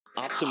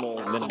Optimal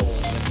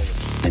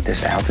minimalism. At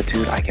this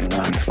altitude, I can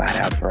run flat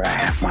out for a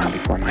half mile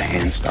before my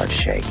hands start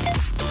shaking.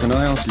 Can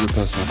I ask you a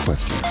personal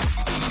question?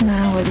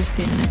 Now would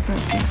seem an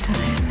appropriate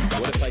time.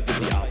 What if I did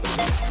the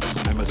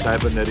opposite? I'm a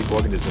cybernetic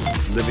organism,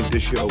 living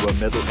tissue over a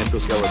metal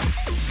endoskeleton.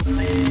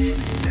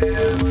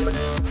 Tim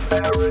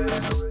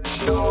Ferriss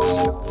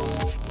Show.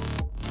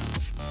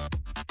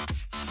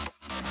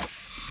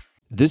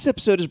 This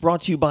episode is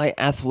brought to you by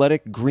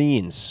Athletic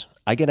Greens.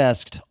 I get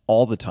asked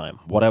all the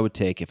time what I would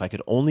take if I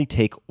could only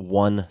take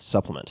one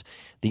supplement.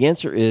 The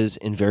answer is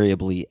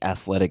invariably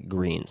Athletic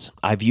Greens.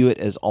 I view it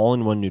as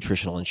all-in-one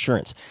nutritional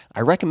insurance.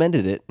 I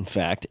recommended it, in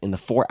fact, in the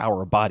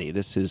 4-Hour Body.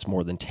 This is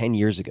more than 10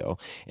 years ago,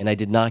 and I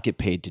did not get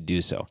paid to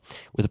do so.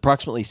 With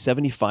approximately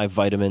 75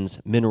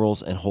 vitamins,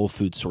 minerals, and whole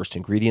food-sourced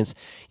ingredients,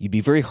 you'd be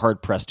very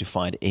hard-pressed to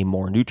find a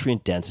more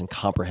nutrient-dense and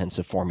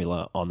comprehensive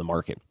formula on the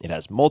market. It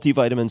has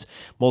multivitamins,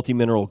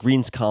 multi-mineral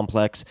greens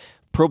complex,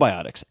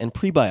 probiotics and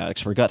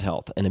prebiotics for gut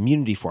health, an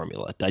immunity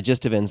formula,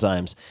 digestive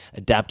enzymes,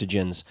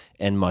 adaptogens,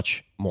 and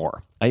much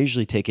more. I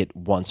usually take it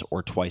once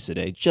or twice a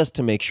day just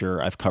to make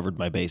sure I've covered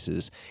my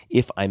bases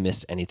if I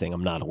missed anything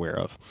I'm not aware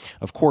of.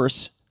 Of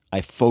course,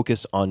 I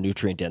focus on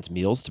nutrient-dense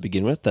meals to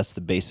begin with. That's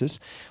the basis.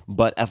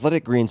 But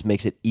Athletic Greens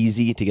makes it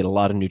easy to get a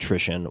lot of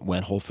nutrition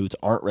when whole foods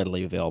aren't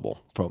readily available.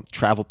 From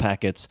travel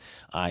packets,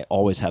 I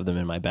always have them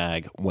in my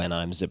bag when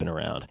I'm zipping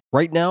around.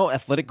 Right now,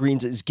 Athletic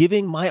Greens is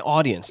giving my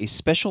audience a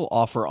special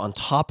offer on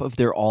top of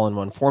their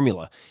all-in-one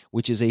formula,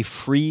 which is a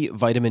free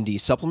vitamin D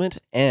supplement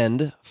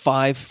and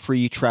 5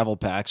 free travel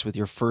packs with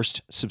your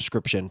first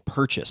subscription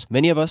purchase.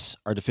 Many of us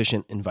are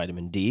deficient in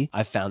vitamin D.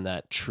 I've found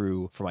that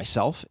true for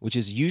myself, which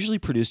is usually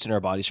produced in our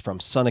bodies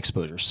from sun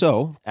exposure.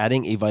 So,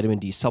 adding a vitamin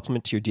D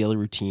supplement to your daily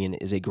routine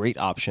is a great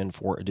option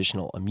for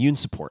additional immune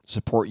support.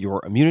 Support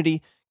your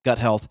immunity, gut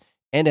health,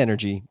 and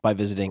energy by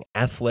visiting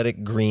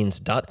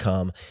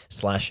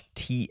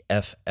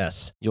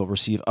athleticgreens.com/TFS. You'll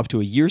receive up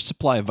to a year's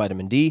supply of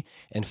vitamin D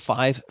and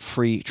 5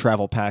 free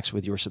travel packs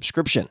with your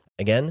subscription.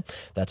 Again,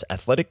 that's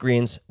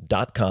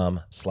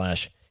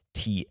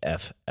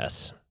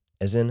athleticgreens.com/TFS,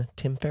 as in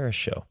Tim Ferriss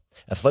Show.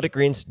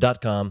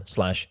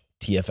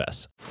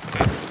 athleticgreens.com/TFS.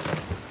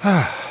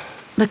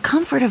 The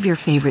comfort of your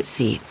favorite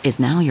seat is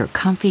now your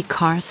comfy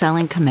car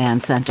selling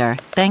command center,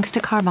 thanks to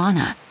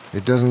Carvana.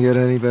 It doesn't get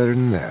any better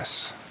than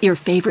this. Your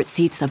favorite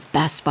seat's the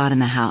best spot in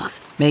the house.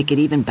 Make it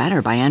even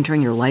better by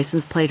entering your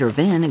license plate or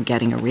VIN and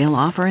getting a real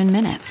offer in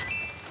minutes.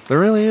 There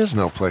really is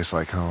no place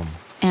like home.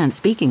 And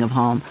speaking of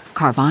home,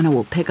 Carvana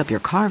will pick up your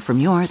car from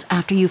yours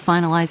after you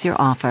finalize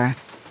your offer.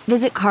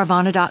 Visit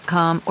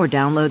Carvana.com or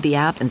download the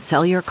app and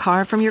sell your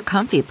car from your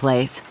comfy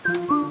place.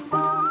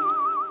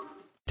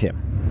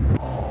 Tim.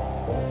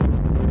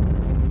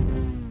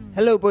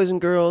 Hello, boys and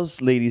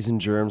girls, ladies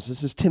and germs.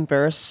 This is Tim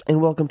Ferriss,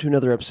 and welcome to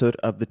another episode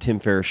of The Tim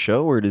Ferriss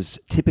Show, where it is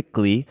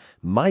typically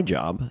my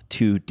job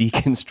to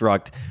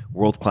deconstruct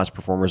world-class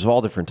performers of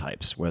all different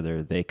types,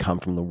 whether they come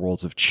from the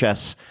worlds of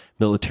chess,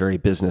 military,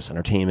 business,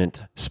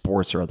 entertainment,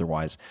 sports, or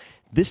otherwise.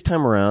 This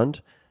time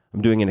around,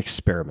 I'm doing an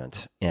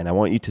experiment, and I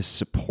want you to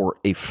support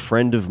a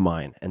friend of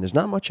mine, and there's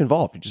not much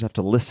involved. You just have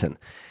to listen.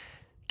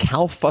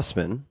 Cal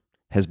Fussman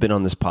has been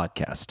on this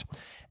podcast,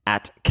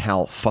 at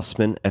Cal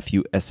Fussman,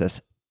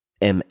 Fussman,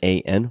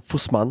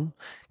 Fussman,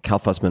 Cal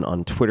Fussman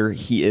on Twitter.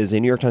 He is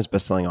a New York Times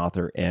bestselling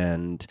author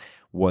and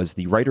was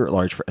the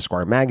writer-at-large for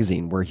Esquire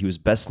magazine, where he was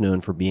best known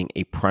for being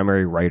a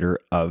primary writer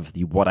of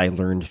the What I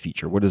Learned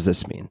feature. What does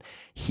this mean?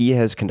 He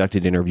has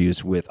conducted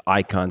interviews with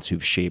icons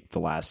who've shaped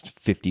the last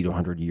 50 to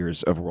 100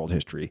 years of world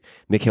history.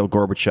 Mikhail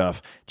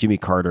Gorbachev, Jimmy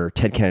Carter,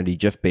 Ted Kennedy,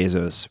 Jeff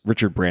Bezos,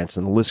 Richard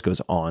Branson, the list goes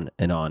on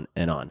and on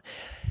and on.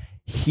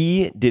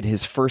 He did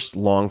his first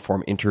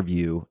long-form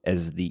interview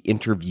as the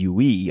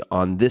interviewee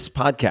on this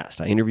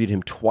podcast. I interviewed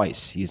him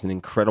twice. He's an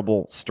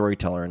incredible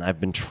storyteller, and I've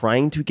been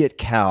trying to get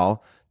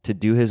Cal to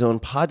do his own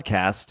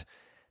podcast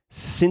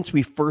since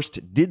we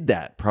first did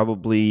that,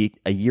 probably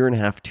a year and a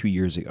half, 2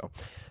 years ago.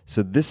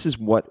 So this is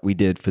what we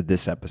did for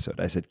this episode.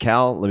 I said,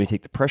 Cal, let me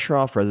take the pressure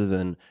off rather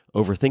than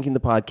overthinking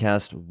the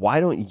podcast. Why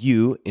don't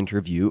you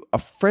interview a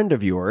friend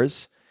of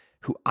yours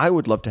who I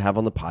would love to have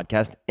on the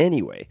podcast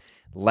anyway,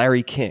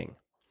 Larry King.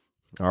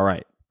 All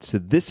right, so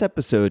this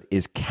episode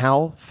is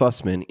Cal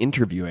Fussman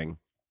interviewing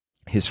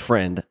his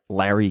friend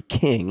Larry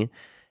King,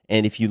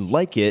 and if you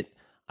like it,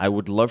 I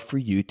would love for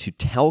you to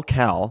tell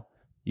Cal.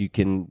 You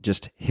can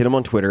just hit him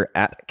on Twitter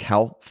at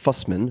Cal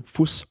Fussman,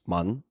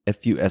 Fussman,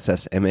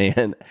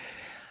 Fussman,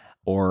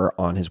 or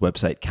on his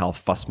website,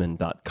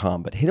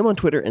 calfussman.com. But hit him on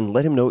Twitter and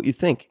let him know what you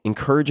think.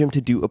 Encourage him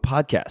to do a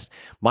podcast.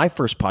 My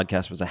first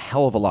podcast was a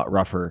hell of a lot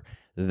rougher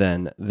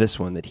than this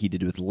one that he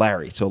did with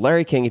Larry. So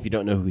Larry King, if you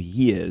don't know who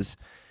he is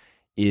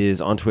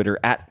on Twitter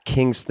at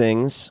King's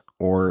Things,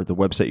 or the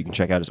website you can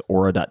check out is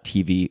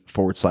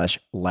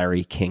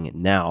aura.tv/Larry King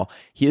Now.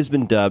 He has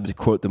been dubbed,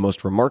 quote, the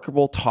most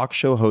remarkable talk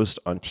show host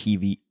on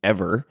TV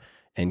ever,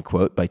 end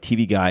quote, by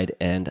TV Guide,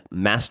 and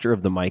master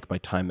of the mic by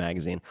Time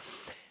Magazine.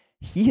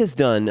 He has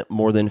done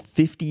more than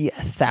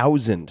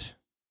 50,000.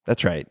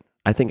 That's right.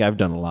 I think I've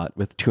done a lot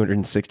with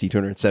 260,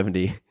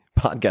 270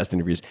 podcast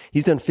interviews.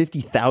 He's done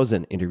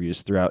 50,000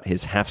 interviews throughout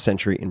his half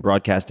century in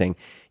broadcasting,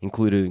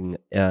 including,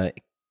 let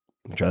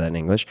me try that in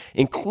English,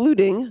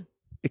 including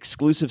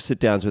exclusive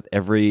sit-downs with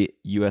every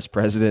U.S.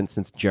 president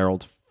since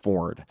Gerald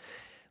Ford.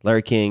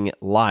 Larry King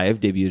Live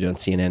debuted on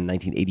CNN in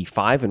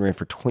 1985 and ran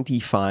for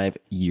 25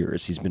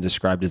 years. He's been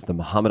described as the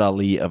Muhammad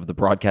Ali of the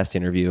broadcast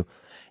interview,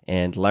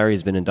 and Larry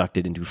has been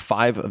inducted into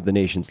 5 of the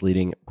nation's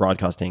leading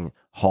broadcasting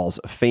halls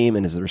of fame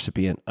and is the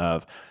recipient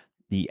of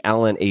the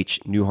Alan H.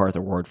 Newhart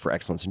Award for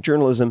Excellence in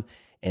Journalism,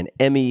 an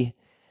Emmy,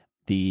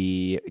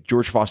 the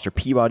George Foster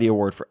Peabody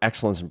Award for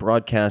Excellence in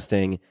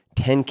Broadcasting,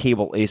 10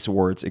 Cable Ace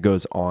Awards. It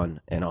goes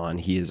on and on.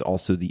 He is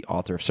also the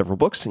author of several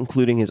books,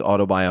 including his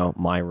autobio,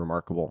 My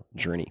Remarkable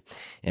Journey.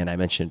 And I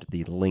mentioned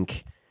the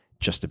link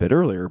just a bit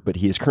earlier, but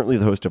he is currently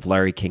the host of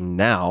Larry King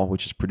Now,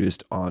 which is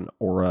produced on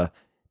Aura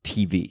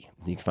TV.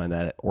 You can find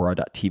that at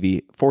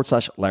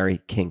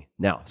aura.tv/Larry King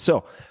Now.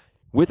 So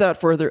without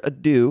further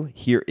ado,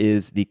 here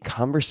is the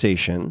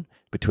conversation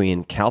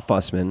between Cal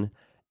Fussman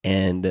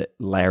and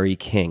Larry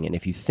King. And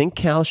if you think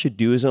Cal should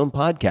do his own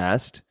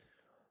podcast,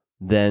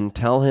 then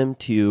tell him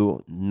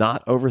to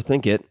not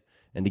overthink it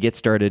and to get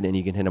started. And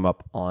you can hit him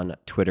up on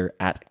Twitter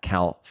at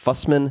Cal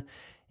Fussman.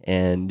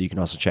 And you can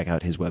also check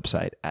out his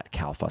website at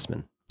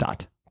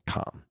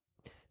calfussman.com.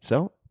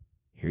 So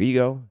here you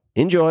go.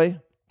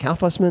 Enjoy Cal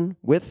Fussman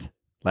with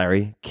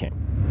Larry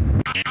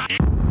King.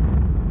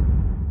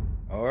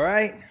 All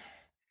right,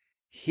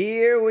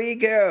 here we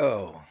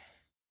go.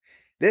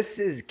 This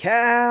is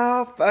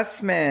Cal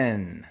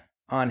Fussman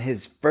on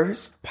his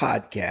first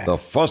podcast. The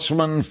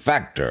Fussman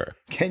Factor.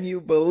 Can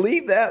you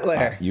believe that,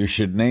 Larry? You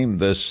should name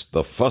this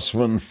The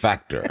Fussman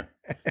Factor.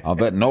 I'll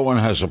bet no one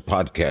has a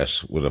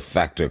podcast with a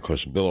factor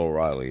because Bill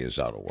O'Reilly is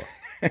out of work.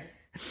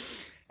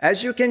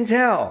 As you can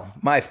tell,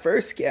 my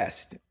first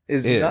guest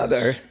is none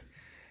other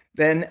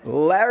than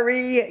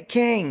Larry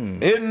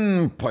King.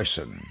 In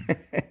person.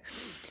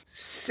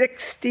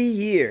 60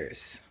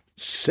 years.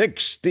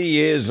 60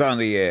 years on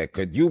the air.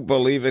 Could you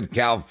believe it,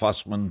 Cal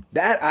Fussman?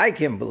 That I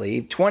can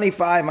believe.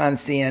 25 on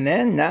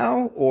CNN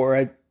now,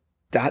 or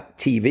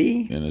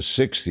 .tv. In his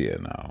 6th year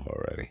now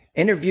already.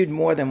 Interviewed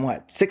more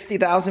than,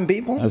 60,000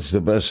 people? That's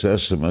the best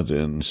estimate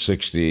in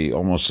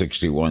almost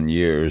 61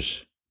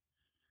 years.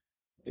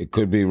 It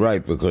could be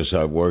right because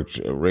I worked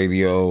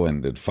radio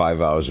and did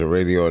 5 hours of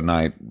radio a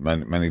night,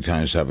 many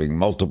times having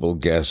multiple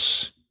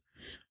guests.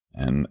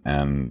 And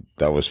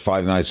that was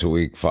 5 nights a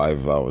week,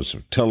 5 hours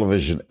of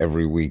television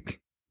every week.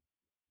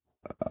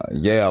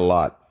 A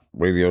lot.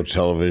 Radio,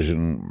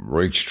 television,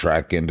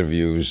 racetrack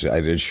interviews. I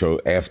did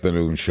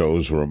afternoon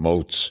shows,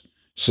 remotes.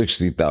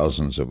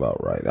 60,000's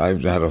about right.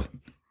 I've had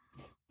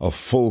a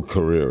full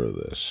career of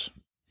this.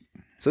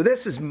 So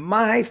this is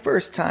my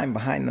first time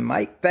behind the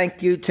mic.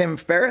 Thank you, Tim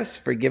Ferriss,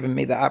 for giving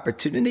me the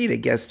opportunity to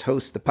guest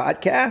host the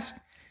podcast.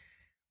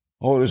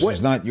 Oh, this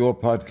is not your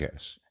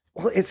podcast.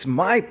 Well, it's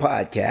my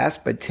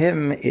podcast, but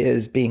Tim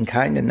is being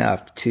kind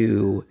enough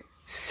to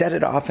set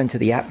it off into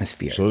the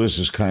atmosphere. So this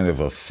is kind of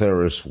a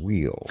Ferris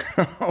wheel.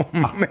 Oh,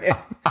 man.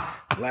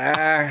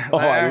 Larry.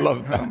 I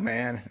love that. Oh,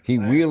 man. He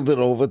wheeled it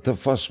over to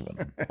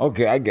Fussman.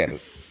 Okay, I get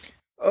it.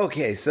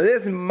 Okay, so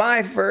this is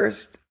my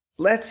first.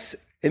 Let's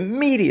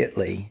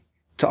immediately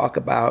talk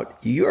about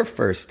your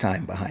first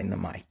time behind the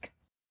mic.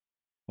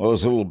 Well,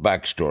 there's a little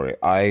backstory.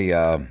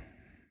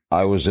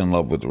 I was in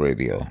love with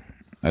radio.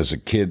 As a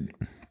kid,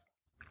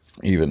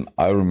 even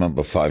I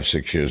remember 5,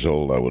 6 years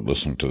old, I would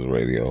listen to the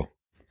radio,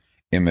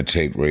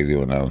 imitate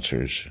radio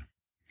announcers.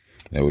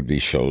 There would be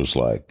shows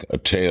like A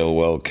Tale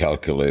Well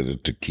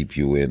Calculated to Keep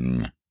You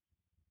in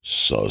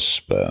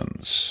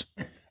Suspense.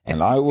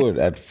 And I would,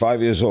 at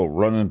 5 years old,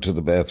 run into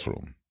the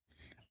bathroom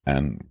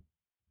and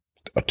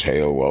A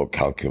Tale Well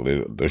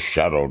Calculated, The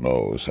Shadow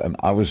Knows. And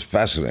I was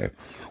fascinated.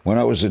 When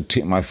I was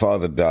my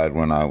father died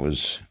when I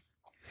was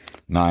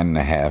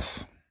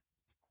 9.5.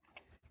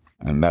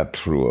 And that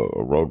threw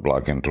a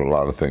roadblock into a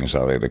lot of things.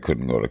 I later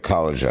couldn't go to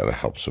college. I had to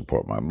help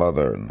support my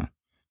mother.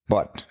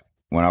 But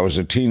when I was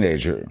a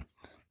teenager,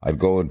 I'd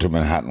go into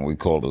Manhattan. We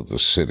called it the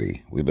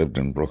city. We lived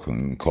in Brooklyn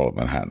and called it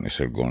Manhattan. They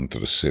said, go into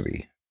the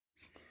city.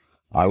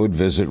 I would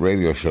visit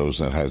radio shows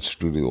that had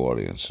studio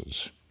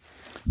audiences.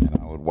 And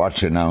I would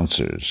watch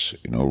announcers,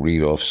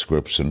 read off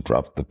scripts and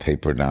drop the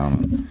paper down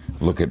and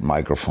look at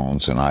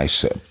microphones. And I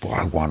said, boy,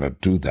 I want to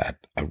do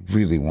that. I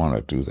really want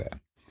to do that.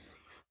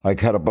 I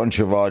had a bunch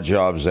of odd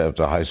jobs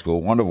after high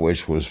school, one of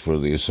which was for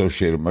the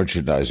Associated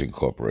Merchandising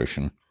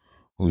Corporation,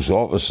 whose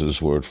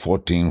offices were at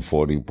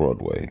 1440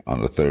 Broadway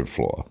on the 3rd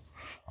floor.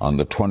 On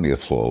the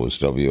 20th floor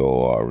was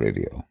WOR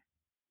Radio.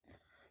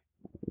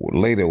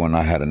 Later, when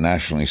I had a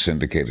nationally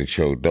syndicated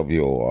show,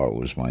 WOR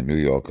was my New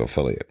York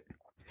affiliate.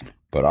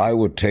 But I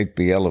would take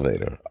the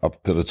elevator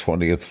up to the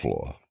 20th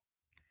floor,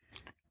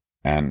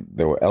 and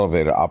there were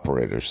elevator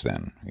operators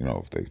then,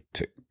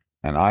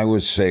 and I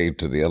would say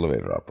to the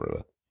elevator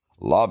operator,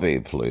 lobby,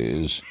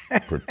 please,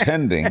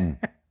 pretending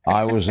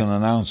I was an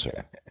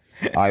announcer.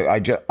 I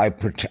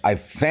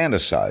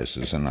fantasized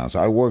as an announcer.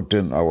 I worked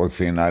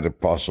for United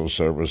Parcel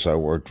Service. I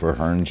worked for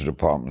Hearn's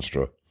Department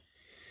Store.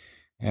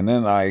 And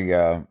then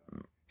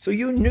So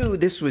you knew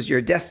this was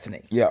your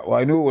destiny. Yeah, well,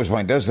 I knew it was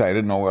my destiny. I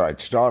didn't know where I'd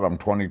start. I'm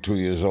 22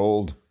 years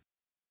old.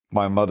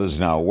 My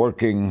mother's now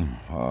working.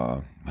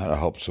 Had to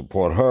help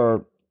support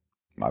her.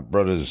 My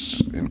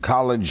brother's in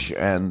college,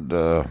 and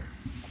I'm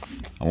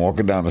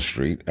walking down the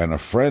street, and a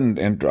friend,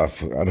 I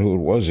forgot who it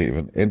was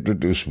even,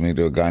 introduced me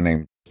to a guy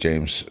named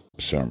James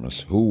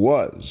Sermis, who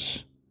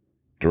was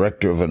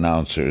director of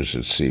announcers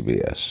at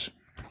CBS.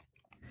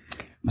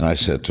 And I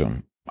said to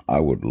him,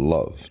 I would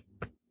love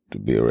to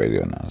be a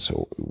radio announcer.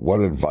 What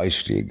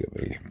advice do you give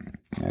me?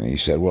 And he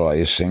said, well, are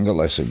you single?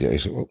 I said, yeah. He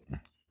said, well,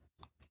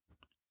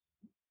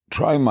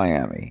 try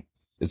Miami.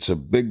 It's a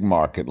big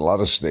market, a lot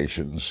of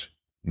stations,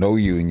 no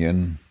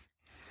union,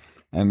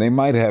 and they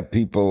might have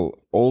people,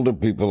 older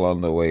people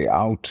on the way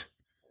out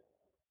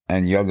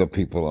and younger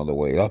people on the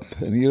way up,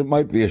 and it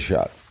might be a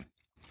shot.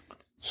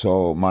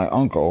 So my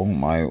uncle,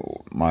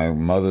 my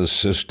mother's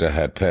sister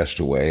had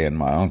passed away, and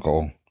my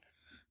uncle,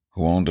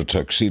 who owned a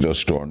tuxedo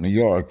store in New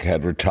York,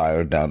 had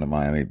retired down to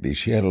Miami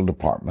Beach. He had a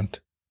department,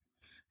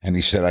 and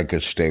he said I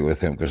could stay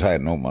with him because I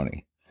had no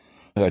money.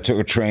 I took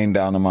a train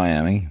down to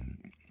Miami.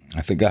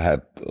 I think I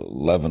had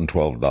 $11,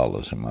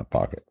 $12 in my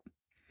pocket.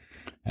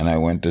 And I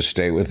went to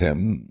stay with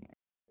him.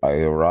 I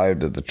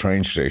arrived at the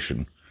train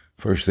station.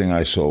 First thing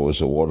I saw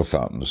was a water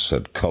fountain that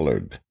said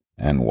colored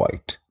and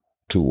white,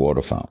 2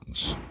 water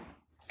fountains.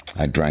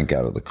 I drank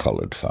out of the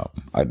colored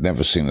fountain. I'd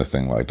never seen a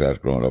thing like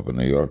that growing up in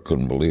New York.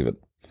 Couldn't believe it.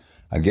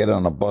 I get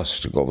on a bus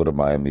to go over to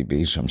Miami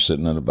Beach. I'm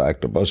sitting in the back.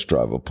 The bus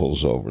driver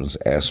pulls over and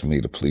asks me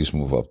to please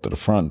move up to the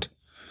front.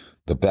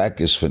 The back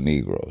is for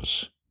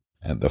Negroes,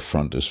 and the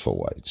front is for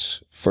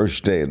whites.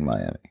 First day in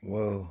Miami.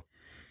 Whoa.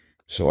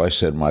 So I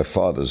said, my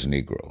father's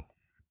Negro.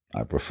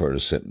 I prefer to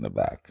sit in the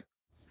back.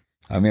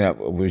 I mean, it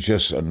was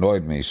just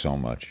annoyed me so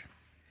much.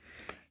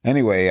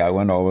 Anyway, I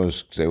went over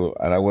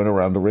and I went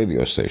around the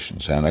radio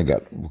stations, and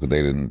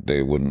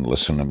they wouldn't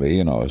listen to me.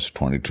 You know, I was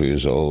 22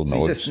 years old.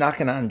 So just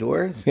knocking on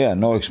doors? Yeah,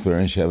 no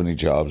experience. You have any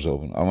jobs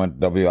open? I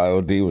went,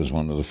 WIOD was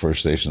one of the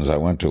first stations I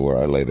went to, where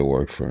I later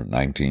worked for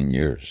 19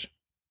 years.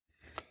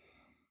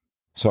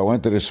 So I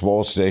went to this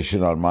small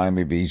station on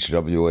Miami Beach,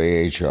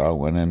 WAHR,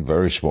 went in,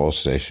 very small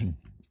station.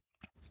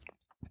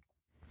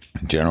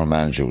 General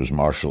manager was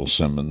Marshall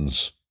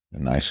Simmons, a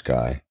nice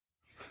guy.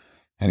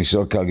 And he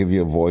said, okay, I'll give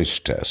you a voice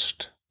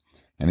test.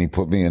 And he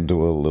put me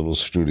into a little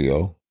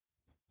studio,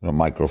 a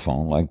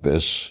microphone like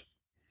this.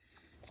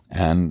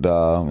 And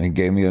he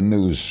gave me a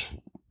news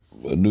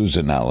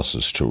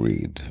analysis to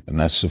read. And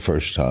that's the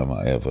first time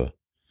I ever...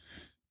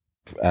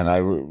 And I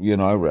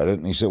read it,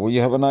 and he said, well,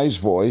 you have a nice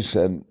voice,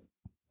 and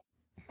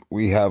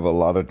we have a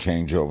lot of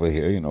change over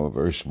here,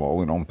 very small.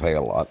 We don't pay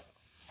a lot.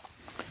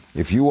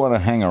 If you want to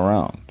hang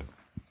around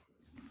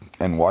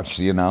and watch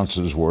the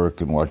announcers work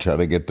and watch how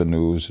they get the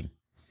news,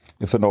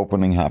 if an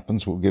opening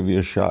happens, we'll give you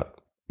a shot.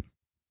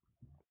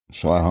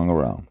 So I hung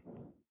around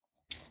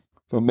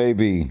for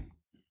maybe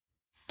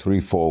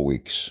 3-4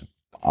 weeks.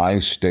 I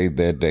stayed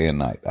there day and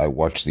night. I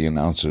watched the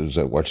announcers.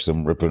 I watched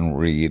them rip and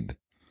read.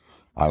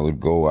 I would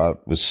go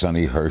out with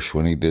Sonny Hirsch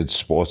when he did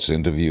sports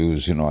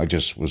interviews. I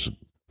just was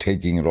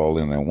taking it all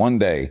in. And one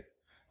day,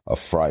 a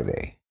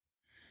Friday,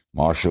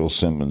 Marshall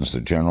Simmons,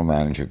 the general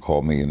manager,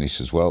 called me and he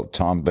says, well,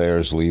 Tom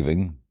Baer's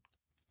leaving.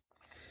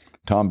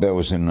 Tom Baer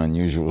was in an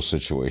unusual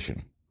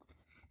situation.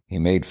 He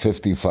made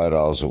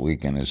 $55 a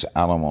week, and his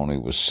alimony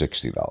was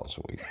 $60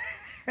 a week.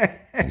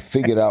 He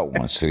figured out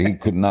once that he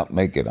could not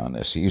make it on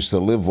this. He used to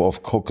live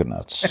off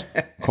coconuts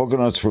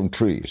from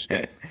trees.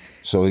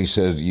 So he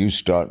said, you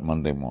start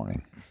Monday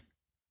morning.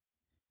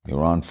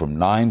 You're on from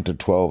 9 to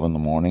 12 in the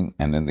morning,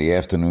 and in the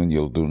afternoon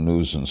you'll do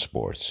news and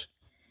sports.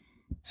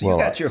 So you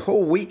got your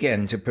whole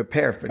weekend to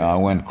prepare for this. I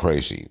went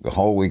crazy. The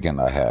whole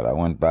weekend I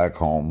went back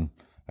home.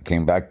 I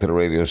came back to the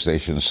radio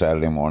station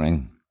Saturday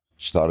morning.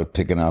 Started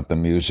picking out the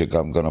music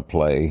I'm going to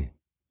play.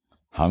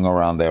 Hung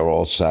around there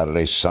all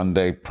Saturday.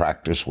 Sunday,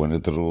 practice, went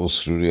into the little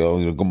studio.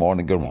 Good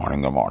morning, good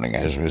morning, good morning.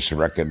 As this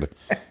record,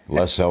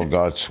 Les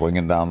Elgart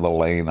swinging down the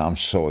lane. I'm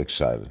so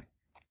excited.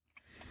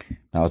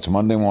 Now, it's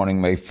Monday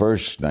morning, May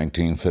 1st,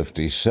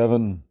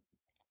 1957.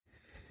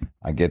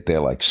 I get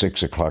there like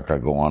 6 o'clock. I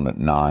go on at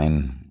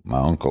 9. My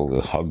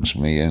uncle hugs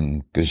me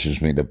and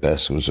wishes me the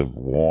best. It was a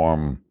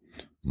warm,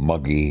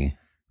 muggy,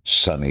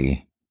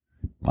 sunny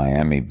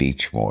Miami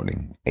Beach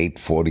morning,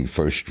 840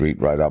 First Street,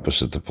 right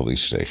opposite the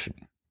police station.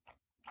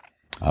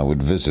 I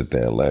would visit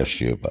there last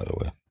year, by the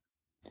way.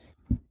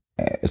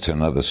 It's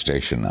another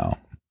station now.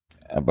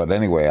 But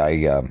anyway,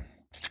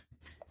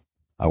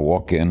 I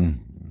walk in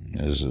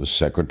as a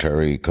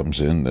secretary comes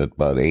in at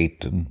about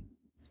 8 and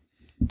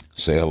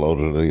say hello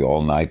to the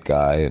all-night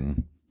guy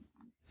and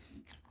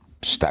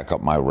stack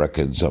up my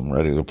records. I'm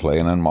ready to play.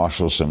 And then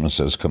Marshall Simmons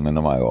says, come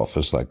into my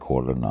office like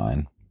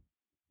 8:45.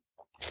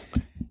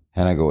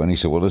 And I go, and he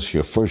said, well, this is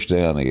your first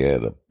day on the air.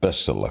 The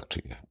best of luck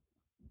to you.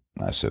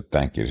 And I said,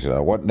 thank you. He said,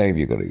 what name are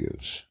you going to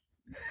use?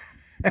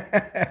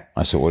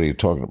 I said, what are you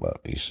talking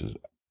about? He says,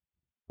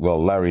 well,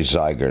 Larry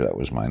Zeiger, that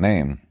was my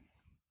name,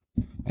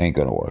 ain't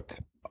going to work.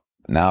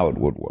 Now it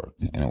would work.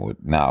 And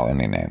now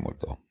any name would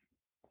go.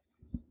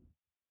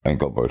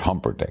 Engelbert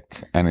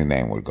Humperdinck. Any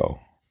name would go.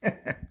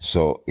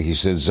 So he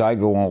said,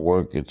 Zygo won't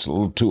work. It's a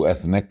little too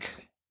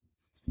ethnic,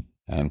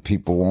 and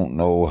people won't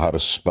know how to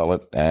spell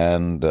it,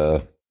 and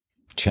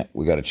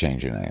we got to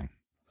change your name.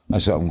 I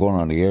said, I'm going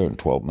on the air in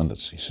 12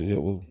 minutes. He said, yeah,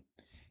 well.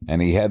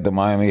 And he had the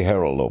Miami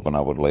Herald open. I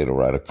would later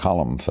write a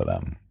column for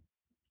them.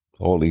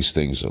 All these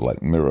things are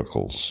like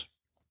miracles.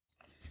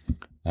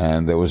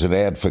 And there was an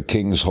ad for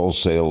King's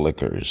Wholesale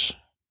Liquors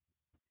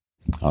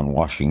on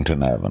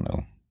Washington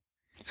Avenue.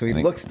 So he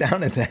looks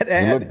down at that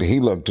ad. He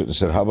looked and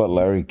said, how about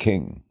Larry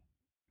King?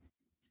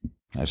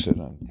 I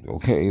said,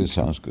 okay, it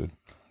sounds good.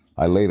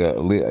 A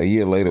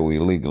year later, we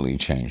legally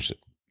changed it.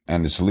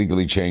 And it's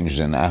legally changed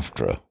in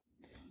AFTRA.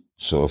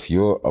 So if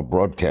you're a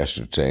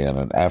broadcaster today on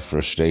an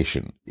AFTRA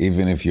station,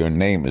 even if your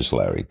name is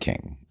Larry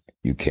King,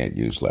 you can't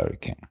use Larry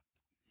King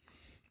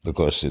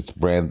because it's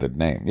branded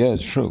name. Yeah,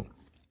 it's true.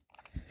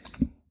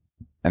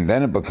 And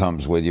then it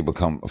becomes when you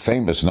become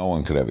famous, no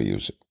one could ever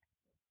use it.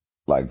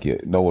 Like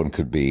no one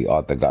could be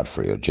Arthur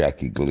Godfrey or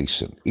Jackie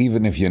Gleason,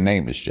 even if your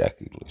name is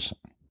Jackie Gleason.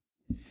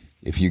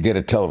 If you get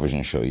a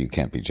television show, you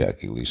can't be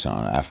Jackie Gleason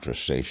on an AFTRA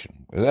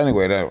station. But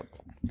anyway,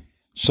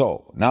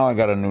 so now I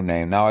got a new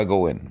name. Now I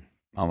go in.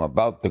 I'm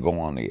about to go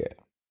on the air.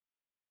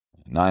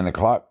 9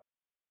 o'clock,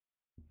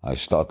 I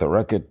start the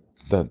record.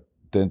 Thinking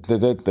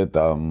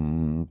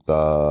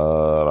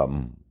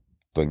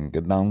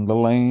down the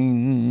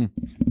lane.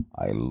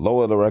 I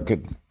lower the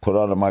record, put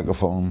on the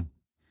microphone,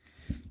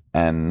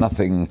 and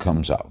nothing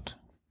comes out.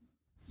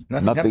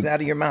 Nothing comes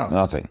out of your mouth?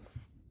 Nothing.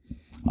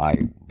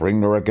 I bring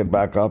the record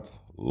back up,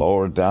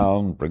 lower it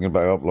down, bring it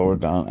back up, lower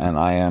it down, and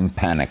I am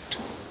panicked.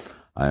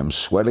 I am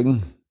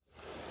sweating.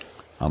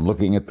 I'm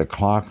looking at the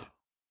clock.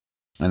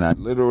 And I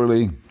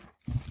literally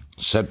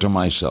said to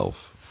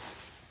myself,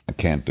 I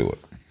can't do it.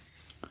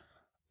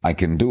 I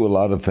can do a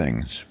lot of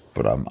things,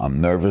 but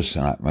I'm nervous,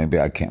 and maybe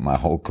I can't. My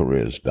whole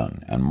career is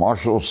done. And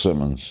Marshall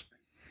Simmons,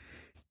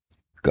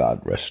 God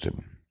rest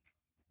him,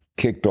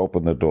 kicked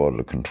open the door to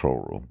the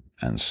control room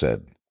and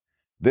said,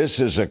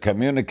 this is a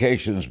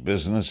communications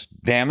business.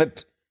 Damn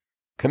it.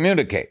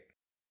 Communicate.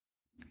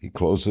 He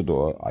closed the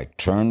door. I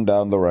turned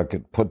down the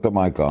record, put the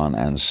mic on,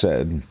 and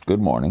said, good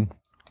morning.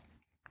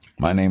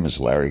 My name is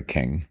Larry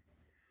King,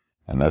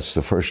 and that's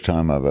the first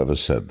time I've ever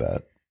said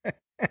that,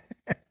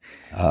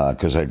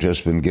 because I've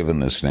just been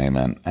given this name,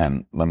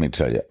 and let me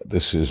tell you,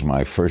 this is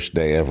my first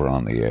day ever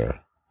on the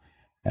air,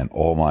 and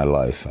all my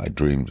life I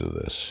dreamed of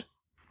this.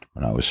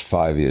 When I was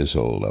 5 years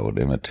old, I would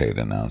imitate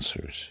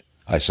announcers.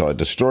 I saw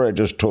the story I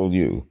just told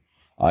you.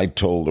 I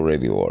told the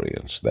radio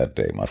audience that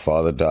day. My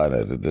father died,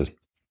 I did this,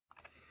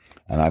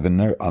 and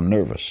I'm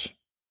nervous.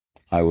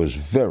 I was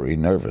very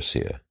nervous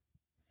here.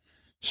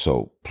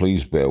 So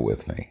please bear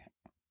with me.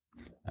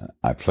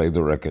 I played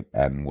the record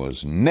and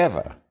was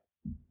never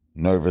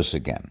nervous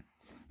again.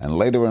 And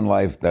later in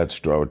life, that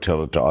story, I would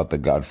tell it to Arthur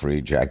Godfrey,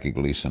 Jackie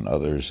Gleason,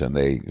 others, and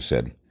they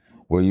said,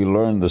 well, you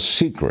learn the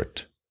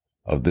secret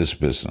of this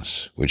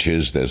business, which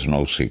is there's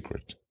no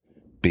secret.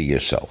 Be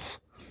yourself.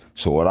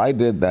 So what I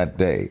did that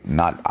day,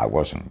 I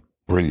wasn't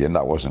brilliant,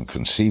 I wasn't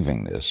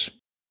conceiving this,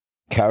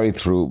 carried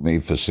through me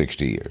for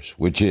 60 years,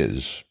 which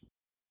is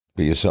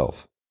be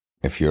yourself.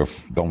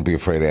 Don't be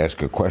afraid to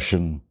ask a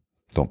question.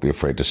 Don't be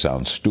afraid to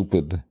sound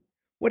stupid.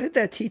 What did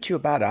that teach you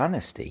about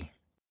honesty?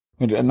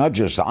 And not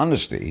just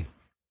honesty.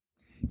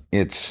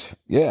 It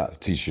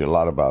teaches you a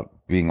lot about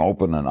being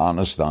open and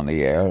honest on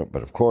the air.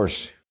 But of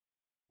course,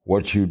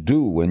 what you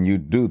do when you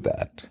do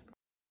that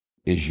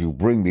is you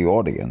bring the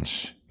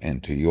audience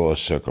into your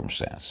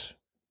circumstance.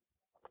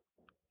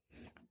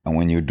 And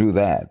when you do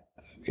that,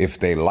 if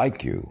they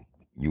like you,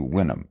 you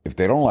win them. If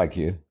they don't like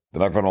you,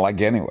 they're not going to like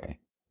you anyway.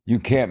 You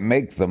can't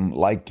make them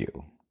like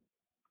you.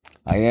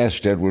 I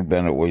asked Edward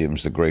Bennett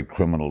Williams, the great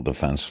criminal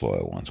defense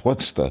lawyer, once,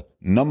 what's the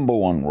number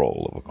one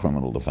role of a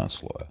criminal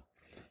defense lawyer?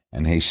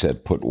 And he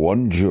said, put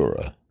one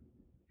juror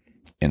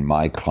in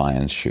my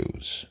client's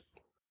shoes.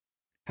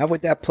 How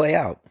would that play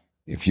out?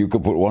 If you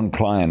could put one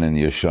client in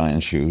your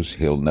client's shoes,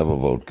 he'll never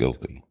vote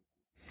guilty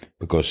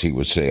because he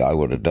would say, I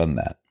would have done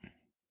that.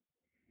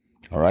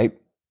 All right?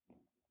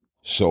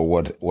 So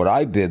what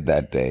I did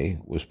that day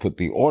was put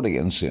the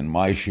audience in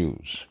my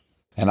shoes.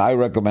 And I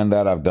recommend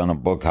that. I've done a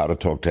book, How to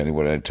Talk to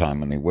Anyone,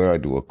 Anytime, Anywhere. I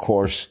do a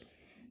course.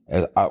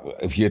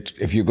 If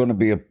you're going to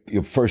be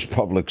your first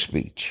public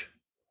speech,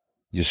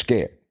 you're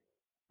scared.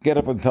 Get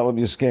up and tell them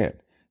you're scared.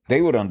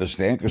 They would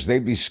understand because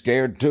they'd be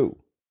scared too.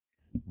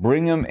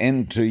 Bring them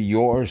into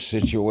your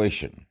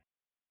situation.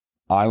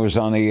 I was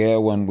on the air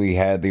when we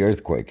had the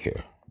earthquake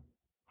here.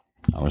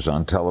 I was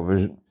on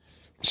television,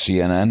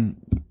 CNN,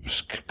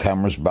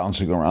 cameras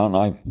bouncing around.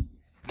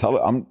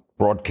 I'm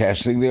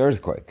broadcasting the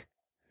earthquake.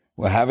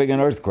 We're having an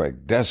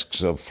earthquake.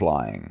 Desks are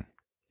flying.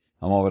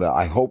 I'm over there.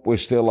 I hope we're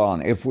still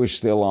on. If we're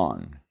still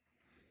on.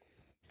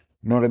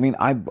 You know what I mean?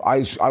 I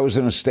was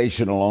in a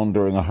station alone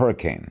during a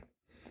hurricane,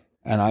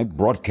 and I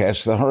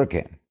broadcast the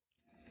hurricane.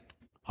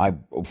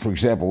 For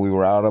example, we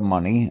were out of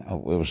money.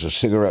 It was a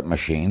cigarette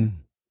machine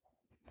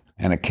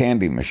and a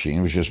candy machine.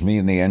 It was just me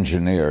and the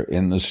engineer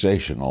in the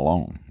station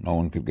alone. No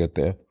one could get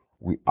there.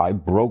 I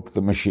broke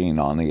the machine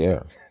on the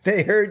air.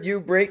 They heard you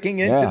breaking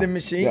into the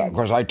machine? Yeah,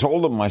 because I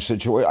told them my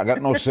situation. I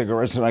got no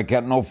cigarettes and I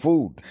got no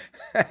food.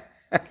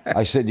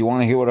 I said, you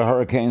want to hear what a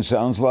hurricane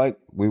sounds like?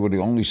 We were the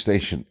only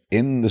station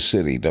in the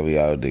city,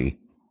 WIOD,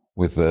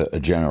 with a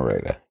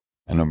generator,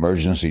 an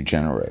emergency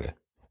generator.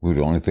 We were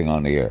the only thing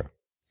on the air.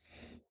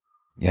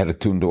 You had to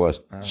tune to us.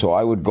 So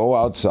I would go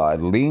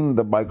outside, lean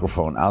the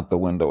microphone out the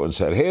window and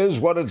said, here's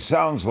what it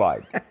sounds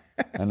like.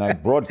 And I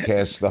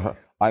broadcast the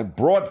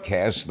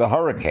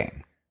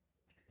hurricane.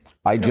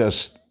 I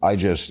just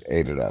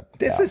ate it up.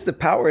 This is the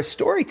power of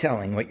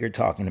storytelling, what you're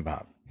talking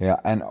about. Yeah,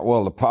 and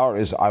well, the power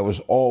is I was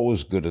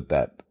always good at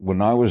that.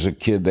 When I was a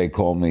kid, they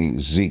called me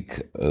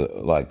Zeke,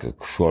 like a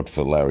short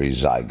for Larry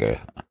Zeiger.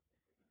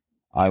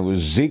 I was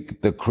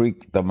Zeke the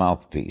Creek, the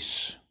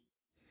mouthpiece.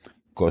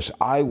 Because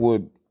I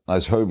would,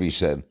 as Herbie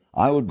said,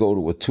 I would go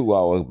to a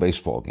 2-hour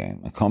baseball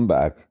game and come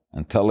back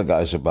and tell the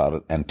guys about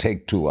it and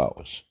take 2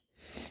 hours.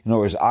 In other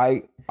words,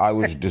 I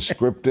was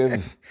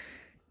descriptive.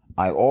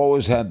 I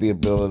always had the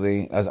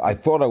ability, as I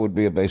thought I would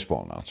be a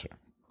baseball announcer.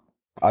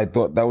 I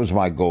thought that was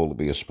my goal, to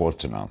be a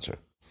sports announcer,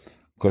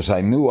 because I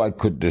knew I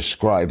could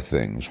describe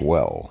things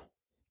well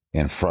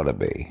in front of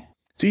me.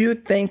 Do you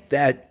think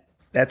that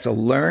that's a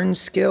learned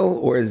skill,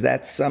 or is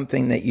that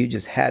something that you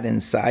just had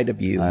inside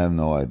of you? I have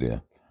no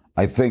idea.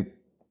 I think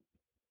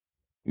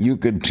you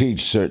could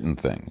teach certain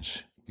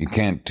things. You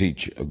can't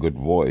teach a good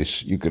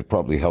voice. You could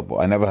probably help.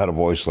 I never had a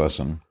voice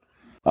lesson.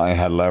 I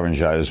had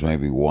laryngitis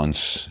maybe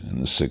once in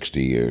the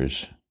 60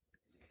 years.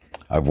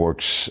 I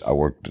worked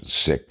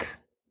sick.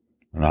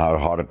 When I had a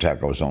heart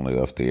attack, I was only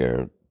off the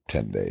air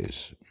 10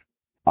 days.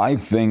 I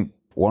think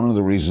one of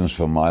the reasons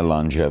for my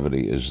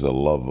longevity is the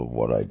love of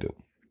what I do.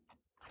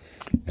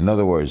 In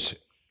other words,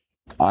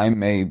 I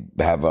may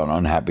have an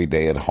unhappy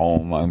day at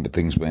home.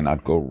 Things may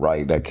not go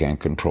right. I can't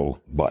control.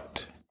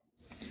 But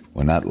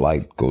when that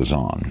light goes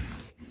on,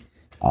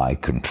 I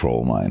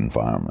control my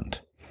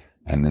environment.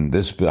 And in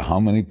this, how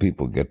many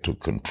people get to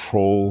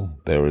control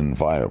their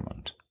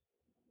environment?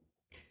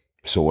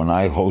 So when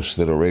I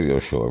hosted a radio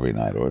show every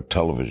night or a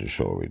television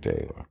show every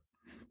day or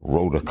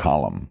wrote a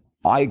column,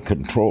 I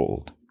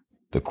controlled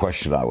the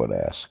question I would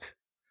ask.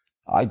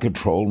 I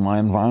controlled my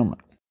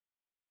environment.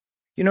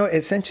 You know,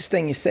 it's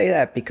interesting you say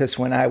that, because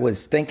when I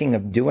was thinking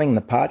of doing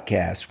the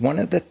podcast, one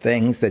of the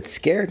things that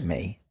scared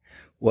me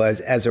was,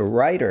 as a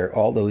writer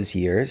all those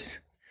years,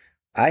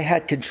 I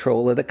had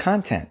control of the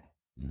content.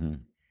 Mm-hmm.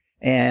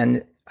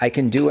 And I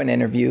can do an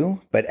interview,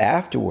 but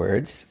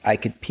afterwards I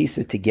could piece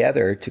it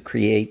together to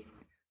create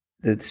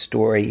the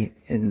story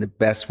in the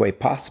best way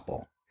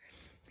possible.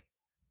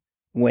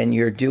 When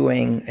you're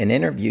doing an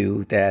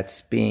interview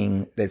that's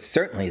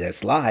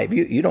live,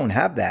 you don't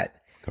have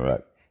that.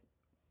 Correct.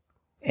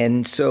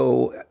 And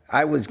so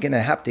I was going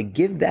to have to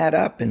give that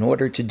up in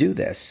order to do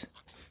this.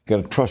 You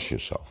got to trust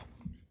yourself.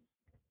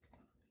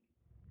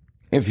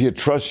 If you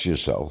trust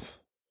yourself,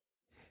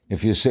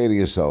 if you say to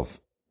yourself,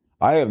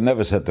 I have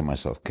never said to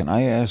myself, can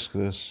I ask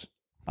this?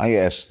 I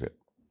asked it.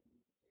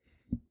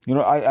 You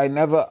know, I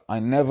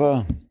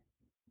never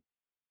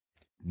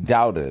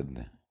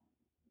doubted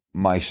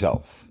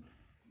myself.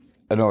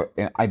 I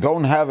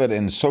don't have it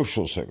in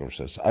social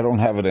circumstances. I don't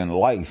have it in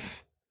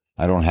life.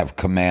 I don't have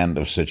command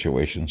of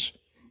situations.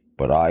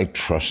 But I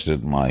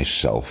trusted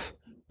myself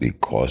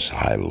because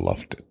I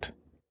loved it.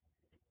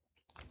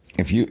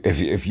 If you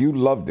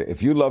loved it,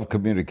 if you love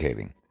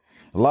communicating,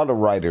 a lot of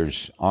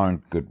writers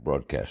aren't good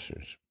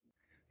broadcasters.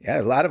 Yeah,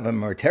 a lot of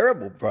them are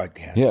terrible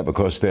broadcasters. Yeah,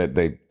 because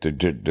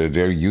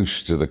they're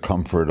used to the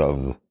comfort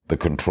of the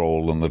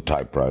control and the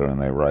typewriter,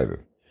 and they write it.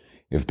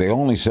 If they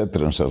only said to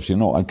themselves,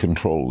 I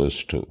control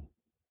this too.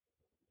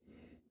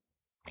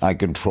 I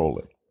control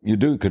it. You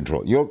do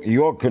control.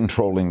 You're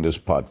controlling this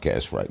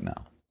podcast right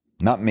now.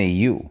 Not me,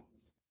 you.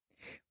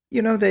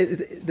 You know,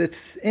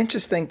 the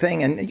interesting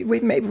thing, and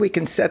maybe we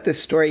can set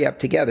this story up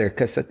together,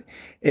 because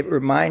it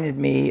reminded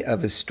me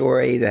of a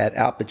story that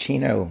Al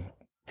Pacino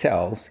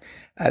tells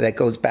that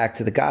goes back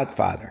to The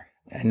Godfather.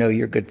 I know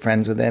you're good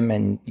friends with him,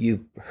 and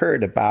you've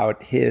heard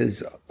about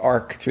his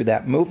arc through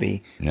that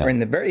movie, where in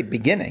the very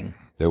beginning,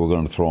 they were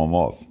going to throw him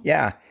off.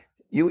 Yeah.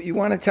 You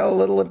want to tell a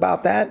little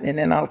about that? And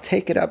then I'll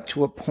take it up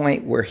to a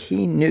point where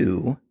he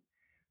knew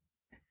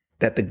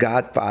that The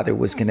Godfather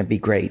was going to be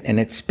great. And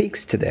it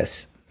speaks to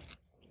this,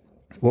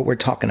 what we're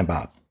talking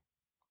about.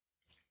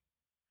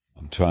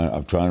 I'm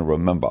trying to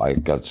remember. I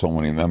got so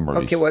many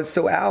memories. Okay, well,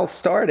 so Al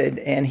started,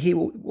 and he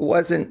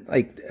wasn't,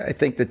 like, I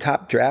think, the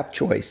top draft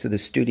choice of the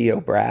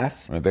studio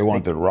brass. They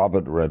wanted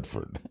Robert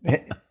Redford.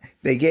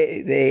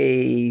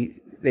 They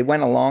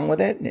went along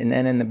with it, and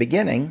then in the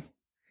beginning,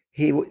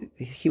 he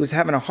was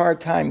having a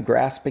hard time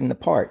grasping the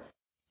part.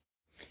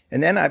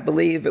 And then I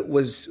believe it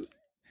was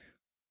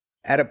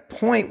at a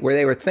point where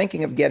they were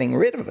thinking of getting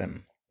rid of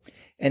him.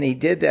 And he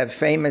did that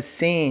famous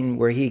scene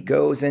where he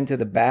goes into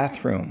the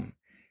bathroom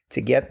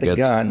to get the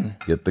gun.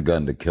 Get the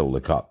gun to kill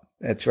the cop.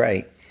 That's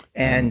right.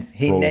 And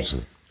he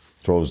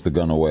throws the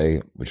gun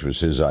away, which was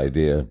his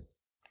idea.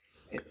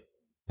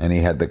 And he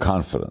had the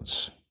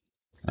confidence.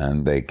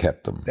 And they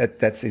kept him.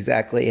 That's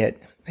exactly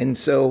it. And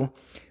so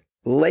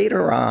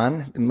later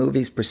on, the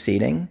movie's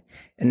proceeding,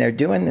 and they're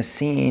doing the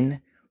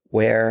scene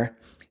where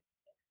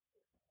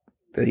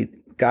the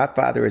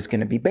Godfather is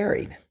going to be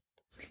buried.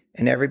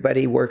 And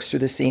everybody works through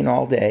the scene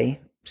all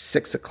day.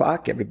 6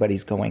 o'clock,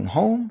 everybody's going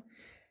home.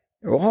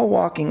 They're all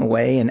walking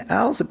away, and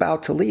Al's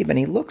about to leave, and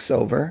he looks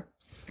over,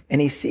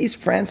 and he sees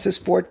Francis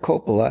Ford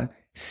Coppola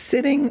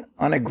sitting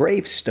on a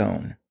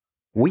gravestone,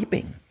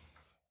 weeping.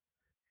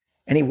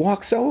 And he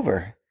walks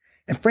over,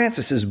 and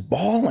Francis is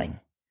bawling.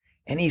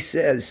 And he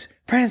says,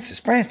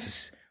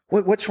 Francis,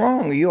 what's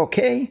wrong? Are you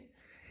okay?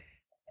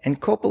 And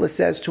Coppola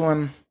says to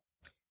him,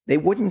 they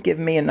wouldn't give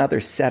me another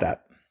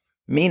setup,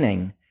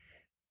 meaning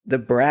the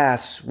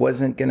brass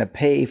wasn't going to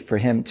pay for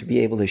him to be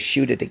able to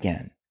shoot it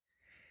again.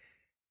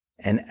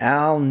 And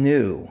Al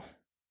knew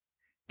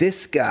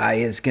this guy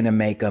is going to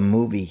make a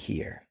movie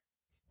here,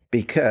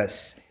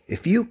 because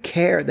if you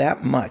care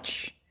that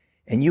much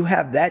and you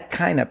have that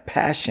kind of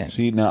passion.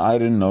 See, now I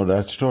didn't know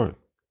that story.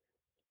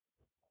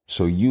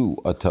 So you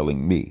are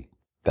telling me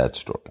that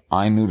story.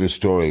 I knew the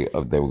story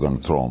of they were going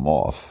to throw him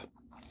off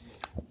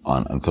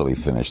until he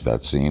finished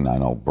that scene. I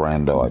know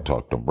Brando. I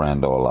talked to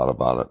Brando a lot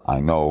about it. I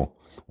know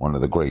one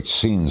of the great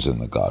scenes in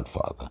The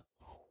Godfather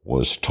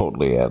was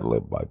totally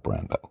ad-libbed by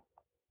Brando.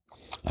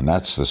 And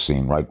that's the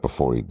scene right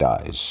before he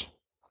dies.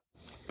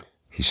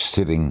 He's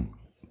sitting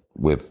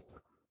with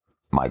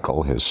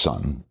Michael, his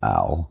son,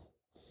 Al,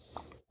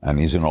 and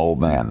he's an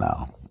old man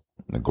now.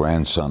 The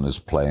grandson is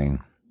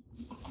playing.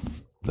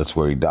 That's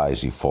where he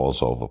dies. He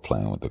falls over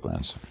playing with the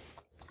grandson.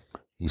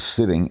 He's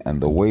sitting,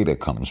 and the waiter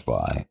comes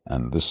by,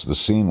 and the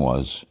scene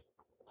was,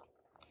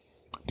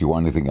 do you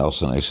want anything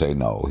else? And they say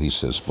no. He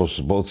says, supposed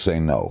to both say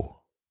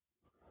no.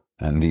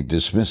 And he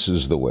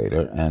dismisses the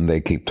waiter, and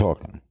they keep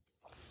talking.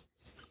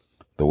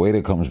 The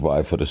waiter comes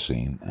by for the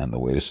scene, and the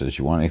waiter says,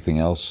 you want anything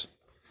else?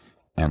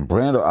 And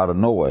Brando, out of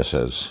nowhere,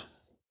 says,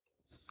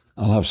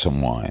 I'll have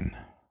some wine.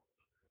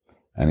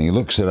 And he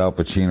looks at Al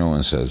Pacino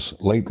and says,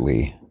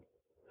 lately,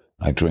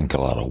 I drink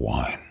a lot of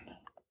wine.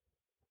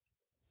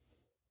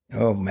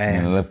 Oh, man.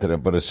 And I left it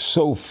up, but it's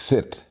so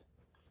fit.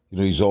 You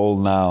know, he's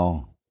old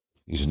now.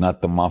 He's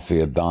not the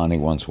mafia don he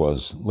once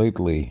was.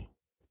 Lately,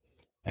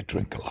 I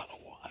drink a lot of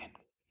wine.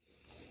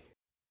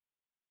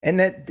 And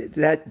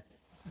that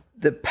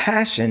the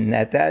passion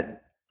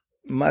that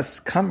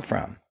must come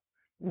from,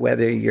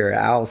 whether you're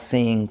Al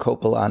seeing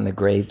Coppola on the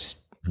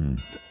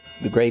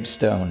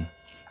gravestone,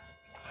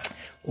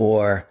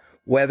 or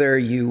whether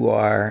you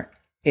are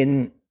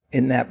in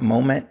that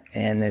moment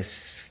and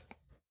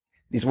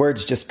these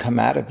words just come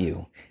out of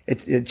you.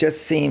 It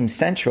just seems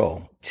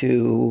central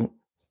to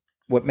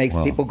what makes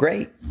people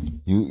great.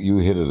 You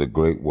hit it a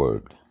great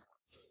word,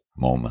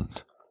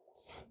 moment.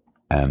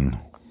 And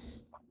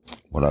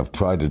what I've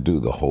tried to do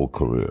the whole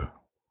career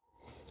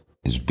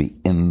is be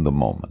in the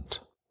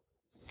moment.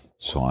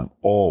 So I'm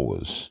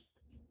always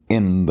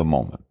in the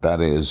moment.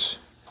 That is,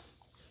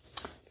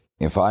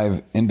 if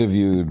I've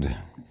interviewed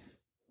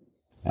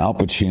Al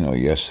Pacino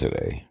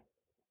yesterday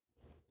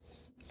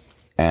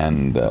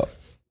and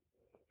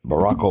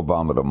Barack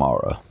Obama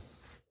tomorrow,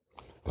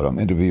 but I'm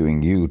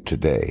interviewing you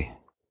today,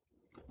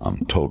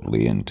 I'm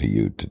totally into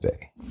you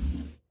today.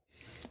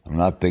 I'm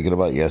not thinking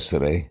about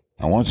yesterday.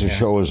 And once the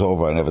show is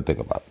over, I never think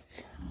about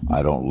it.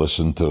 I don't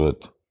listen to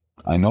it.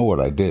 I know what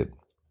I did.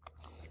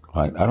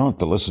 Right? I don't have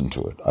to listen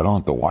to it. I don't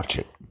have to watch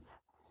it.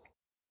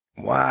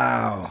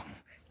 Wow.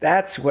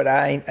 That's what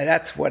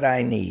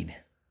I need.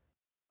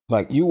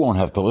 Like, you won't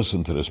have to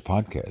listen to this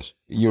podcast.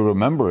 You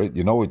remember it.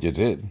 You know what you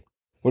did.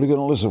 What are you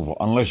going to listen for?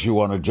 Unless you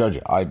want to judge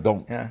it. I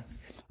don't. Yeah.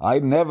 I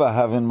never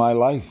have in my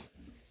life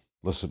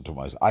listened to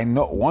myself. I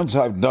know once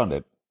I've done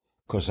it,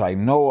 because I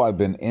know I've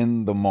been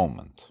in the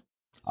moment.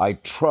 I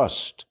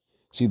trust.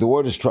 See, the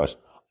word is trust.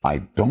 I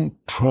don't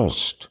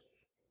trust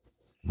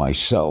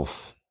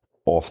myself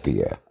off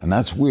the air. And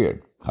that's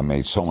weird. I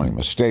made so many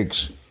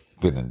mistakes,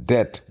 been in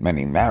debt,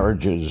 many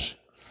marriages.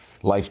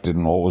 Life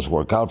didn't always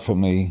work out for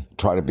me.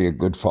 Try to be a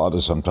good father,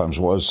 sometimes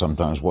was,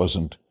 sometimes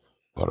wasn't.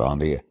 But on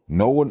the air,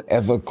 no one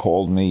ever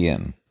called me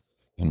in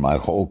my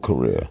whole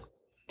career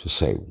to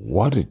say,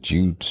 what did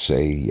you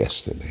say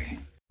yesterday?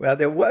 Well,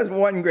 there was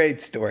one great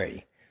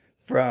story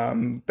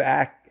from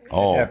back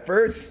at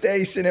first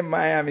station in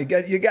Miami.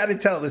 You got to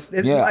tell this.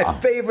 This is my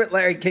favorite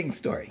Larry King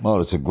story.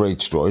 Well, it's a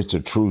great story. It's a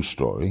true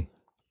story.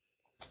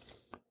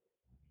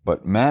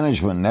 But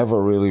management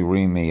never really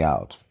reamed me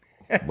out.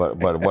 But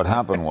what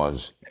happened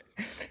was,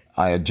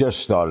 I had just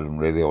started in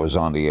radio. I was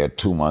on the air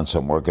 2 months.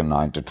 I'm working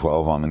 9 to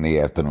 12. I'm in the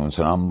afternoons,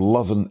 and I'm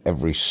loving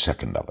every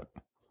second of it.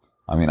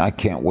 I mean, I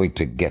can't wait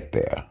to get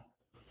there.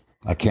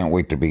 I can't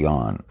wait to be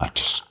on.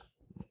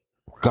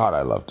 God,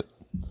 I loved it.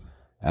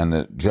 And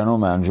the general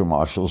manager,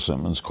 Marshall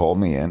Simmons, called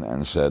me in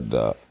and said,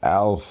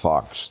 Al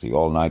Fox, the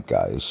all-night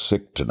guy, is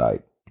sick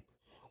tonight.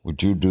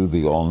 Would you do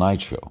the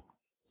all-night show?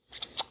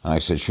 And I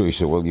said, sure. He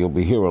said, well, you'll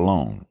be here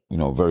alone. You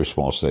know, very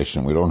small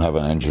station. We don't have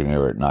an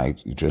engineer at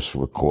night. You just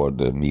record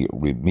the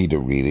meter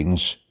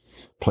readings,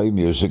 play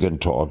music and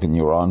talk, and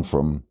you're on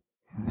from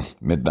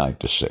midnight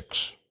to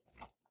 6.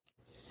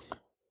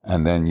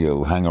 And then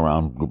you'll hang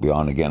around, go be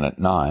on again at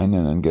 9,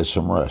 and then get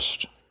some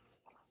rest.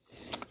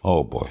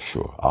 Oh, boy,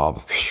 sure.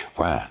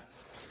 Man.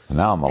 And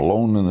now I'm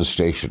alone in the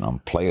station. I'm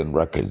playing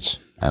records,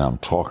 and I'm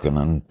talking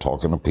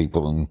to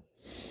people and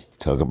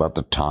talking about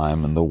the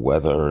time and the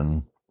weather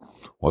and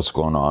what's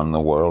going on in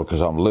the world,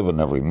 because I'm living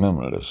every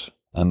minute of this.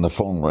 And the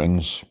phone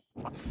rings,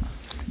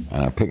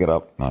 and I pick it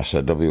up, and I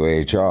said,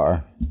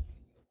 WAHR.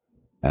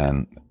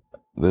 And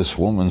this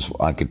woman's,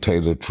 I could tell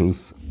you the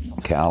truth,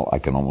 Cal, I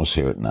can almost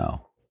hear it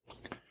now.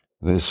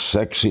 This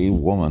sexy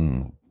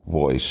woman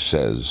voice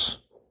says,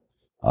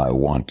 I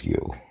want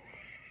you.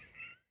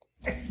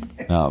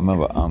 Now,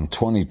 remember, I'm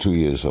 22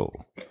 years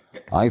old.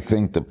 I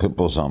think the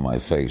pimples on my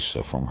face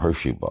are from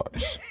Hershey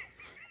bars.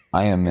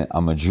 I'm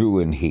a Jew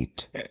in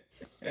heat.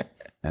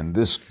 And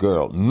this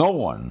girl, no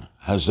one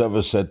has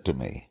ever said to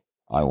me,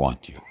 I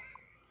want you.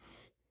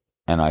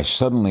 And I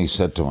suddenly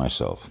said to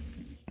myself,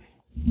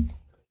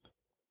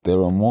 there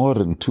are more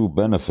than 2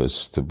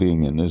 benefits to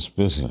being in this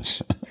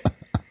business.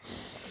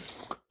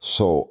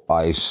 So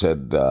I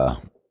said,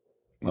 what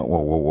do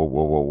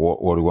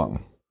you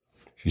want?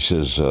 She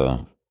says,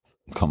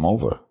 come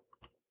over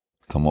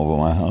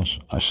my house.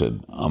 I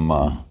said, I'm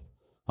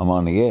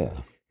on the air.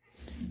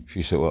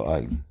 She said,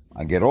 well,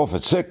 I get off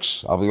at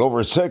 6. I'll be over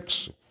at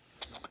 6.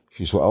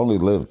 She said, well, I only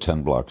live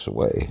 10 blocks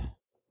away,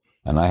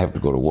 and I have to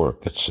go to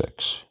work at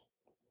 6.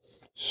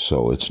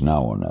 So it's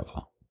now or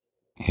never.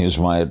 Here's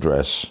my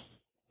address.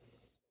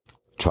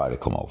 Try to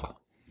come over.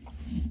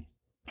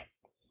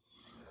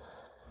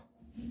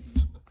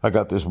 I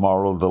got this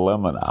moral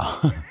dilemma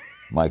now.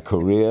 My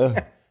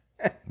career,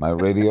 my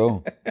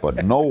radio,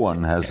 but no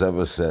one has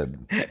ever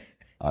said,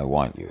 I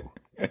want you.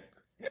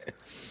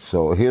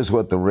 So here's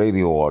what the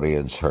radio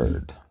audience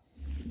heard.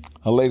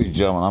 Now, ladies and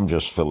gentlemen, I'm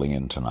just filling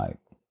in tonight.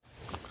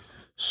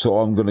 So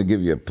I'm going to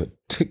give you a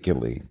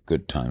particularly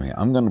good time here.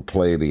 I'm going to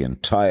play the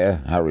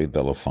entire Harry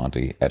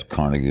Belafonte at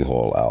Carnegie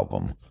Hall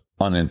album,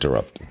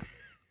 uninterrupted.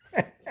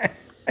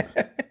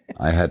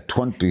 I had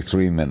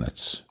 23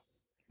 minutes,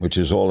 which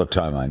is all the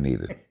time I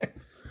needed,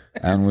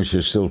 and which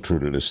is still true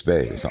to this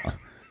day. So,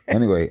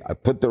 anyway, I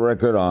put the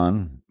record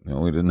on. You know,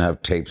 we didn't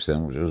have tapes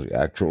then, which was the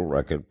actual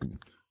record.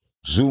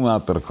 Zoom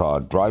out to the car,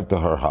 drive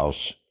to her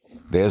house.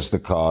 There's the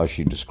car.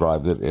 She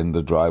described it in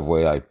the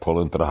driveway. I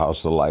pull into the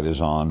house. The light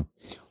is on.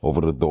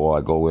 Over the door,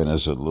 I go in.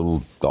 There's a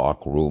little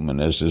dark room, and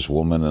there's this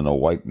woman in a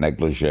white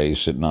negligee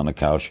sitting on a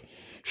couch.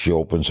 She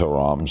opens her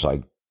arms.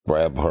 I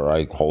grab her.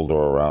 I hold her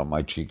around,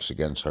 my cheeks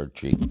against her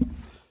cheek.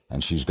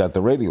 And she's got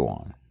the radio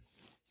on.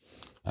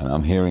 And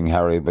I'm hearing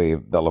Harry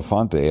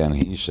Belafonte, and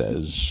he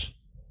says,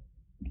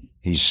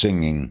 he's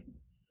singing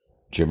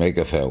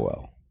Jamaica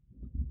Farewell.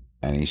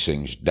 And he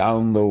sings,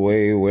 down the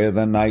way where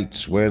the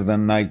nights, where the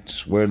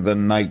nights, where the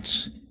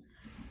nights.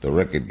 The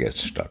record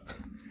gets stuck.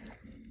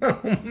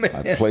 Oh, man.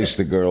 I place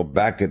the girl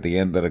back at the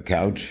end of the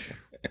couch,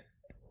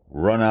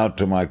 run out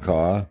to my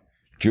car,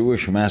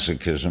 Jewish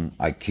masochism,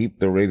 I keep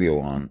the radio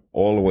on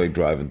all the way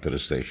driving to the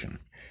station.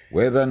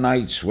 Where the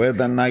nights, where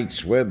the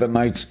nights, where the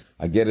nights.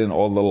 I get in,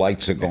 all the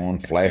lights are going,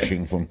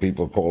 flashing from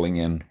people calling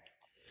in.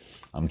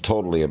 I'm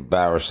totally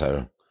embarrassed.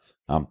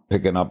 I'm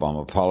picking up, I'm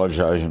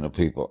apologizing to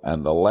people.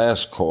 And the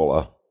last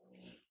caller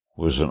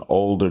was an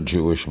older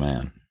Jewish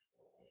man.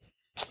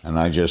 And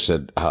I just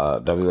said,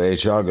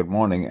 WHR, good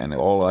morning. And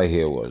all I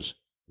hear was,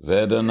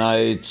 where the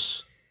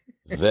nights,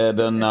 where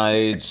the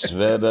nights,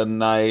 where the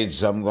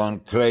nights. I'm going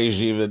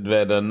crazy with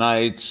where the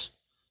nights.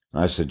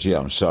 And I said, gee,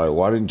 I'm sorry,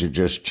 why didn't you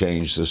just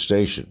change the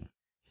station?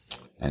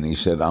 And he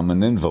said, I'm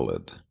an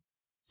invalid.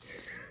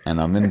 And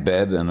I'm in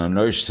bed, and a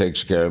nurse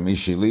takes care of me.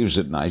 She leaves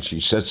at night. She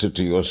sets it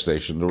to your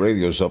station. The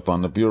radio's up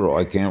on the bureau.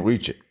 I can't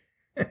reach it.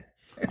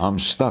 I'm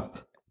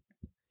stuck.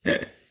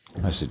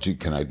 I said, gee,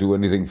 can I do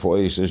anything for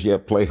you? He says, yeah,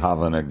 play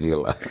Hava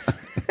Nagila.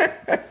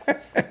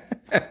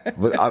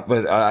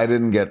 But I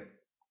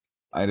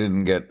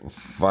didn't get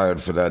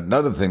fired for that.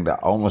 Another thing that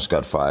almost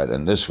got fired,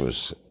 and this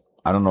was,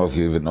 I don't know if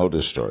you even know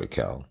this story,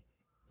 Cal.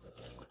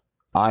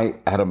 I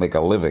had to make a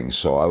living,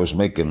 so I was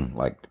making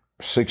like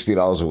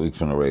 $60 a week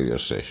from the radio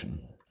station.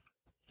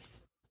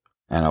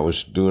 And I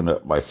was doing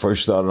it. I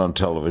first started on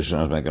television.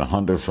 I was making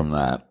 $100 from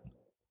that.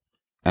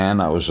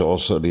 And I was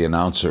also the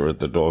announcer at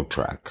the dog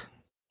track.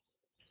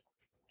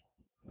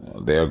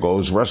 There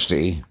goes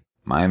Rusty,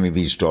 Miami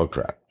Beach dog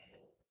track.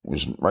 It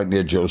was right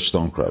near Joe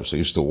Stonecraft's. I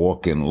used to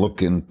walk in,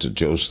 look into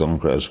Joe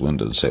Stonecraft's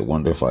window and say,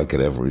 wonder if I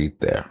could ever eat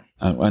there.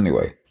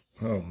 Anyway.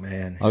 Oh,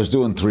 man. I was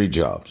doing 3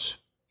 jobs.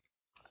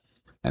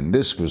 And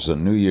this was a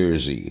New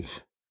Year's Eve.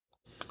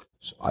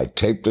 So I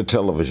taped a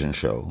television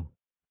show,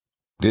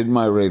 did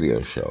my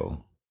radio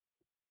show,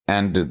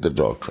 and did the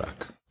dog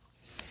track.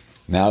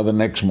 Now the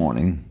next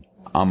morning,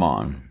 I'm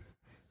on.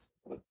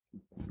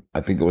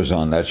 I think it was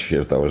on that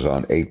shift. I was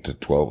on 8 to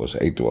 12, it was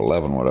 8 to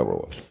 11, whatever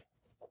it was.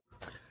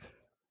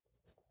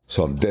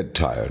 So I'm dead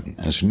tired.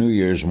 And it's New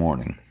Year's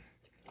morning.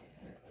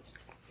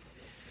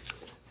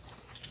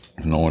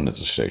 No one at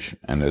the station.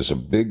 And there's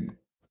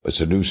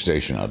it's a new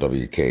station now,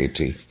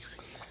 WKAT.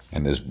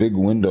 And there's big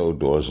window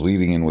doors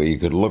leading in where you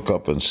could look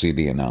up and see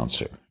the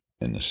announcer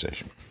in the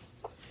station.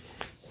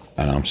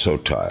 And I'm so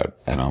tired.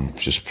 And I'm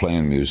just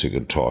playing music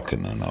and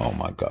talking. And oh,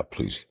 my God,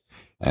 please.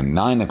 And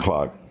 9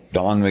 o'clock,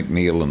 Don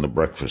McNeil and the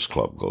Breakfast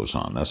Club goes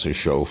on. That's a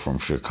show from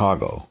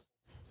Chicago.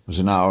 It was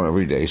an hour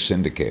every day,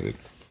 syndicated.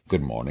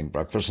 Good morning,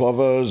 breakfast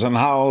lovers, and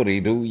howdy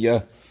do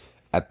ya.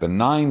 At the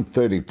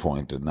 9:30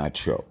 point in that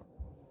show,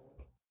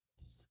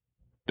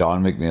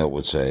 Don McNeil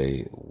would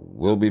say,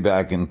 we'll be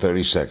back in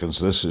 30 seconds.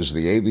 This is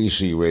the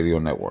ABC Radio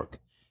Network.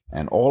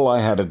 And all I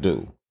had to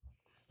do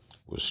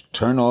was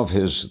turn off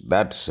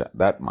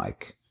that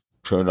mic,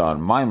 turn on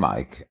my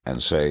mic,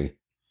 and say,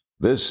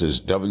 this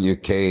is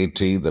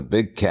WKAT, the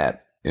Big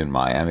Cat in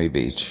Miami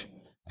Beach,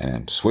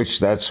 and switch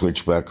that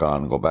switch back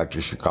on, go back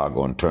to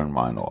Chicago and turn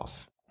mine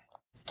off.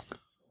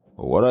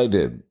 But what I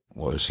did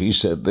was he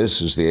said,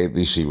 this is the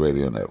ABC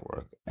Radio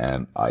Network,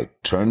 and I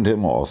turned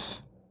him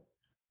off,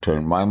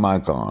 turned my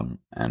mic on,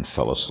 and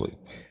fell asleep.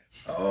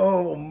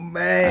 Oh,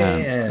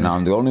 man. And now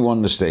I'm the only one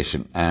in the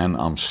station, and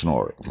I'm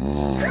snoring.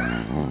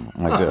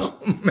 Like this. Oh,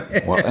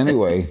 man. Well,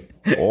 anyway,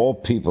 all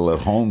people at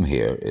home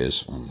here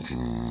is,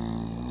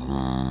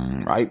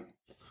 right?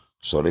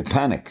 So they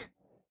panic.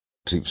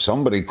 See,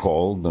 somebody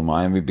called the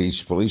Miami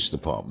Beach Police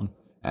Department,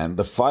 and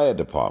the fire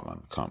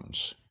department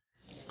comes.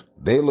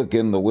 They look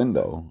in the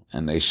window,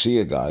 and they see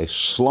a guy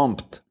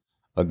slumped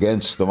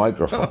against the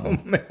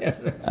microphone. Oh,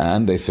 man.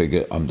 And they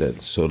figure, I'm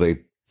dead. So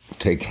they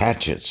take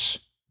hatchets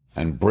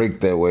and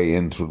break their way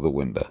in through the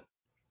window.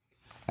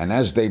 And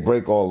as they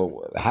break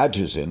all the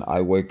hatches in,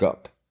 I wake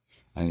up.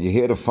 And you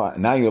hear the fire.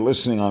 Now you're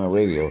listening on the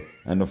radio,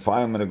 and the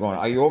firemen are going,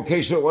 are you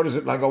okay, sir? What is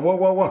it? And I go,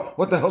 whoa.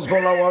 What the hell's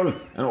going on?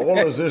 And all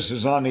of this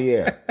is on the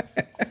air.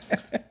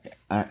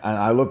 And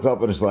I look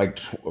up, and it's like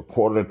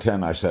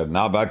 9:45. I said,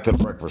 now back to the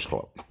Breakfast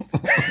Club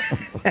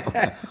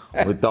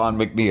with Don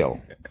McNeil.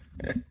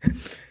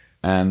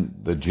 And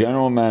the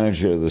general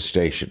manager of the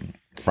station,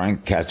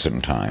 Frank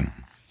Katzenstein,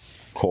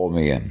 called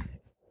me in.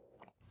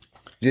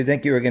 Did you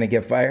think you were going to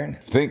get fired? I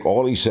think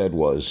all he said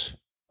was,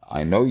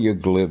 I know you're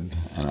glib,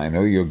 and I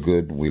know you're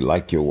good. We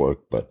like your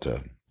work, but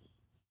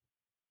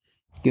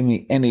give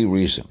me any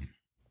reason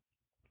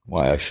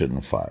why I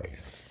shouldn't fire you.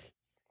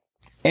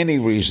 Any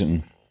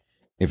reason.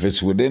 If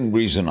it's within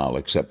reason, I'll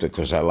accept it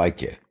because I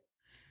like you.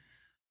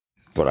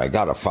 But I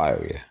got to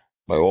fire you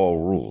by all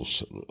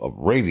rules of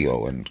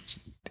radio and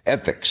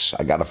ethics.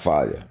 I got to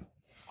fire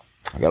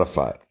you.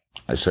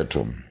 I said to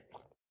him,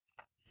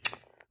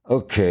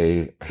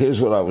 okay,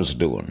 here's what I was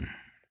doing.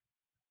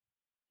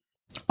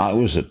 I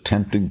was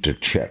attempting to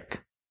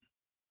check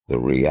the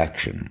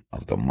reaction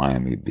of the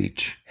Miami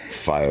Beach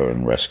Fire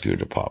and Rescue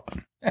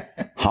Department.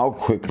 How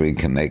quickly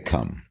can they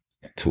come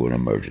to an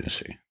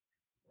emergency?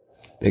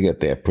 They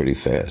get there pretty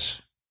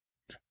fast.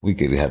 We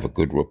could have a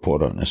good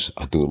report on this.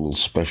 I'll do a little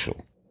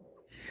special.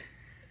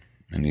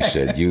 And he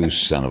said, you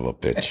son of a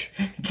bitch.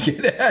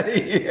 Get out of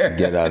here.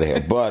 Get out of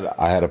here. But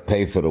I had to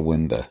pay for the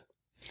window.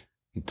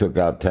 He took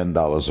out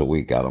 $10 a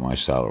week out of my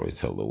salary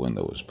till the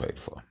window was paid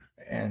for.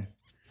 Man.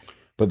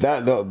 But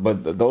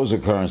those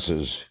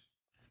occurrences,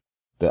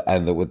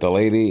 with the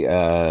lady,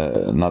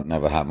 nothing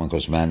ever happened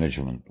because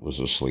management was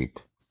asleep.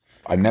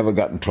 I never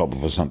got in trouble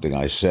for something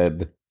I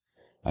said.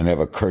 I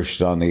never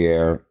cursed on the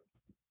air.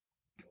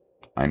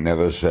 I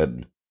never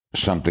said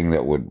something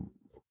that would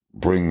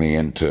bring me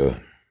into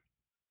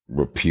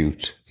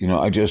repute.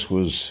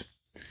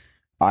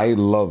 I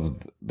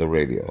loved the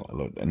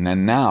radio. And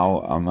then now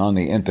I'm on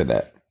the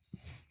internet.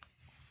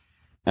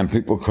 And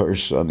people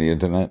curse on the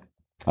internet.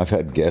 I've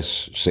had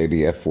guests say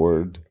the F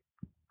word.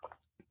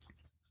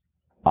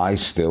 I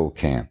still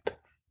can't.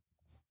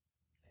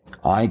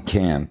 I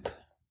can't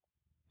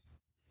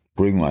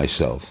bring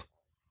myself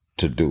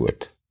to do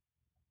it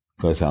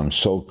because I'm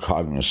so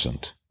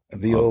cognizant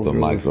of the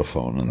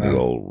microphone and the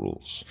old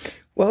rules.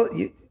 Well,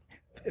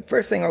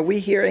 first thing, are we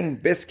hearing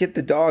Biscuit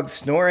the dog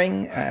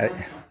snoring? Yeah,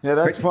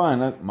 that's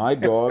fine. My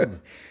dog.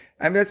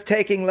 I'm just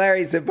taking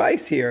Larry's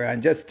advice here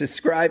on just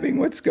describing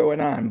what's going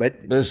on.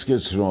 But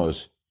Biscuit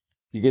snores.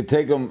 You could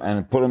take him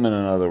and put him in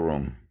another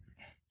room.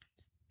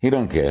 He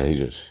don't care.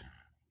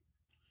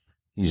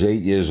 He's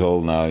 8 years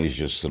old now. He's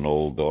just an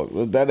old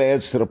dog. That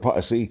adds to the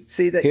podcast.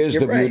 See, here's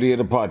the beauty of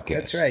the podcast.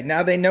 That's right.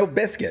 Now they know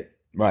Biscuit.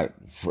 Right.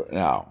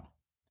 Now,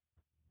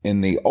 in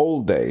the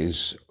old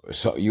days,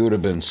 so you would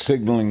have been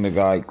signaling the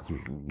guy.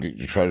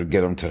 You try to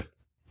get him to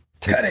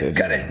cut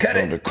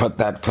it. Cut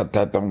that.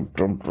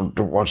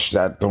 Don't watch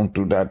that. Don't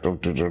do that.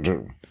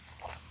 Don't.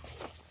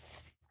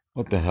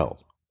 What the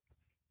hell?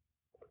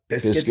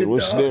 Biscuit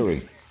was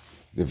sneering.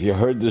 If you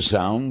heard the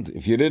sound,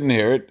 if you didn't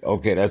hear it,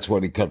 okay, that's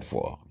what he cut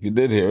for. If you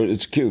did hear it,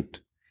 it's cute.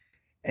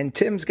 And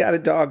Tim's got a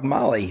dog,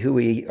 Molly, who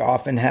he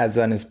often has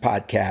on his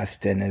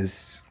podcast and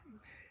is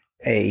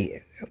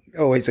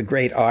always a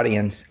great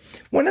audience.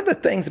 One of the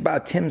things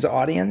about Tim's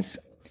audience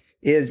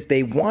is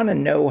they want to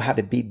know how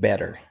to be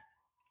better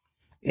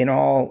in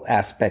all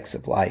aspects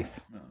of life.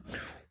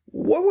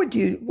 What would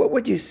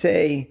you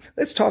say?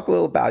 Let's talk a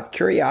little about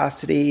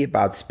curiosity,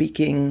 about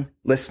speaking,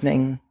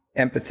 listening,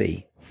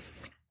 empathy.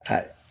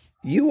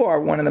 You are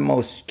one of the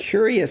most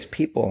curious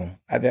people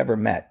I've ever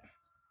met.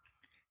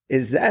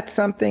 Is that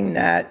something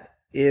that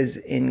is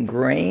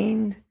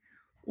ingrained,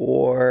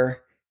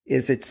 Or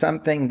is it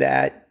something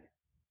that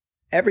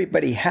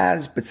everybody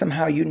has, but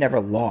somehow you never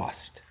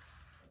lost?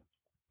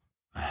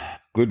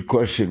 Good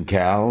question,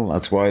 Cal.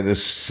 That's why the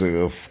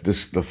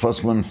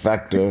Fussman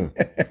Factor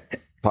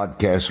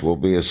podcast will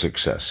be a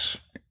success.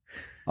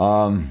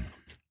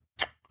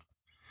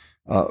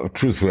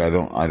 Truthfully, I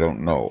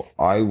don't know.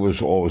 I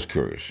was always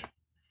curious.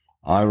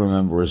 I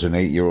remember as an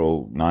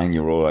 8-year-old,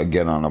 9-year-old, I'd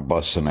get on a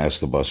bus and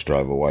ask the bus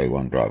driver why he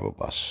wanted to drive a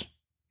bus.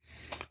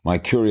 My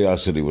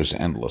curiosity was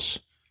endless.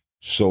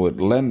 So it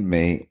led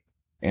me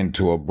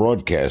into a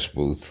broadcast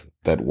booth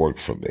that worked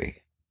for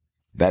me.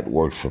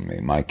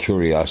 My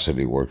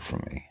curiosity worked for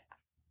me.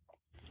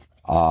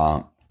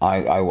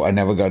 I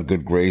never got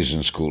good grades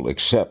in school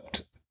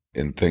except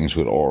in things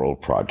with oral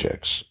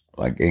projects,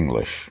 like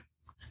English,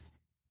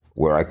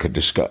 where I could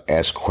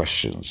ask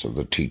questions of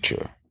the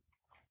teacher.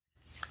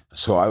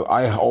 So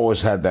I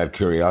always had that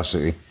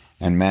curiosity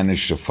and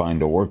managed to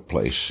find a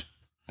workplace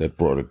that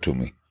brought it to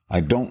me. I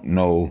don't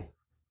know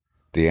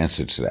the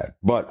answer to that,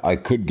 but I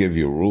could give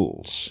you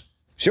rules.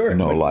 Sure.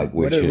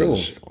 What are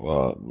rules?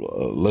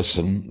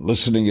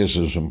 Listening is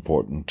as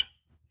important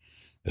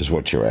as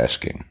what you're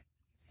asking.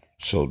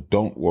 So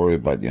don't worry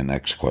about your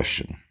next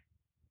question.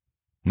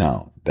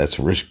 Now, that's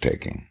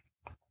risk-taking,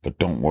 but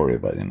don't worry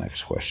about your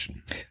next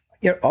question.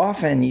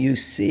 Often you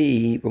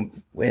see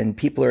when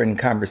people are in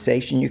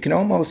conversation, you can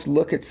almost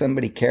look at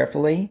somebody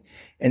carefully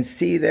and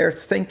see they're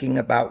thinking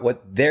about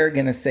what they're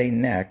going to say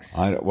next.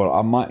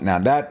 Now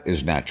that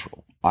is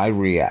natural. I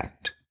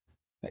react.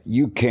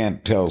 You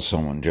can't tell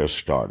someone just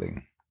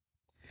starting.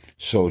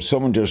 So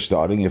someone just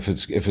starting, if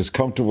it's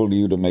comfortable to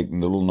you to make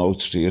little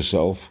notes to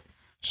yourself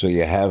so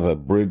you have a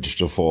bridge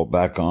to fall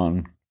back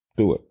on,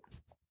 do it.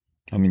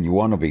 I mean, you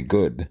want to be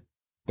good,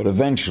 but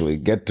eventually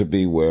get to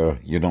be where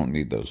you don't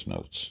need those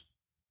notes.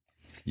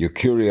 Your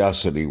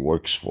curiosity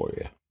works for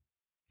you.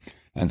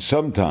 And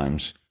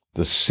sometimes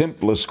the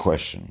simplest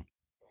question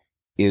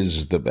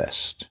is the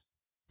best.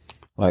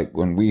 Like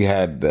when we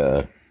had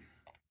the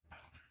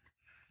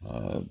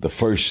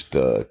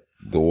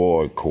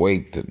war in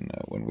Kuwait, and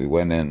when we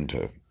went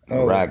into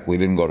Iraq, we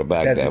didn't go to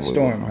Baghdad. Desert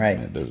Storm,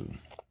 right.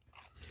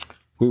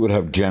 We would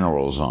have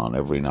generals on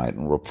every night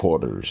and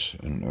reporters,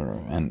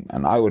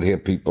 and I would hear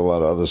people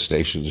at other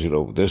stations,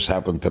 this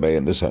happened today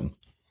and this happened.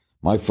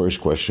 My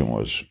first question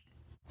was,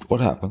 what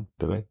happened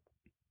today?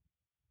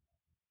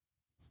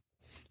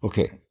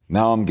 Okay,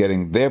 now I'm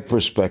getting their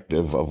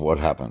perspective of what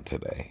happened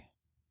today.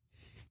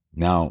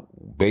 Now,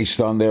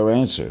 based on their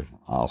answer,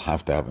 I'll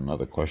have to have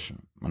another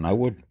question. And I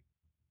would.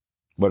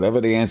 Whatever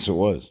the answer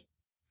was.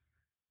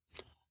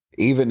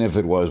 Even if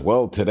it was,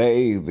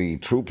 today the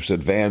troops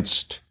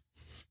advanced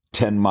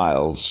 10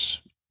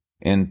 miles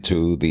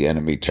into the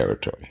enemy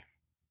territory.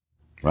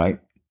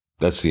 Right?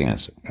 That's the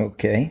answer.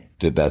 Okay.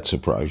 Did that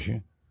surprise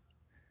you?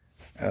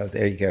 Oh,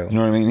 there you go. You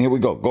know what I mean? Here we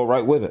go. Go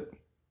right with it.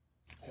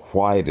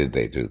 Why did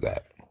they do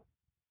that?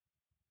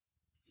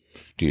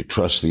 Do you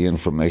trust the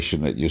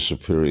information that your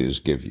superiors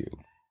give you?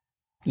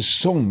 There's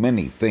so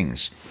many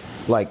things.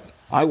 Like,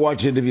 I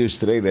watch interviews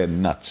today, they're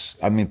nuts.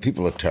 I mean,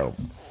 people are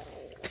terrible.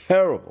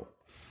 Terrible.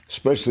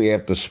 Especially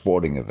after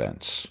sporting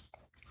events.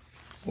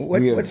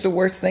 What's the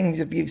worst thing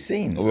you've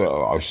seen?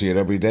 Well, I see it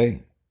every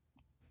day.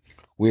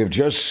 We have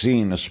just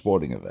seen a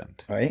sporting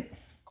event. Right.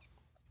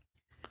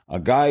 A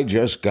guy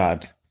just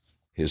got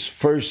his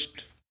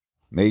first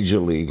major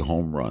league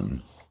home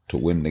run to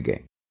win the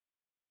game.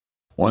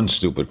 One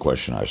stupid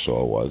question I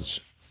saw was,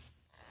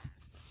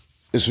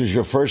 this was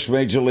your first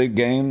major league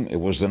game.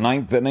 It was the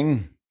 9th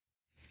inning.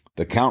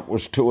 The count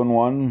was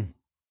 2-1,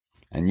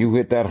 and you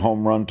hit that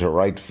home run to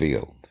right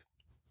field.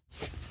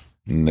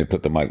 And they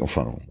put the mic in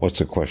front of him. What's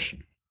the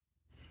question?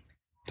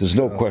 There's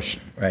no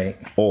question. Right.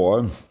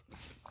 Or,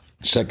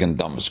 second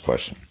dumbest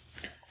question.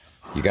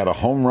 You got a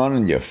home run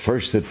in your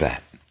first at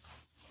bat.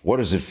 What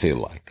does it feel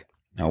like?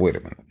 Now, wait a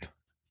minute.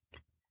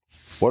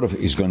 What if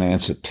he's going to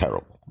answer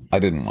terrible? I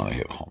didn't want to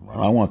hit a home run.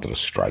 I wanted to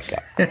strike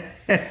out.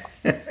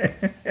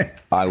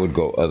 I would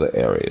go other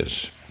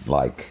areas,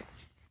 like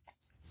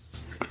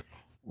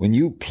when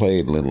you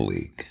played Little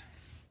League,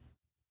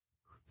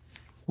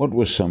 what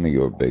were some of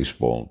your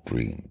baseball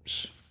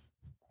dreams?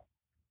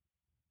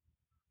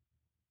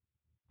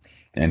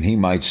 And he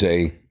might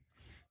say,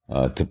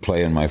 to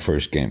play in my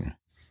first game.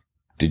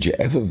 Did you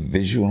ever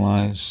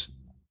visualize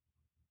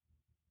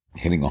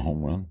hitting a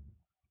home run?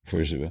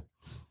 First of all,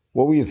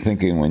 what were you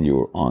thinking when you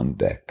were on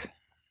deck?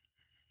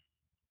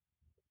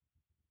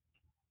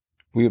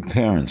 We have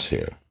parents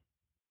here.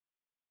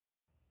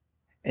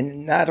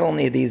 And not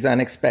only these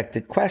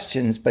unexpected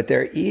questions, but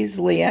they're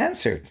easily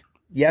answered.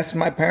 Yes,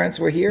 my parents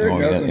were here.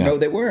 No,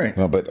 they weren't.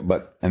 No,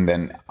 but and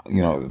then,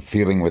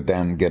 feeling with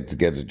them, get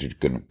together, you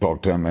can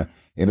talk to them.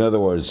 In other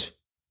words,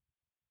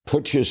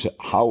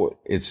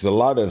 it's a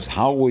lot of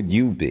how would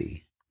you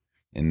be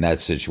in that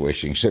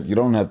situation, except you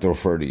don't have to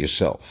refer to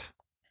yourself.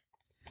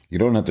 You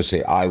don't have to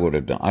say, I would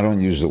have done. I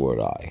don't use the word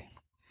I.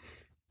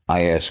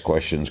 I ask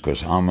questions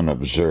because I'm an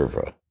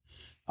observer.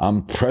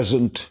 I'm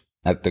present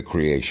at the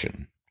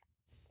creation.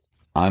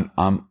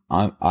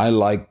 I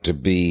like to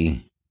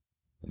be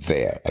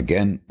there.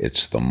 Again,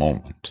 it's the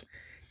moment.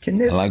 Can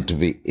this, I like to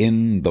be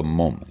in the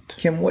moment.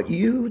 Can what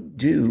you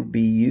do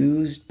be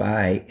used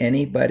by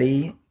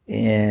anybody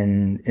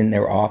in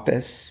their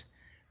office?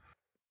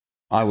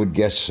 I would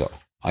guess so.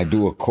 I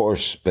do a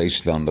course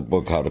based on the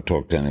book, How to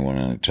Talk to Anyone,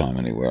 Anytime,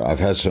 Anywhere. I've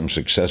had some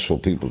successful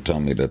people tell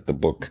me that the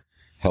book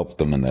helped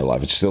them in their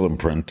life. It's still in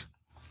print.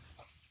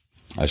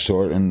 I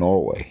saw it in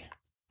Norway.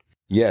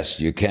 Yes,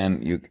 you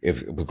can,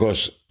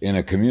 because in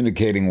a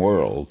communicating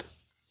world,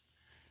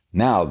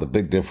 now the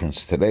big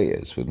difference today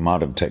is with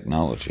modern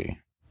technology,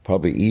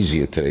 probably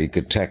easier today, you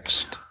could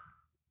text.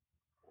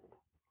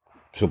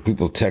 So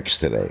people text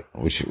today,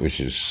 which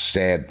is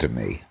sad to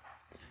me.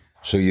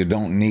 So you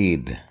don't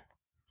need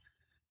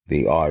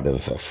the art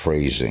of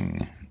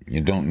phrasing.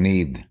 You don't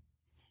need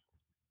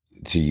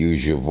to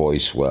use your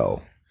voice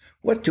well.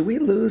 What, do we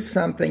lose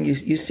something?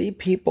 You see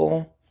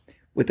people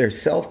with their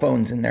cell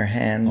phones in their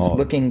hands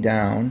looking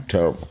down.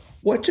 Terrible.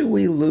 What do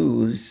we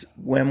lose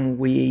when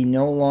we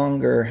no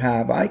longer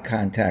have eye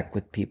contact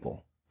with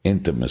people?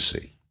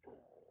 Intimacy.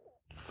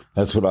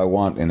 That's what I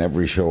want in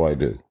every show I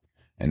do.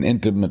 An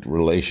intimate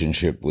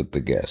relationship with the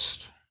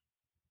guest.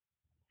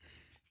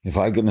 If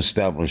I can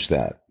establish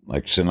that,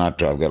 like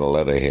Sinatra, I've got a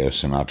letter here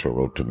Sinatra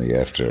wrote to me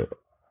after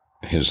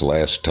his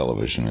last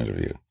television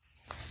interview.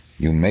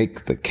 You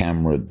make the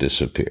camera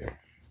disappear.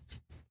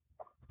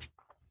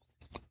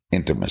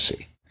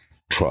 Intimacy.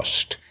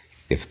 Trust.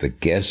 If the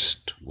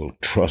guest will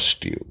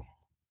trust you,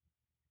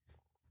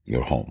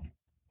 you're home.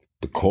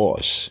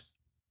 Because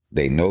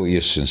they know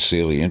you're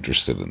sincerely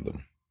interested in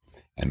them.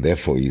 And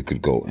therefore you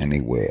could go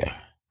anywhere.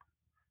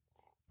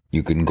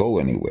 You can go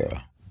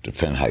anywhere.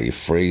 Depend how you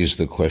phrase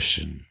the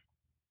question,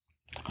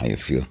 how you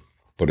feel.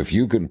 But if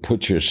you can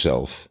put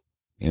yourself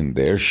in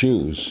their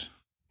shoes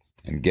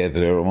and get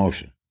their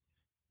emotion,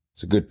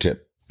 it's a good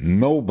tip.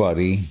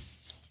 Nobody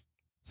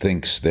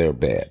thinks they're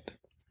bad.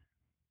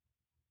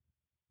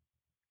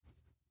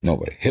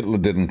 Nobody. Hitler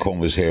didn't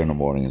comb his hair in the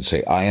morning and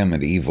say, I am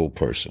an evil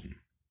person.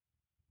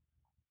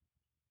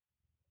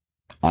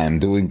 I am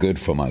doing good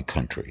for my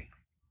country.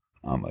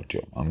 I'm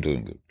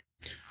doing good.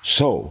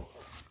 So,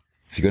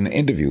 if you're going to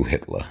interview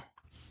Hitler,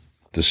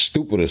 the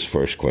stupidest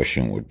first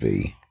question would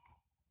be,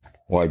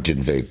 why'd you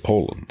invade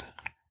Poland?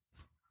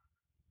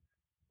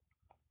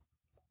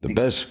 The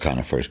best kind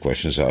of first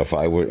questions are, if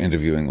I were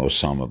interviewing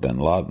Osama bin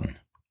Laden,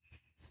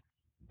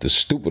 the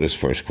stupidest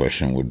first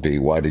question would be,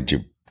 why did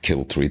you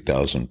kill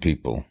 3,000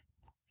 people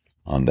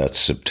on that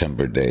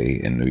September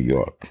day in New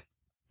York?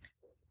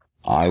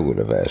 I would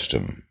have asked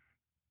him,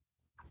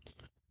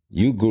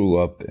 you grew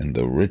up in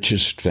the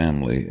richest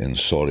family in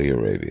Saudi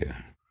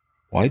Arabia.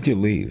 Why'd you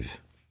leave?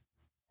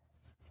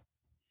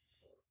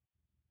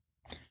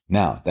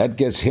 Now, that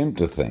gets him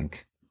to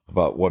think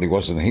about what he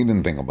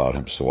didn't think about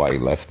him, so why he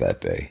left that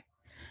day.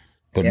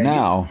 But yeah,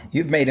 now...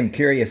 You've made him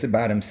curious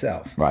about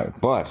himself. Right,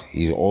 but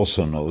he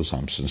also knows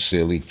I'm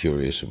sincerely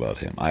curious about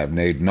him. I have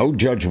made no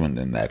judgment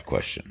in that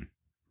question.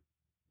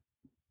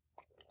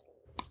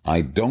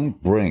 I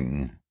don't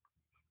bring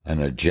an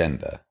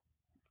agenda.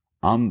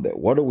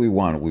 What do we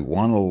want? We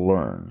want to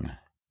learn.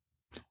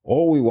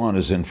 All we want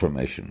is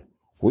information.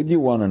 Would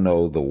you want to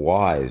know the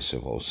whys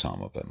of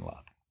Osama bin Laden?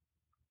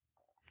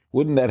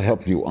 Wouldn't that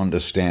help you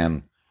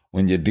understand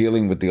when you're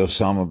dealing with the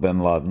Osama bin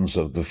Ladens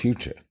of the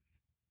future?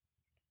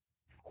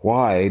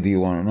 Why do you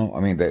want to know? I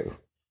mean,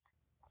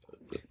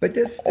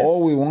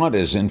 all we want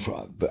is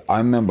info. I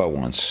remember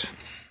once,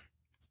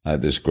 I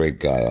had this great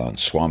guy on,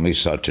 Swami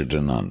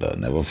Satchidananda,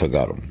 never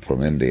forgot him,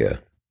 from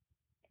India.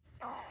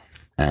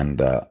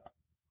 And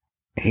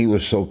he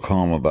was so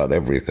calm about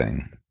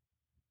everything.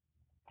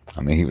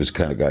 I mean, he was the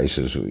kind of guy, he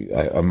says,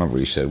 I remember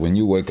he said, when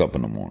you wake up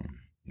in the morning,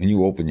 when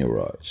you open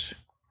your eyes,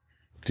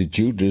 did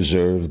you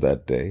deserve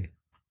that day?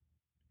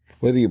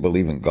 Whether you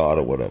believe in God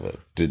or whatever,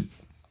 did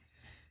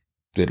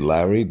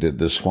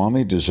the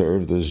Swami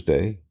deserve this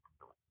day?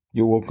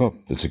 You woke up,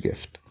 it's a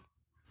gift.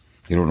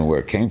 You don't know where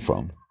it came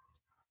from.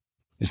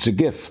 It's a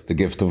gift, the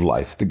gift of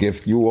life, the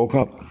gift you woke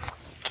up.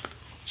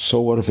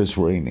 So what if it's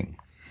raining?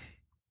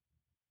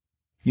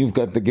 You've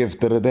got the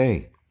gift of the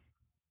day.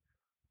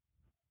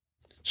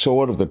 So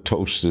what if the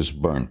toast is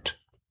burnt?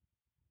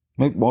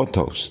 Make more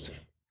toast.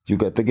 You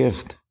got the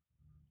gift.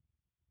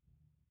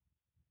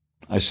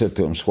 I said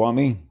to him,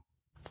 Swami,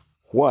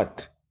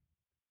 what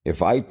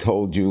if I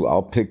told you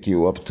I'll pick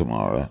you up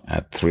tomorrow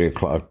at 3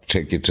 o'clock,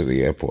 take you to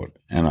the airport,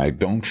 and I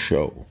don't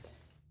show?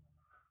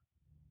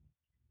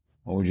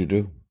 What would you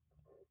do?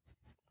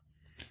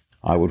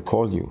 I would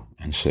call you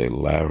and say,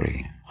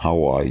 Larry,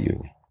 how are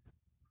you?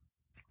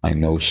 I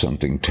know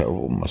something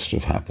terrible must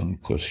have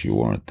happened because you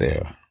weren't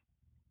there.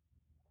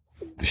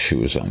 The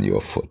shoe is on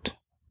your foot.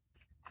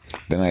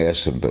 Then I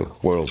asked him the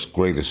world's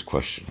greatest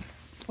question.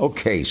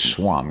 Okay,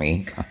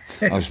 Swami,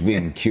 I was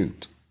being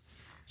cute.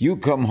 You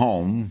come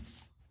home,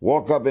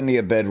 walk up into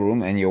your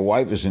bedroom, and your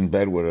wife is in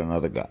bed with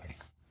another guy.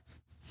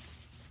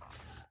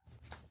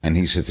 And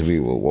he said to me,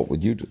 well, what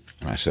would you do?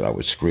 And I said, I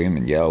would scream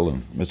and yell,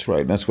 and that's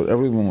right, that's what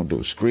everyone would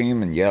do,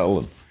 scream and yell,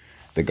 and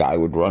the guy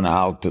would run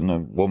out, and the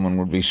woman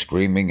would be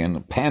screaming,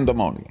 and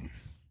pandemonium.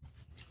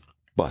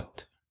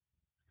 But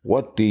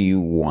What do you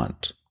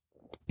want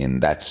in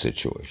that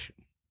situation?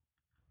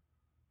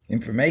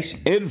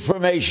 Information.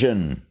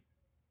 Information.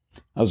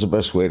 That's the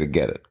best way to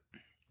get it.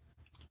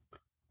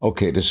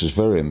 Okay, this is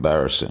very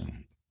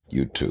embarrassing,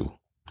 you two.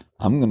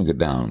 I'm going to go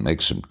down and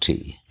make some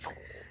tea.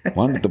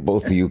 Why don't the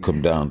both of you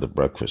come down to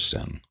breakfast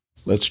then?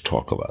 Let's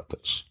talk about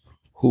this.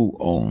 Who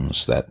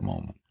owns that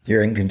moment?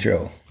 You're in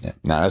control. Yeah.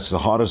 Now, that's the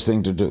hardest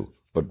thing to do.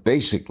 But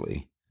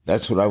basically,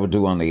 that's what I would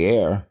do on the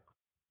air.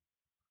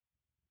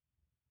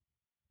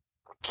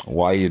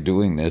 Why are you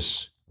doing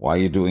this? Why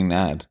are you doing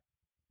that?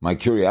 My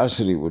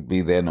curiosity would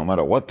be there no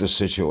matter what the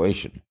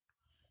situation.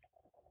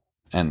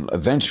 And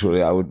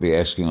eventually I would be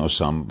asking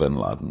Osama bin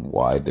Laden,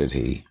 why did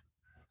he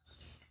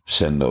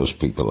send those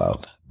people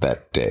out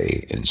that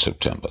day in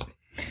September?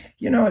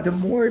 You know, the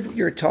more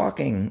you're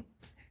talking,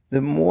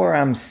 the more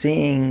I'm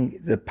seeing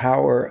the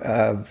power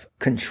of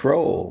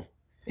control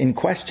in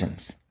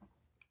questions.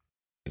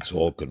 It's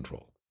all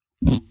control.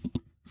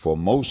 For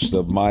most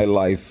of my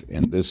life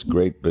in this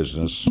great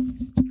business,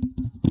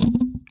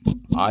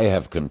 I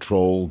have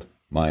controlled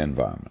my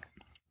environment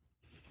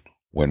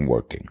when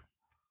working.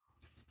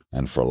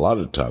 And for a lot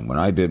of time, when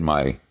I did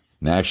my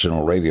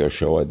national radio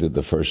show, I did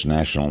the first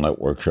national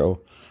network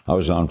show, I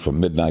was on from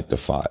midnight to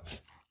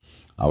 5.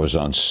 I was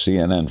on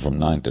CNN from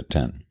 9 to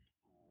 10.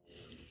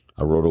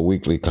 I wrote a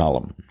weekly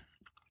column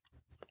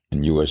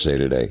in USA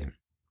Today.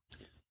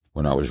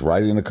 When I was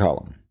writing the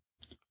column,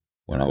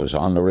 when I was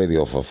on the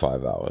radio for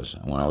 5 hours,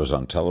 and when I was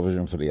on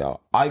television for the hour,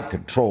 I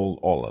controlled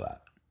all of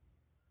that.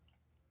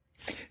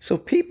 So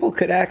people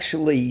could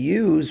actually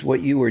use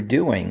what you were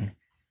doing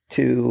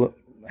to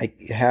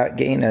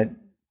gain a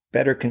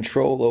better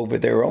control over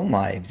their own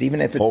lives, even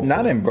if it's Hopefully.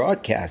 not in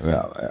broadcasting.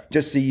 Yeah.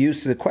 Just the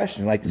use of the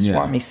questions, like the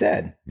Swami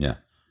said. Yeah.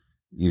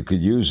 You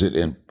could use it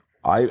in,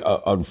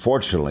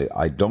 unfortunately,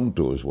 I don't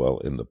do as well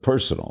in the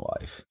personal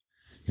life.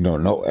 You know,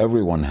 no,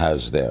 everyone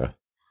has their,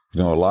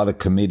 a lot of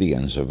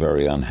comedians are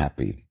very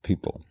unhappy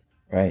people.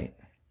 Right.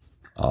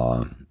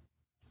 And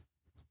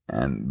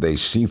they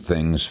see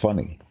things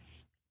funny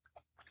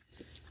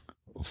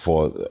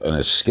for an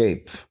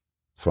escape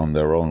from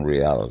their own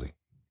reality.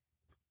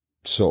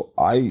 So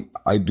I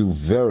do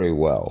very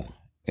well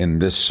in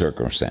this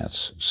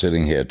circumstance,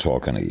 sitting here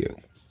talking to you.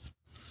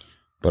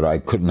 But I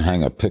couldn't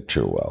hang a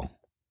picture well.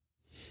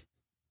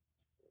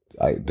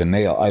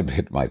 I'd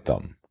hit my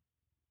thumb.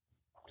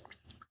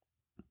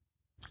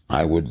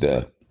 I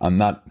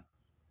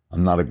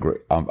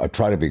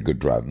try to be a good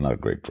driver, I'm not a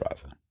great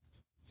driver.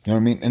 You know what I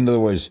mean? In other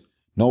words,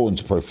 no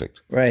one's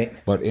perfect. Right.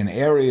 But in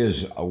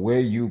areas where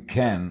you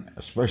can,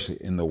 especially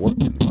in the work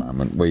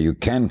environment, where you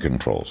can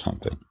control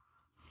something,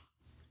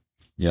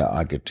 yeah,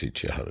 I could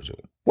teach you how to do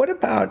it. What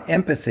about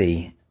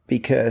empathy?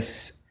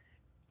 Because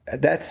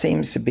that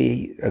seems to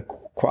be a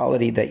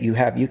quality that you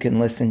have. You can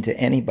listen to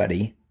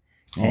anybody,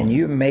 and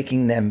you're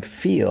making them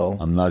feel.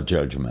 I'm not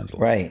judgmental.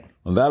 Right.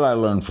 Well, that I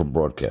learned from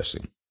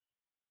broadcasting.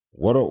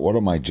 What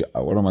am I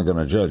going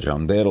to judge?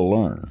 I'm there to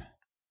learn.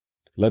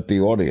 Let the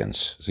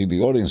audience. See,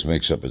 the audience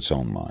makes up its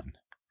own mind.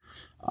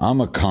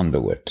 I'm a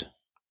conduit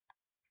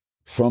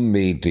from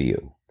me to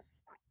you.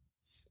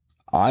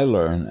 I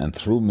learn, and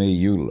through me,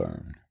 you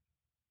learn.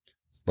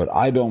 But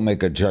I don't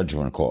make a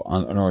judgment call.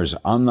 In other words,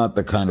 I'm not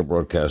the kind of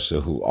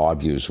broadcaster who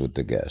argues with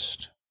the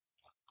guest.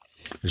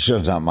 It's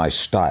just not my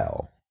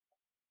style.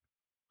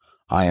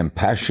 I am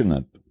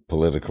passionate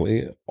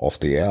politically, off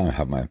the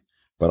air,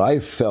 but I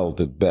felt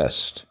it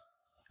best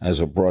as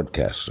a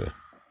broadcaster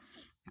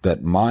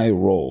that my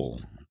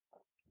role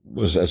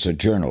was as a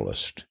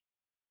journalist,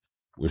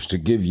 was to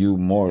give you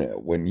more.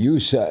 When you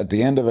sat at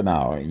the end of an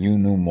hour, you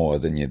knew more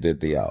than you did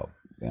the hour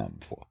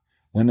before.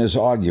 When there's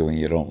arguing,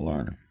 you don't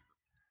learn.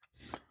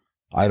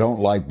 I don't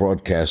like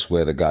broadcasts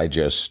where the guy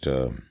just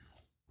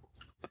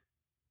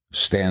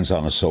stands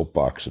on a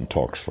soapbox and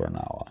talks for an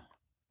hour.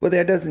 Well,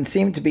 there doesn't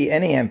seem to be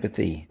any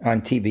empathy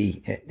on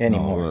TV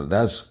anymore. No,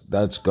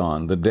 that's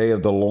gone. The day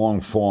of the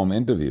long-form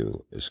interview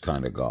is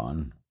kind of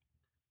gone.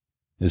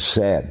 It's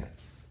sad.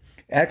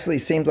 Actually,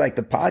 it seems like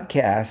the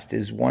podcast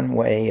is one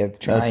way of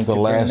trying to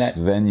bring that. That's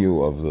the last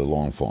venue of the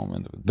long-form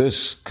interview.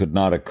 This could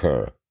not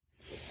occur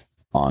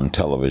on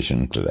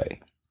television today.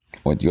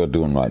 What you're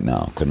doing right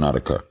now could not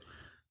occur.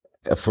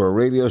 For a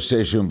radio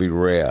station, it would be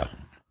rare.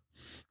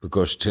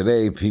 Because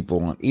today, people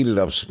want eat it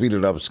up, speed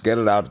it up, get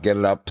it out, get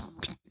it up.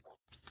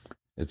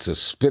 It's a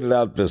spit it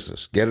out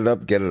business. Get it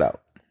up, get it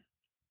out.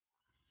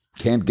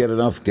 Can't get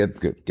enough,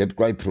 get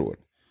right through it.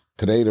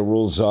 Today, the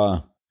rules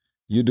are,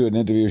 you do an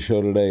interview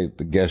show today,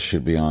 the guest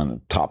should be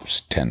on tops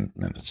 10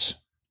 minutes.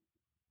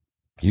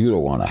 You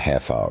don't want a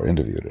half-hour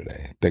interview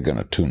today. They're going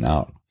to tune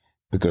out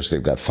because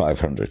they've got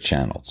 500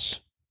 channels.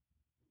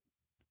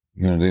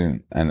 You know what I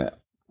mean? And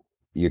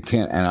you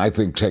can't, and I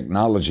think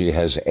technology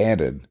has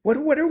added.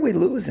 What are we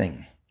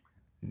losing?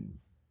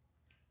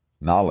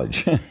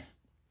 Knowledge.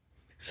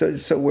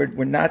 So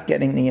we're not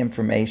getting the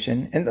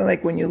information. And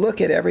like when you look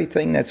at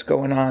everything that's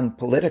going on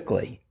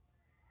politically,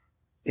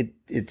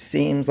 it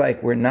seems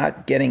like we're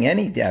not getting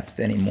any depth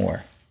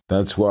anymore.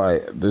 That's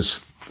why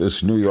this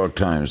New York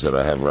Times that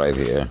I have right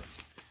here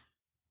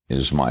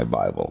is my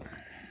Bible.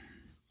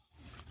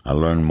 I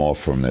learn more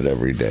from it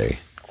every day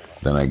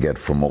than I get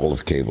from all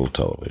of cable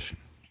television.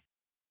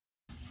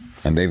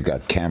 And they've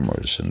got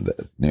cameras, and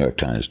the New York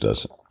Times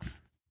doesn't.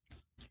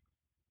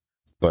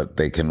 But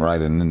they can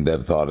write an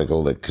in-depth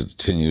article that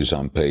continues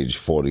on page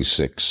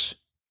 46,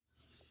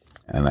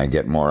 and I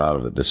get more out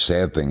of it. The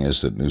sad thing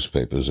is that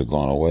newspapers have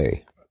gone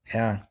away.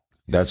 Yeah.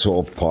 That's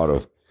all part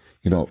of,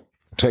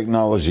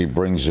 technology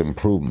brings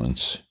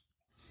improvements,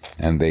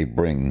 and they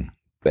bring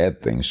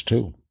bad things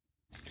too.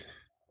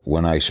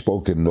 When I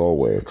spoke in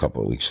Norway a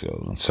couple of weeks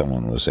ago, and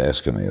someone was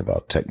asking me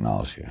about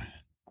technology,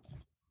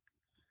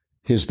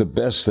 here's the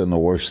best and the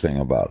worst thing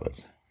about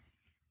it.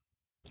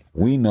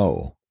 We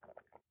know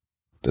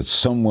that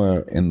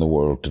somewhere in the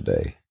world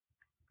today,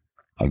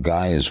 a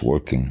guy is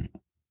working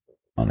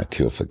on a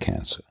cure for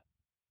cancer.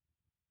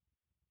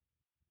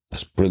 A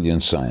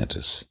brilliant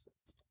scientist.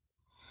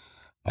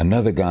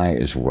 Another guy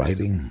is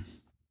writing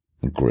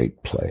a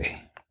great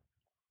play.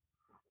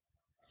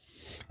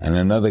 And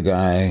another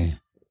guy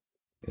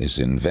is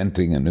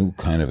inventing a new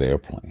kind of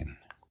airplane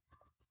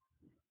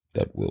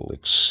that will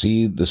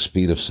exceed the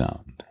speed of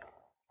sound.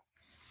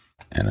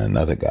 And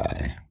another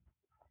guy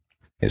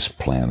is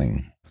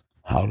planning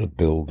how to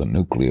build a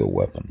nuclear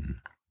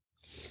weapon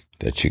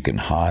that you can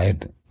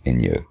hide in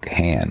your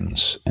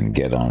hands and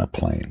get on a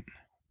plane.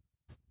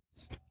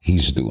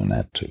 He's doing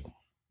that too.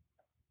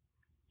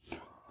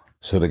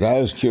 So the guy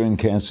who's curing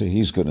cancer,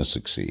 he's going to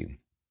succeed.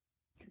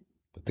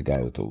 But the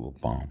guy with the little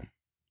bomb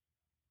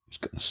is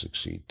going to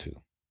succeed too.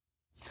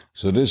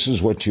 So this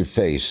is what you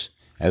face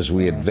as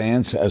we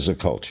advance as a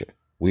culture.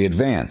 We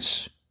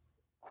advance,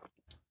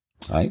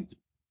 right?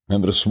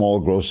 Remember the small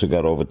grocer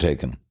got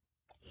overtaken?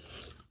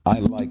 I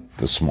like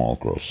the small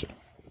grocer.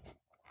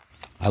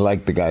 I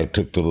like the guy who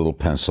took the little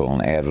pencil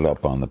and added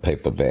up on the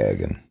paper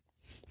bag and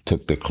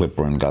took the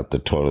clipper and got the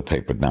toilet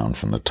paper down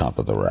from the top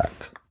of the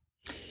rack.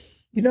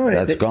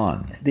 That's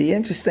gone. The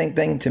interesting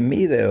thing to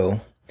me,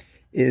 though,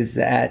 is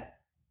that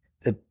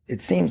it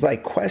seems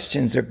like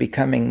questions are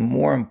becoming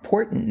more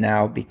important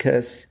now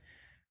because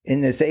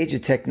in this age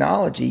of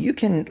technology, you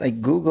can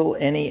Google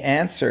any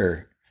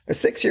answer. A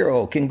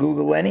 6-year-old can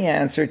Google any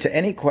answer to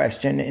any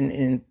question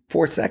in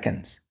 4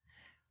 seconds.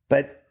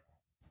 But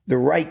the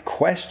right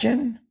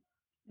question?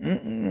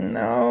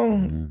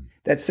 No.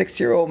 That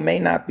 6-year-old may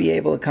not be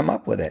able to come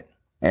up with it.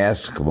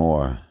 Ask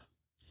more.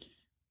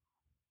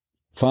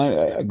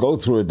 Go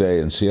through a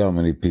day and see how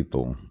many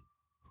people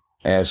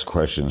ask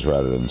questions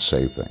rather than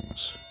say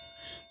things.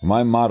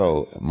 My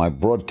motto, my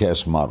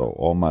broadcast motto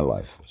all my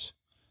life was,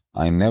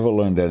 I never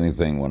learned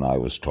anything when I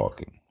was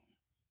talking.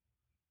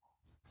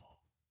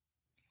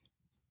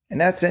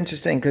 And that's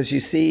interesting because you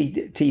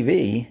see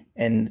TV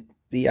and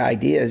the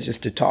idea is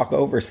just to talk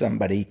over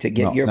somebody to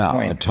get your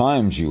point. At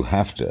times you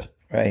have to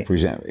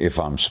present. If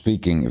I'm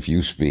speaking, if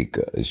you speak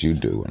as you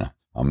do, and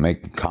I'm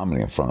making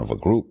comedy in front of a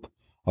group,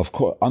 of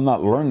course, I'm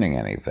not learning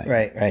anything.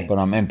 Right. But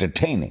I'm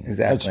entertaining.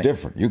 Exactly. That's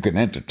different. You can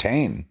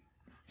entertain.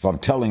 If I'm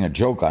telling a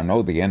joke, I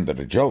know the end of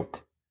the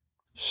joke.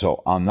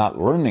 So I'm not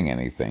learning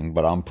anything,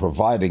 but I'm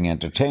providing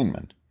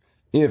entertainment.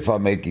 If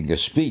I'm making a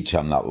speech,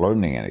 I'm not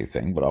learning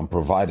anything, but I'm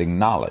providing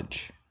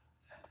knowledge.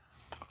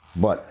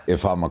 But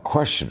if I'm a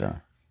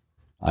questioner,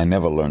 I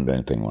never learned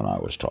anything when I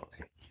was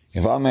talking.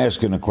 If I'm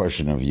asking a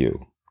question of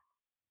you,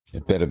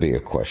 it better be a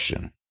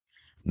question,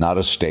 not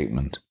a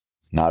statement,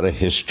 not a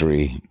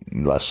history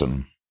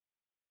lesson.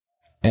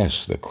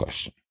 Ask the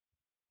question.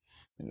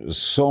 There's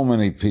so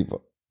many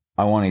people.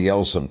 I want to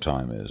yell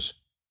sometime is,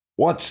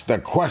 what's the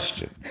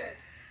question?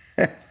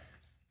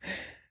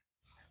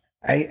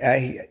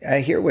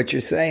 I hear what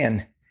you're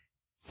saying.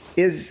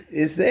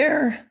 Is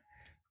there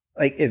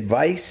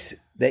advice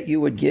that you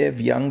would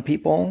give young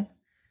people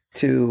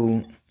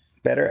to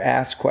better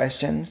ask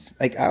questions?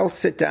 I'll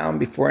sit down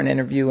before an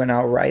interview and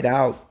I'll write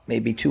out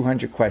maybe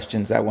 200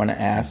 questions I want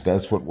to ask.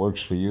 That's what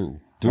works for you.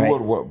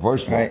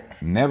 First of all,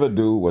 never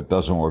do what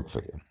doesn't work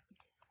for you.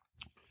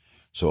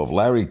 So if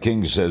Larry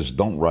King says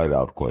don't write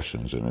out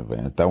questions in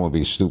advance, that would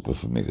be stupid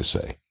for me to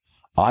say.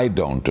 I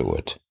don't do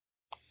it.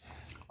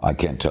 I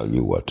can't tell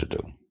you what to do.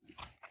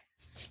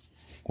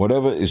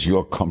 Whatever is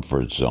your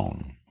comfort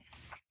zone.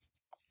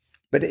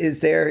 But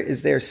is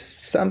there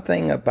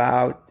something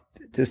about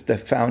just the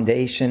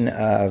foundation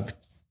of,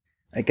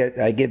 I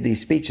give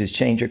these speeches,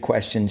 change your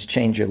questions,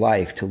 change your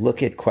life, to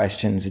look at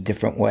questions a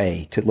different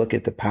way, to look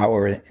at the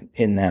power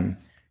in them,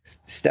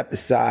 step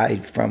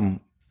aside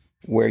from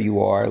where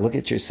you are, look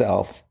at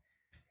yourself,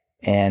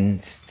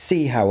 and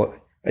see how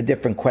a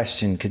different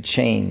question could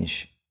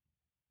change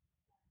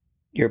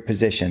your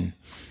position.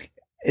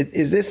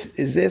 Is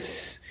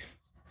this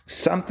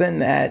something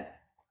that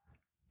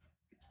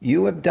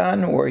you have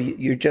done, or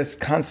you're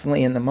just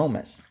constantly in the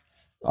moment?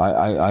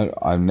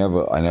 I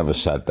never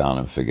sat down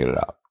and figured it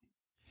out.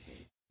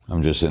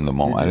 I'm just in the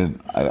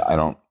moment.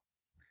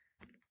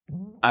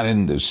 I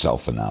didn't do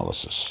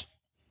self-analysis.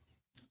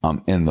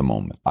 I'm in the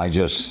moment.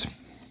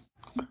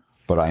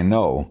 But I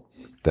know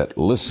that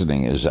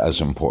listening is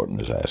as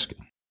important as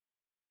asking.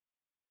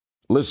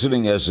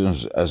 Listening is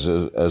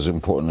as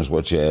important as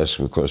what you ask,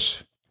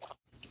 because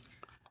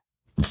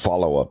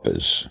follow-up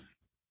is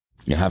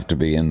You have to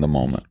be in the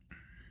moment.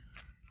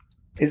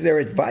 Is there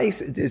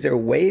advice? Is there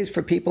ways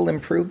for people to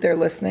improve their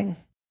listening?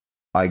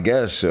 I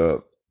guess,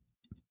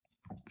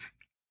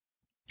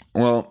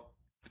 well,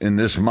 in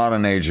this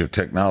modern age of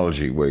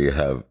technology where you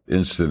have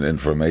instant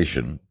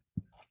information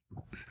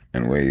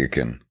and where you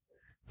can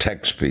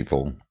text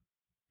people,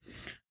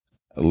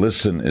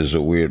 listen is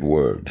a weird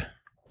word.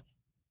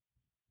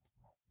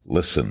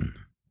 Listen.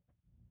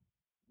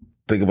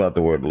 Think about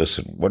the word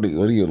listen. What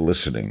are you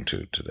listening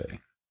to today?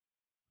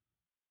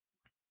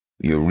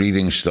 You're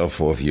reading stuff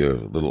off your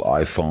little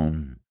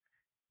iPhone.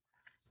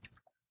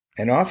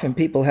 And often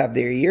people have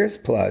their ears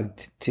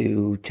plugged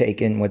to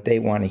take in what they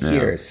want to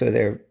hear. So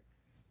they're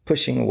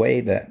pushing away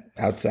the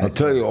outside. I'll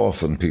tell you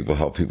often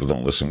how people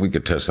don't listen. We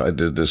could test. I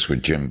did this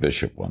with Jim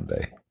Bishop one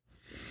day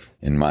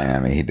in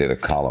Miami. He did a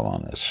column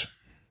on this.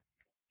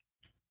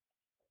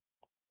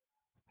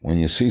 When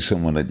you see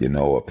someone that you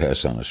know or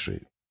pass on the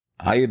street,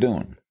 how you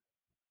doing?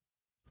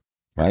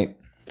 Right?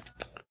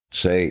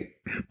 Say,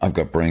 I've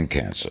got brain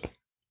cancer.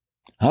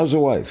 How's the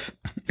wife?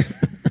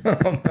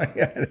 Oh, my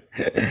God.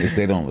 If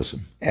they don't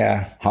listen.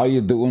 Yeah. How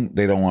you doing?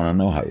 They don't want to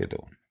know how you're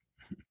doing.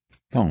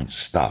 Don't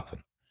stop it.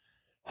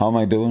 How am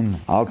I doing?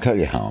 I'll tell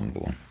you how I'm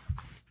doing.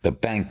 The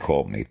bank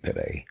called me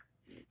today.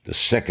 The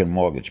second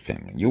mortgage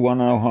payment. You want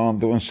to know how I'm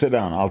doing? Sit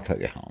down. I'll tell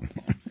you how I'm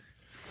doing.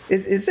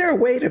 Is there a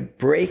way to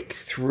break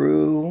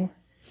through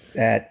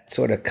that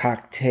sort of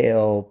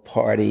cocktail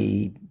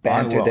party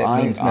banter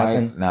that means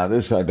nothing? Now,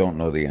 this I don't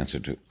know the answer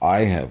to.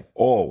 I have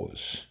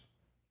always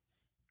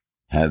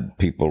had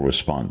people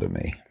respond to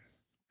me.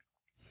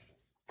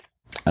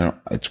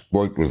 It's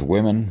worked with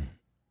women.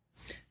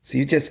 So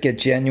you just get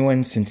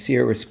genuine,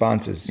 sincere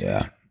responses.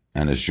 Yeah.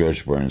 And as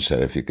George Burns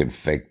said, if you can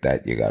fake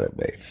that, you got it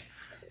made.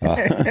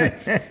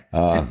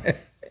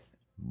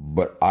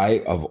 But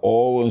I have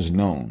always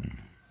known,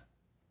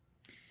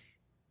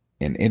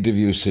 in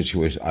interview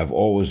situations, I've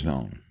always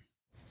known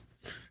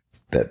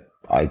that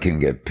I can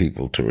get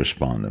people to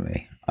respond to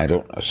me.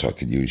 So I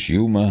could use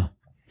humor,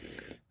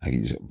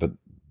 but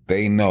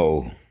they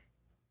know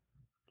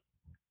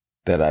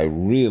that I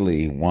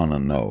really want to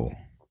know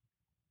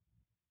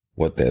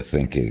what they're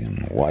thinking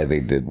and why they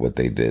did what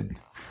they did.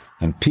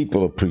 And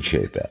people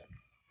appreciate that.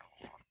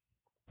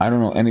 I don't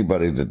know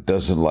anybody that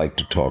doesn't like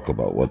to talk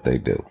about what they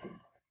do.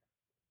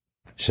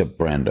 Except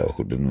Brando,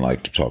 who didn't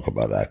like to talk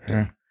about acting.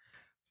 Yeah.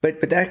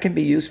 But that can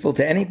be useful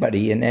to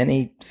anybody in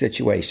any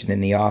situation,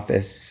 in the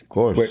office. Of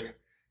course.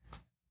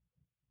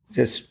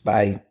 Just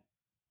by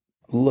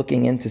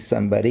looking into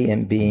somebody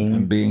and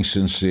being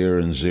sincere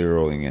and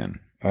zeroing in.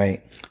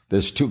 Right.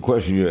 There's two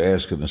questions you're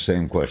asking the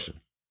same question.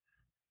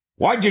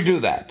 Why'd you do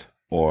that?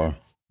 Or,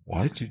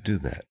 why'd you do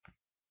that?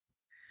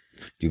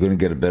 You're going to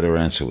get a better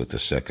answer with the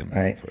second.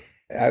 Right.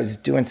 I was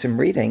doing some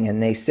reading,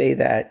 and they say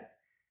that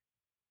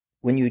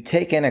when you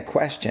take in a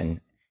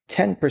question,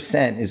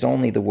 10% is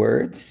only the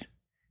words,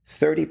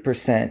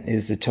 30%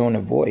 is the tone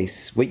of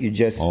voice, what you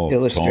just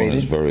illustrated. Tone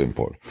is very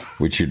important,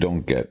 which you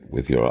don't get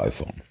with your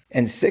iPhone.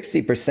 And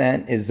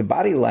 60% is the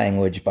body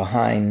language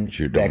behind which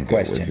you don't that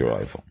question. Get with your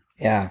iPhone.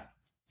 Yeah.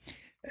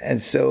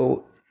 And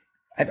so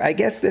I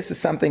guess this is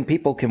something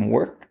people can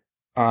work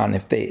on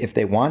if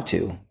they want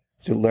to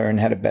learn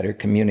how to better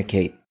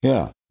communicate.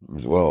 Yeah.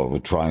 Well, we're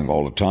trying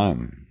all the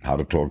time how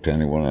to talk to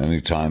anyone,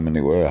 anytime,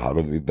 anywhere, how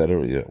to be better.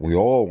 We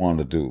all want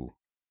to do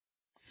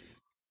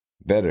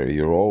better.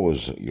 You're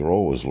always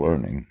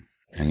learning,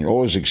 and you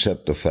always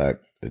accept the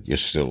fact that you're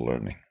still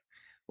learning.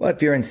 Well,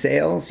 if you're in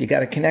sales, you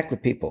got to connect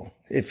with people.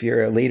 If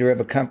you're a leader of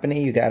a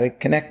company, you got to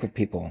connect with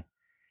people.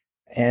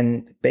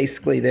 And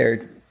basically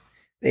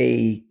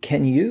they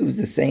can use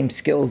the same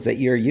skills that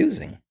you're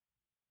using.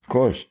 Of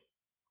course.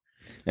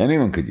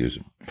 Anyone could use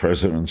them.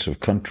 Presidents of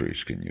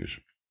countries can use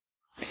them.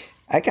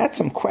 I got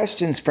some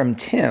questions from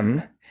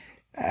Tim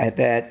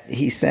that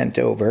he sent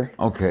over.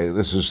 Okay,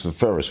 this is the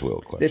Ferris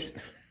wheel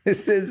question.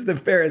 This is the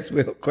Ferris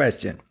wheel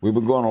question. We've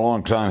been going a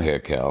long time here,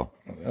 Cal.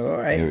 All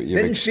right.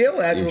 Didn't feel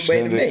that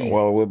way to me.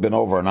 Well, we've been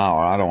over an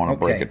hour. I don't want to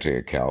break it to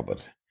you, Cal,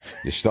 but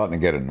you're starting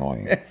to get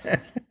annoying.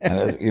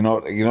 And you know,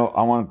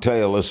 I want to tell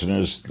you,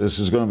 listeners, this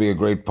is going to be a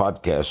great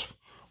podcast,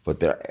 but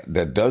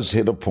there does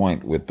hit a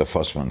point with the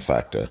Fussman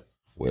factor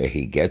where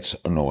he gets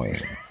annoying.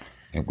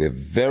 And we're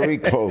very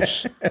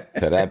close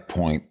to that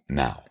point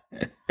now.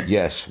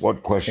 Yes,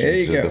 what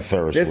questions did the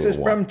Ferris wheel This is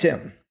from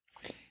Tim.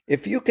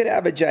 If you could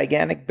have a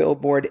gigantic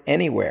billboard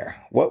anywhere,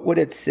 what would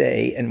it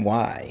say and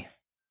why?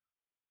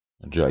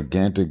 A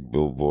gigantic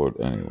billboard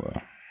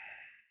anywhere.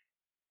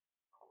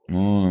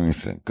 Oh, let me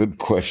think. Good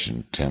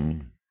question,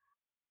 Tim.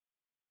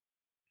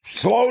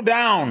 Slow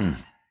down!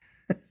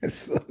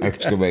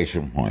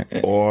 Exclamation point.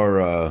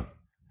 Or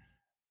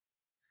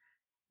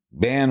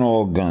ban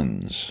all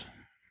guns.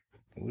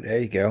 Ooh, there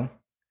you go.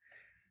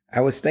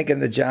 I was thinking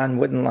the John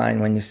Wooden line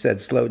when you said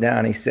slow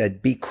down. He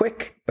said, be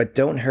quick, but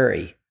don't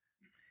hurry.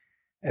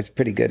 That's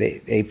pretty good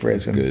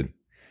aphorism. That's good.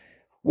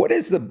 What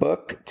is the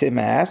book, Tim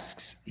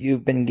asks,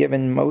 you've been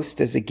given most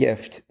as a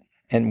gift,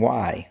 and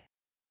why?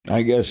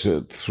 I guess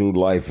Through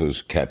Life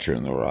is Catcher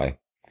in the Rye.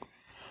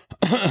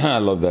 I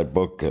love that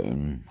book.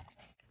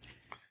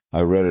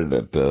 I read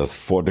it at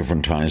 4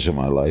 different times in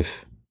my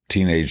life.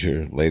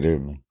 Teenager,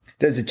 later.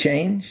 Does it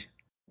change?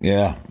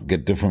 Yeah,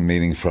 get different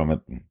meaning from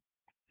it.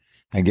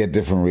 I get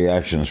different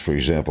reactions. For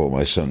example,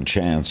 my son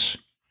Chance,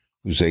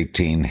 who's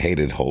 18,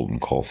 hated Holden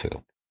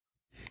Caulfield.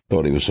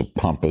 Thought he was a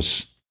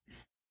pompous,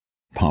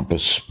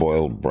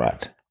 spoiled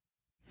brat.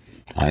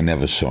 I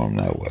never saw him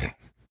that way.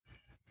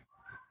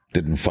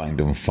 Didn't find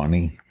him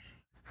funny.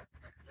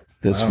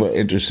 That's very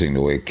interesting,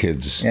 the way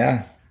kids,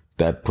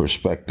 that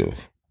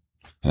perspective.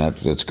 And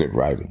that's good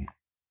writing.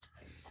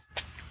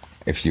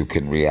 If you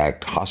can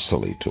react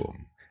hostily to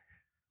him.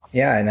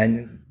 Yeah, and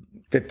then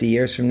 50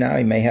 years from now,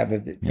 he may have a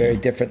very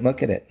different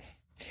look at it.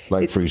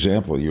 Like, for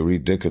example, you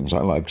read Dickens,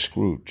 I like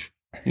Scrooge.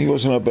 He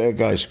wasn't a bad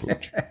guy,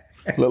 Scrooge.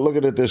 Look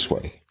at it this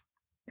way.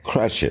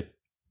 Cratchit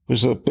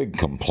was a big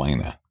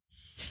complainer.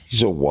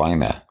 He's a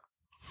whiner.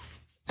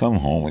 Come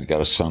home and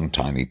got a son,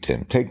 Tiny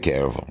Tim. Take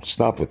care of him.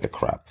 Stop with the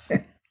crap.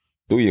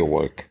 Do your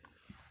work.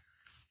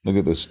 Look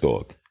at this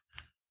dog.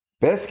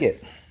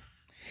 Biscuit,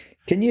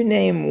 can you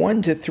name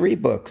 1 to 3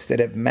 books that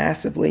have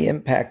massively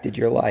impacted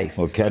your life?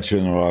 Well, Catcher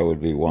in the Rye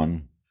would be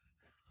one.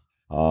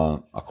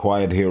 A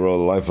Quiet Hero,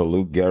 The Life of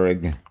Lou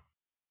Gehrig.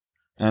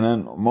 And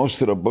then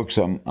most of the books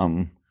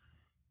I'm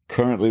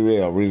currently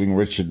reading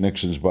Richard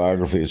Nixon's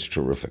biography. It's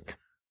terrific,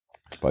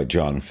 by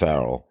John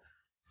Farrell.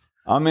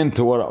 I'm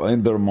into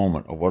the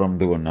moment of what I'm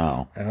doing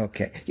now.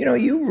 Okay.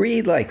 You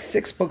read like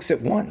 6 books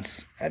at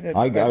once. I've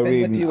been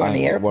with you on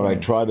the airplanes. What I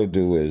try to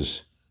do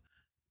is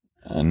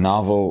a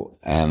novel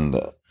and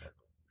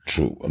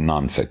true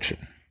nonfiction.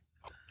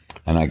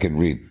 And I can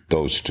read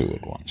those 2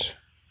 at once.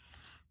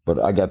 But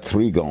I got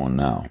 3 going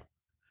now.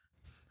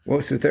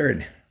 What's the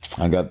third?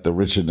 I got the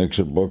Richard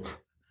Nixon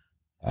book,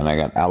 and I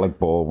got Alec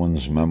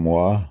Baldwin's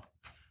memoir.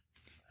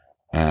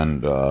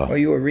 And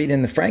you were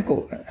reading the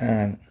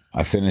Frankel.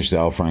 I finished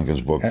Al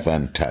Franken's book.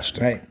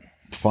 Fantastic. Right.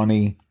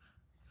 Funny,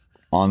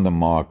 on the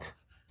mark,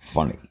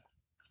 funny.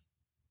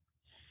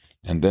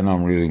 And then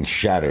I'm reading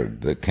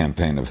Shattered, the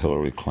campaign of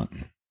Hillary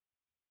Clinton.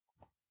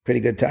 Pretty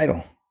good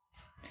title.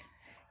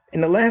 In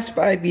the last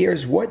 5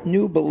 years, what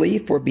new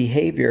belief or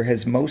behavior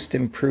has most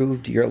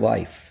improved your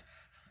life?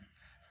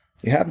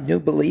 You have new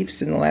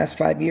beliefs in the last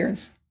 5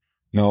 years?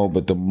 No,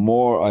 but the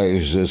more I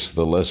exist,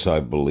 the less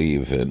I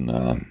believe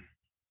in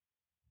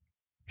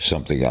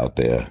something out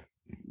there.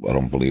 I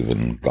don't believe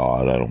in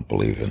God. I don't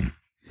believe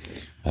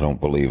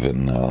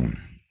in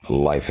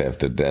life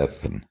after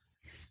death. And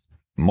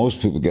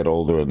most people get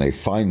older and they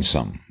find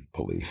some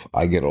belief.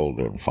 I get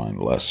older and find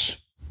less.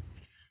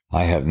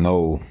 I have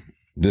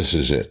this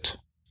is it.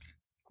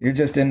 You're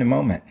just in the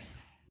moment.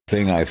 The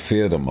thing I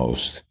fear the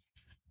most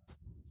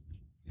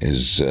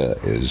is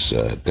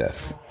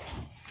death,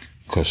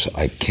 because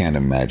I can't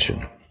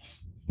imagine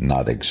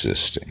not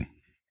existing.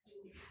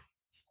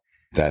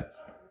 That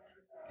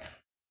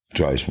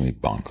drives me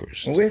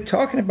bonkers. We were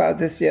talking about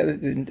this the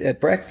other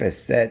at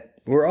breakfast, that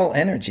we're all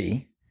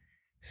energy.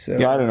 So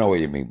yeah, I don't know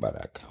what you mean by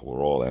that.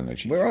 We're all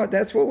energy.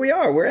 That's what we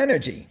are. We're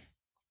energy.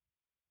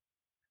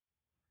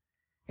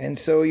 And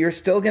so you're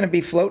still going to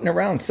be floating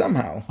around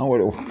somehow.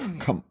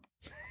 Come.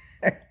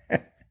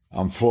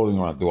 I'm floating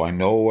around. Do I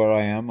know where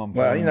I am?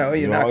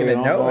 You're not going to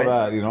know it.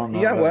 That. You don't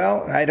know. Yeah, that.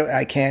 well,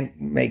 I can't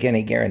make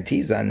any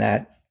guarantees on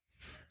that.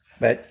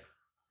 But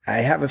I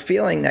have a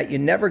feeling that you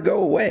never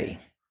go away.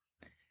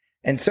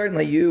 And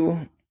certainly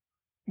you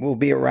will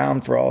be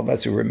around for all of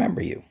us who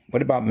remember you.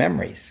 What about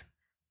memories?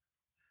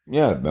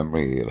 Yeah,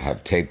 memory. You'll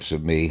have tapes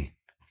of me.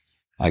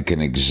 I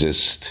can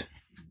exist.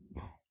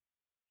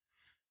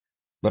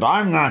 But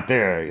I'm not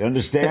there, you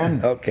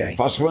understand? Okay.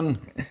 Fussman,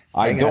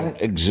 I don't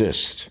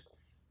exist.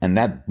 And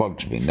that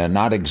bugs me, to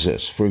not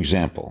exist. For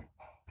example,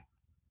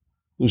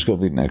 who's going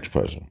to be the next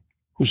president?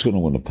 Who's going to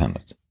win a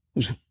pennant?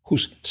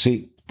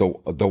 See,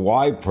 the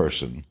why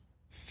person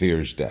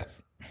fears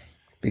death.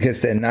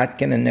 Because they're not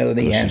going to know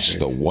the answers.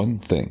 It's the one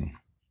thing.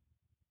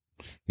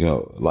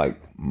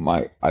 Like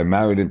I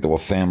married into a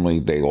family,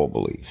 they all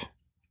believe.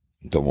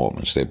 The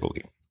Mormons, they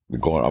believe.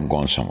 I'm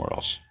going somewhere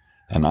else.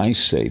 And I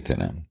say to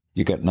them,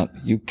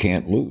 you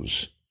can't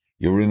lose.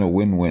 You're in a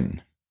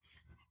win-win.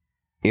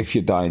 If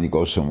you die and you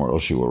go somewhere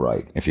else, you were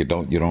right. If you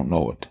don't, you don't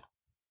know it.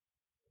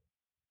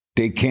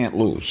 They can't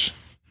lose.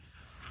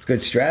 It's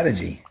good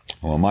strategy.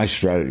 Well, my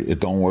strategy, it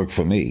don't work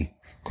for me,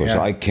 because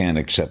I can't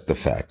accept the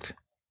fact.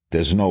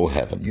 There's no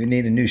heaven. You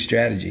need a new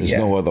strategy. There's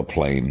no other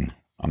plane.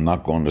 I'm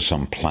not going to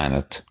some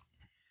planet.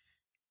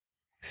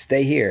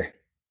 Stay here.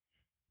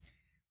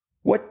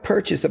 What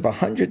purchase of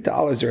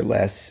 $100 or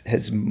less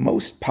has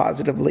most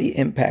positively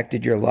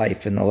impacted your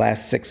life in the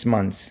last 6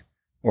 months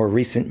or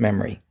recent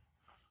memory?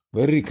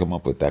 Where did he come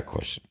up with that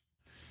question?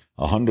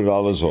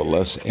 $100 or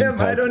less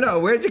Tim, I don't know.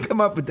 Where'd you come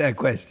up with that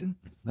question?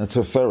 That's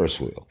a Ferris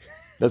wheel.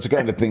 That's the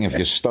kind of thing, if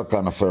you're stuck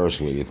on a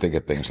Ferris wheel, you think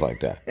of things like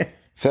that.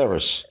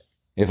 Ferris.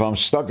 If I'm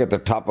stuck at the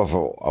top of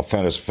a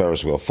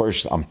Ferris wheel,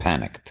 first I'm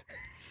panicked.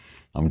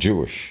 I'm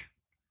Jewish.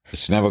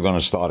 It's never going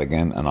to start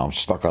again, and I'm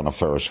stuck on a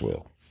Ferris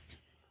wheel.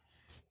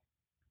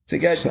 So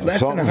you got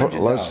less than $100.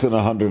 Less than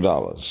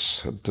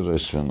 $100. What did I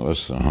spend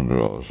less than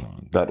 $100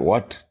 on? That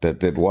what? That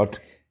did what?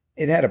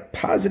 it had a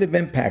positive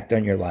impact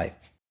on your life?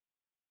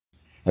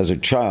 As a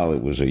child,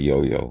 it was a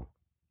yo-yo.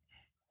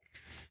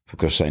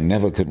 Because I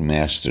never could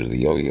master the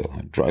yo-yo.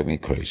 It drove me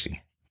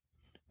crazy.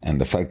 And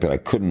the fact that I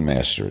couldn't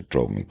master it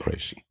drove me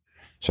crazy.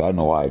 So I don't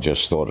know why I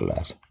just thought of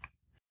that.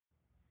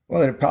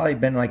 Well, it'd probably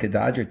been like a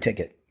Dodger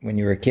ticket when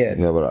you were a kid.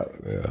 Yeah,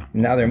 but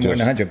now they're more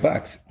than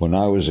 $100. When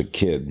I was a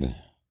kid,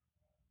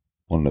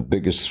 one of the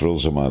biggest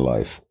thrills of my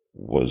life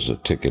was a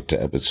ticket to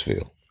Ebbets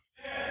Field.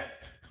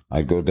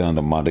 I'd go down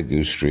to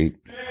Montague Street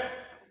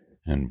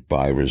and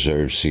buy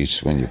reserved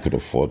seats when you could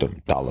afford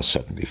them,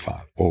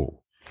 $1.75. Oh,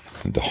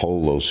 and to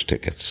hold those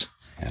tickets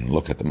and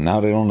look at them.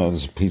 Now they don't know,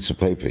 there's a piece of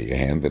paper. You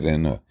hand it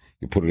in,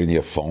 you put it in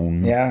your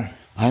phone. Yeah.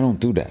 I don't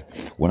do that.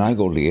 When I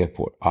go to the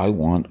airport, I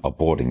want a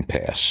boarding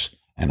pass,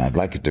 and I'd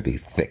like it to be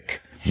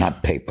thick,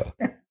 not paper.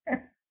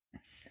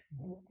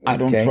 I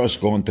don't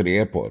trust going to the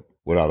airport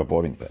without a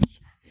boarding pass.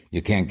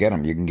 You can't get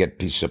them. You can get a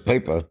piece of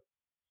paper.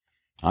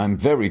 I'm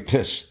very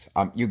pissed.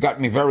 You got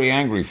me very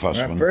angry,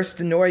 Fussman. First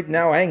annoyed,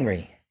 now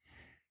angry.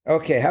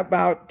 Okay, how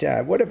about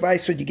what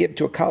advice would you give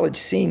to a college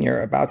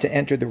senior about to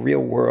enter the real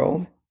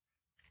world?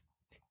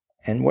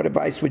 And what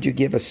advice would you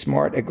give a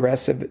smart,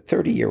 aggressive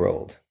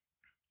 30-year-old?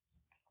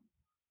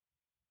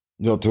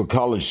 To a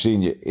college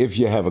senior, if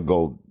you have a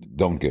goal,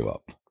 don't give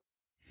up.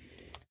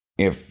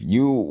 If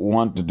you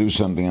want to do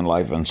something in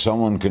life and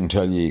someone can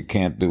tell you you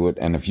can't do it,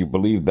 and if you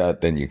believe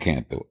that, then you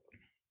can't do it.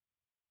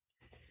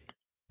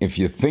 If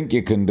you think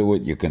you can do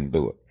it, you can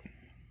do it.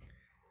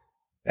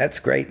 That's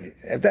great.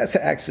 That's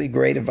actually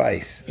great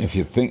advice. If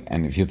you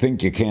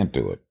think you can't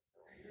do it,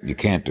 you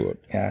can't do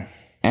it. Yeah.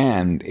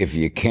 And if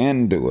you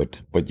can do it,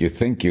 but you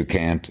think you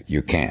can't,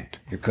 you can't.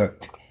 You're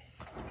cooked.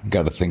 You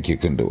got to think you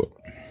can do it.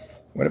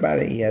 What about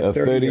a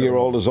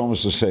 30-year-old is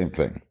almost the same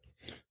thing.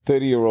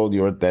 30-year-old,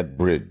 you're at that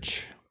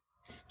bridge.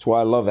 That's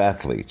why I love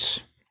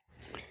athletes.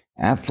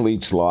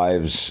 Athletes'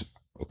 lives,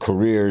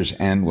 careers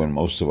end when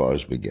most of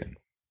ours begin.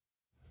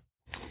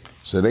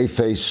 So they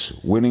face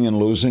winning and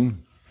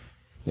losing.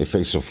 They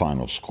face a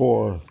final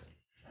score.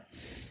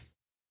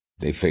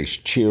 They face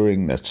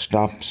cheering that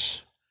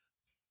stops.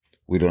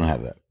 We don't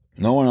have that.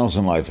 No one else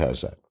in life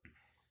has that.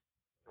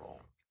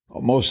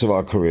 Most of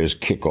our careers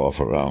kick off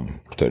around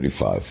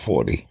 35,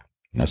 40.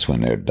 And that's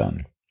when they're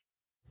done.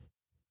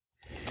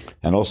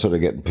 And also they're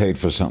getting paid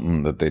for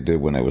something that they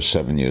did when they were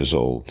 7 years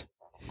old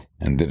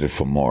and did it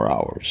for more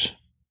hours.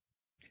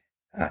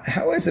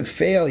 How has a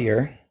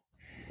failure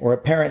or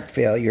apparent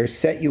failure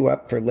set you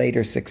up for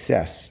later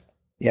success?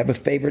 You have a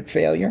favorite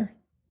failure?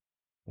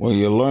 Well,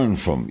 you learn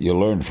from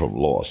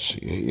loss.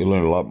 You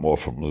learn a lot more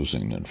from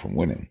losing than from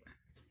winning.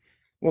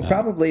 Well,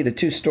 probably the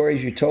two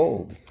stories you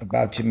told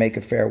about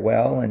Jamaica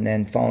Farewell and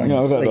then falling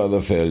asleep. I've had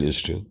other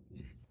failures too.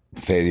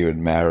 Failure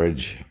in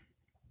marriage.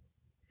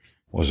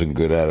 Wasn't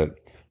good at it.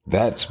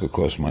 That's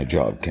because my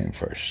job came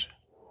first.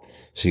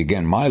 See,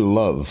 again, my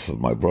love for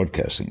my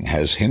broadcasting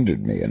has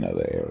hindered me in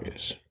other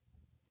areas.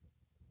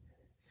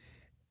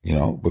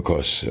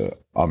 Because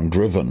I'm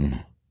driven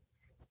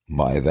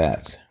by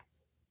that.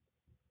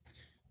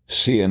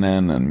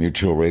 CNN and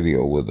Mutual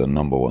Radio were the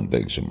number one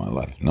things in my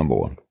life. Number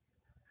one.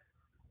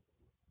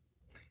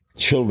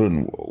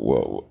 Children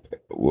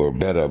were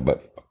better,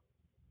 but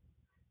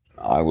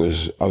I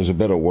was a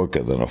better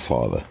worker than a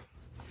father.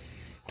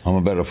 I'm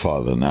a better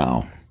father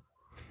now.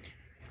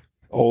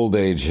 Old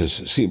age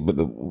but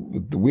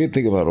the weird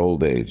thing about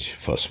old age,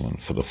 Fussman,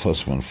 for the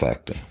Fussman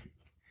factor,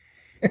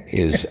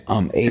 is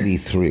I'm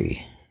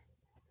 83,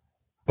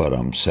 but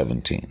I'm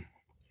 17.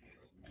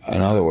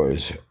 In other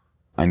words,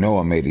 I know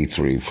I'm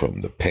 83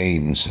 from the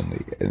pains and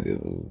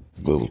the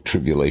little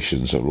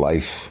tribulations of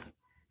life,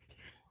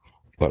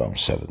 but I'm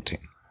 17.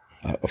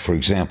 For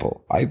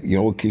example, you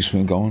know what keeps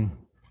me going?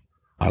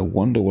 I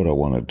wonder what I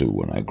want to do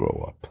when I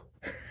grow up.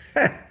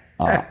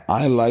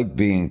 I like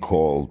being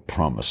called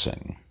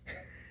promising.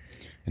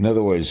 In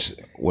other words,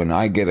 when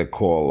I get a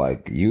call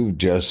like, you've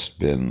just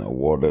been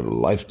awarded a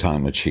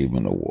Lifetime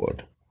Achievement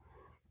Award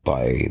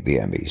by the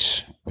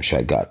Emmys, which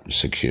I got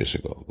 6 years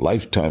ago.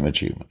 Lifetime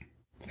Achievement.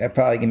 That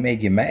probably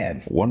made you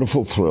mad.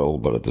 Wonderful thrill,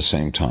 but at the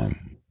same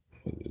time,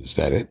 is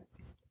that it?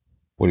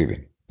 What do you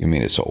mean? You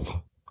mean it's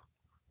over?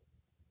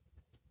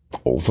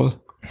 Over?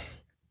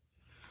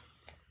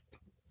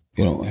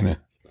 And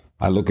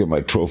I look at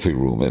my trophy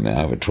room, and I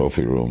have a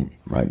trophy room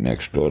right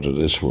next door to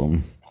this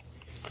room.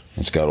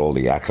 It's got all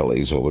the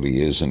accolades over the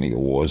years and the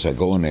awards. I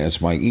go in there,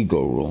 it's my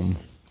ego room.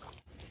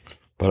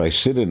 But I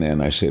sit in there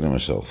and I say to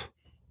myself,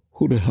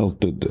 who the hell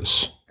did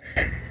this?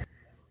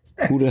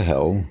 Who the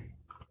hell?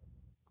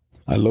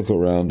 I look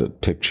around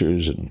at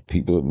pictures and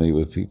people at me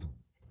with people.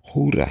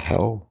 Who the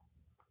hell?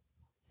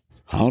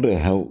 How the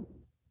hell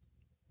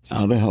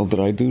did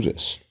I do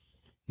this?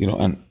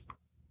 And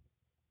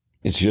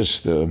it's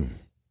just,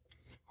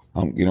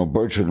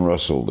 Bertrand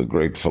Russell, the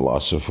great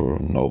philosopher,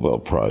 Nobel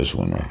Prize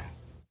winner,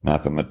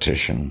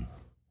 mathematician,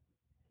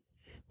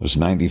 was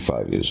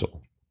 95 years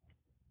old.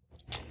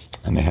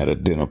 And they had a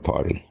dinner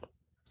party.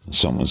 And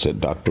someone said,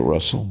 Dr.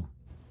 Russell,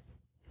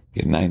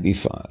 you're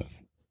 95.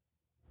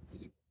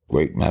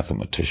 Great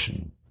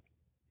mathematician,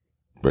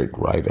 great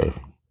writer,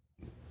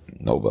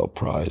 Nobel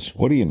Prize.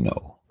 What do you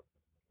know?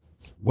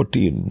 What do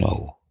you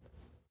know?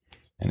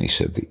 And he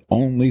said, the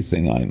only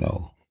thing I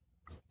know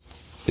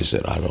is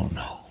that I don't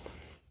know.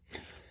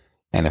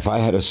 And if I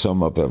had to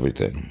sum up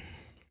everything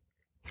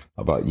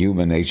about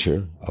human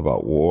nature,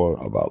 about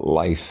war, about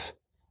life,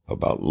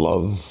 about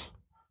love,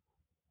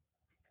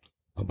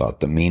 about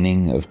the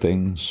meaning of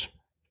things,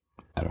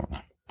 I don't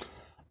know.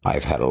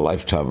 I've had a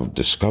lifetime of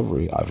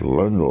discovery. I've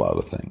learned a lot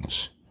of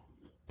things.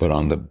 But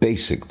on the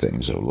basic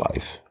things of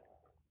life,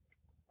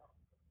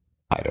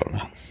 I don't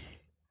know.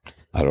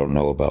 I don't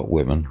know about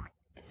women.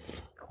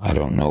 I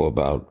don't know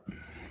about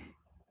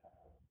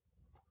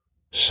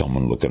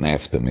someone looking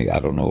after me. I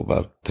don't know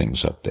about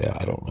things up there.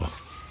 I don't know.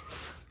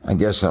 I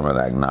guess I'm an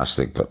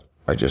agnostic, but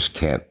I just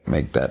can't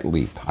make that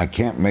leap. I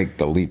can't make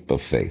the leap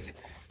of faith.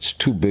 It's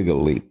too big a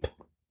leap.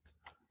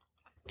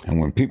 And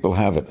when people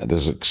have it,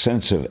 there's a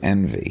sense of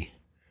envy.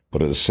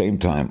 But at the same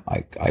time,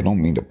 I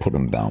don't mean to put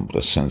them down, but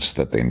a sense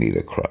that they need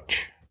a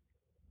crutch.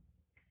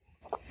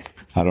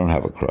 I don't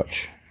have a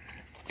crutch.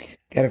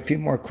 Got a few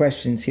more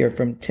questions here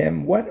from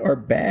Tim. What are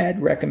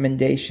bad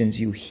recommendations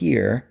you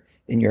hear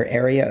in your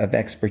area of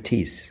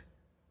expertise?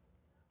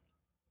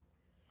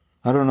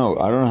 I don't know.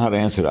 I don't know how to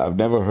answer that. I've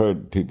never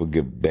heard people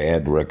give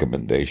bad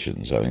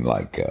recommendations. I mean,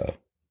 like,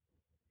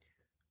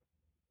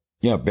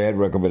 bad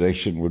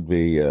recommendation would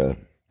be,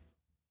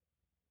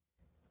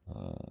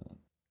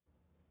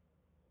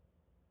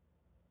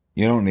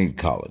 you don't need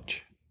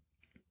college.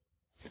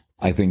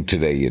 I think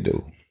today you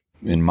do.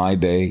 In my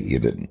day, you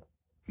didn't.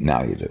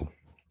 Now you do.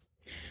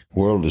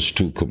 World is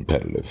too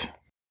competitive.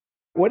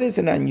 What is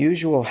an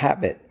unusual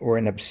habit or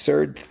an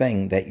absurd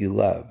thing that you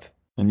love?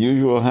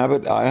 Unusual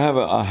habit? I have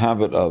a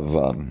habit of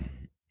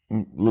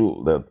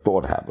little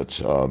thought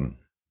habits.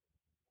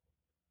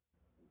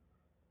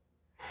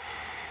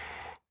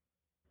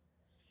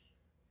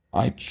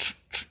 I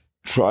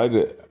try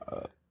to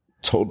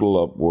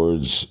total up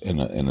words in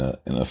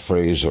a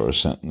phrase or a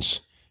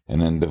sentence,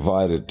 and then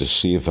divide it to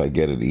see if I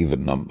get an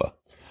even number.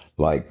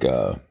 Like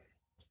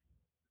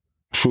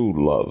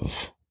true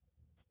love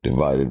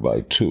divided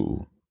by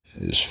 2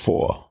 is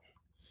 4.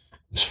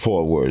 There's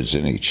 4 words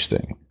in each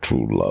thing.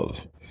 True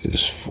love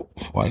is 4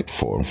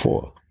 and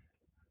 4.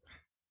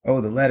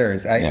 Oh, the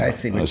letters. I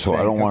see what you're saying.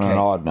 So I don't want an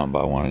odd number.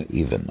 I want an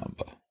even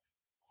number.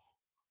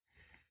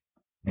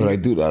 But I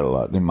do that a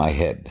lot in my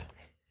head.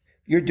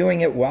 You're doing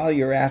it while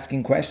you're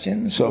asking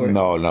questions?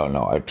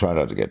 No. I try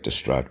not to get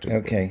distracted.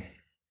 Okay.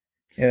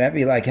 Yeah, that'd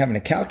be like having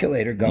a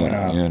calculator going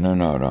off. Yeah,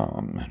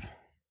 no.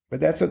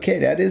 But that's okay.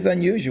 That is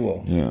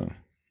unusual. Yeah.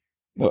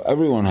 Well,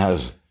 everyone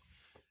has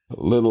a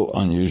little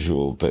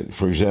unusual thing.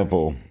 For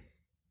example,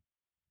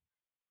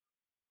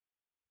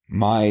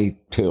 my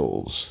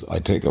pills, I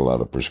take a lot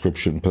of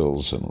prescription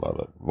pills and a lot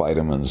of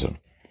vitamins, and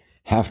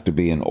have to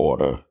be in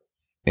order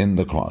in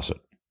the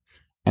closet.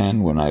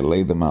 And when I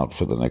lay them out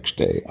for the next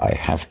day, I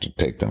have to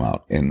take them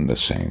out in the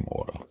same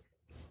order.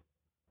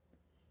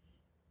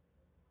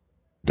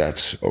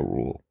 That's a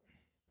rule.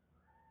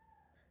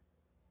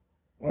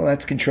 Well,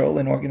 that's control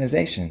and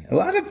organization. A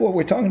lot of what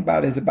we're talking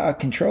about is about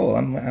control.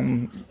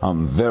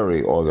 I'm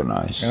very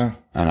organized. Yeah.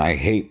 And I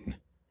hate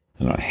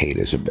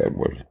is a bad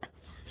word.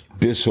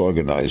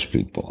 Disorganized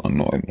people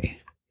annoy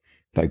me.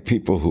 Like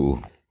people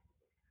who,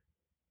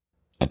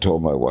 I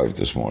told my wife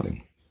this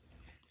morning,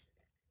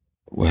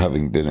 we're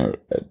having dinner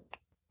at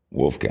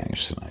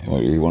Wolfgang's tonight.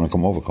 Well, you want to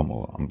come over? Come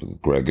over.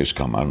 Greg has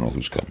come. I don't know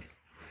who's coming.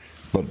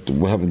 But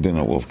we're having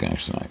dinner at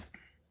Wolfgang's tonight.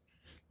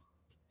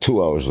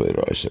 2 hours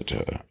later, I said to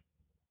her,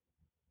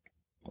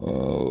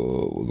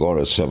 we're going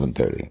at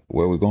 7:30.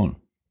 Where are we going?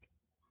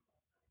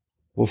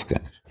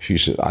 Wolfgang. She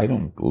said, I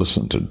don't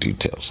listen to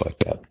details like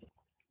that.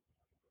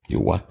 You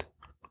what?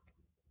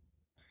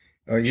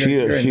 Oh,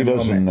 she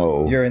doesn't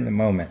know. You're in the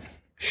moment.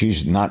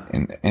 She's not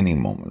in any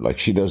moment. Like,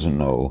 she doesn't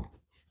know.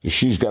 If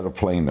she's got a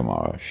plane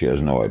tomorrow, she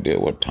has no idea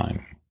what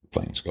time the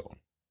plane's going.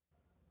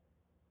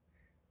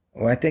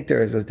 Well, I think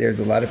there's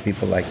a lot of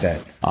people like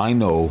that. I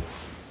know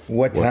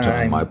what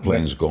time my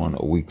plane's going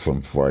a week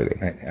from Friday.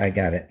 I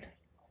got it.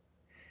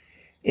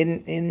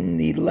 In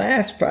the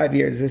last 5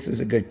 years, this is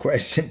a good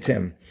question,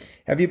 Tim.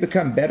 Have you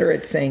become better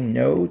at saying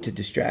no to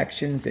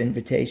distractions,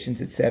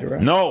 invitations, etc.?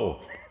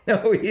 No.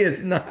 No, he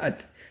is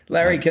not.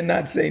 Larry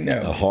cannot say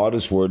no. The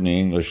hardest word in the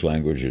English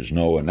language is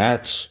no, and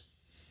that's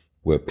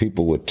where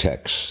people with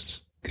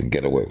text can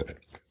get away with it.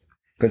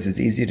 Because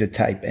it's easy to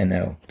type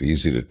no. It's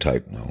easy to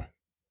type no.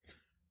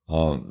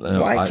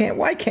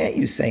 Why can't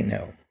you say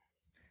no?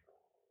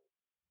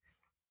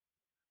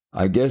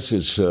 I guess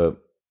it's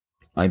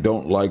I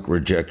don't like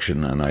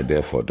rejection, and I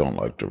therefore don't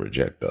like to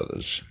reject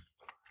others.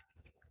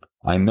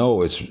 I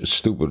know it's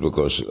stupid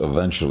because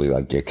eventually,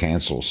 like, you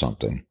cancel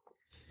something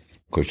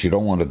because you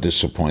don't want to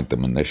disappoint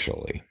them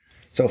initially.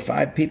 So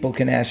 5 people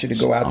can ask you to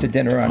go out to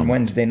dinner on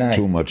Wednesday night.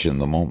 Too much in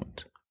the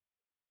moment.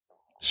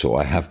 So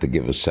I have to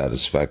give a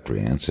satisfactory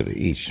answer to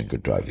each, and it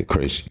could drive you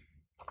crazy.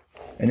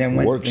 And then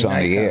it works on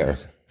the air,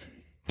 comes.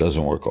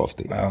 Doesn't work off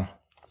the air. Wow.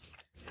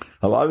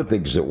 A lot of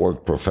things that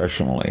work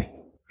professionally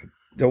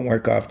don't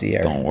work off the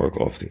air. Don't work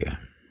off the air.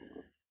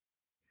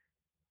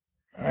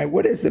 All right,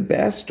 what is the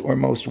best or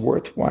most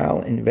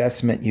worthwhile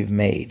investment you've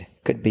made?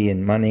 Could be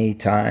in money,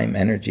 time,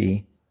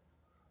 energy.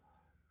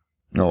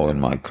 No, in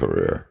my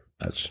career,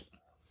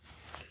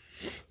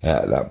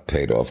 that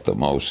paid off the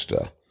most.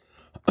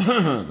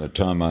 The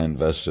time I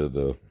invested,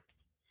 the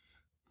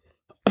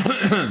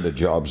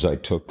jobs I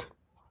took,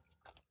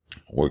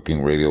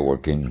 working radio,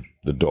 working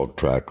the dog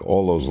track,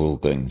 all those little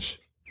things.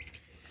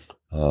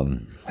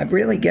 I'm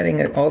really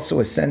getting also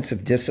a sense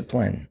of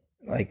discipline,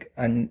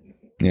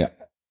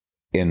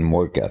 in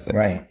work ethic,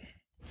 right?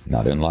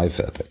 Not in life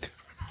ethic.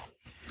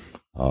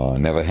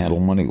 Never handle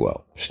money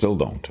well. Still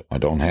don't. I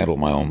don't handle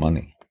my own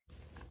money.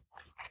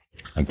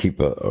 I keep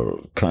a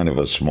kind of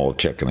a small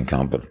checking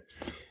account, but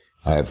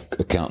I have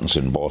accountants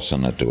in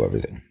Boston that do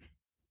everything.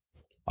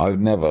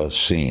 I've never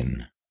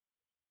seen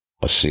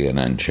a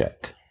CNN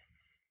check.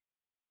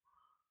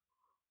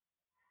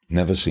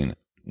 Never seen it.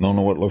 Don't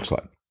know what it looks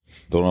like.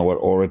 Don't know what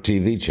Aura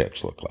TV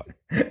checks look like.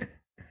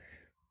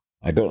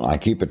 I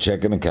keep a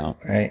checking account,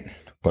 right?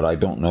 But I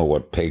don't know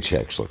what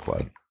paychecks look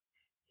like.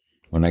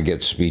 When I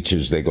get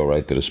speeches, they go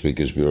right to the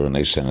Speakers Bureau and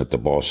they send it to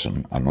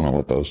Boston. I don't know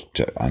what those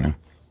checks. I know.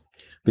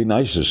 Be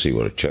nice to see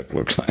what a check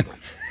looks like.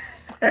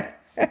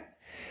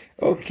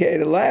 Okay,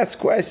 the last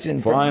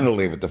question.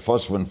 Finally, with the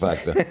Fussman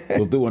factor,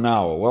 we'll do an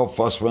hour. Well,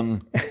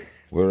 Fussman,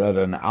 we're at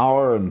an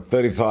hour and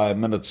 35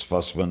 minutes,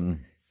 Fussman.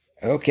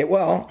 Okay,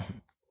 well.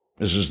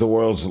 This is the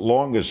world's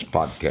longest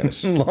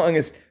podcast.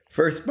 Longest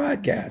first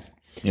podcast.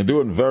 You're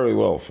doing very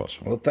well,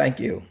 Fussman. Well, thank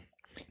you.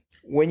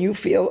 When you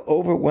feel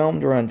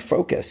overwhelmed or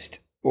unfocused,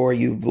 or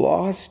you've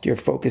lost your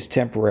focus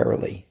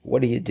temporarily,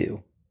 what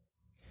do?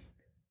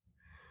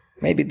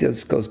 Maybe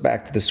this goes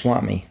back to the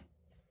Swami.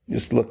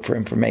 Just look for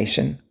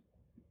information.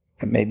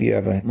 Maybe you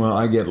have a... Well,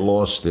 I get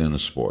lost in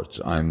sports.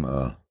 I'm,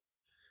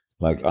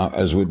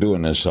 as we're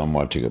doing this, I'm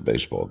watching a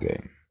baseball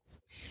game.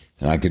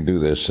 And I can do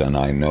this and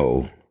I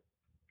know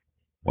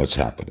what's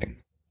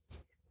happening.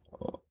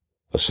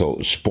 So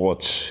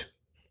sports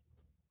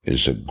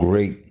is a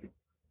great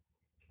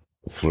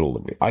thrill to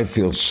me. I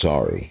feel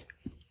sorry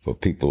for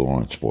people who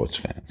aren't sports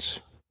fans.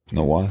 You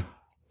know why?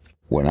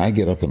 When I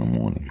get up in the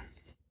morning,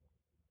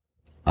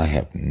 I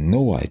have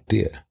no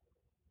idea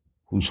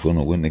who's going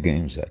to win the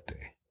games that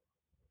day.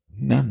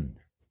 None.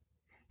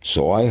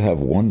 So I have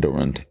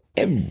wonderment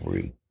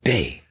every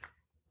day.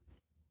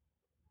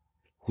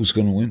 Who's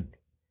going to win?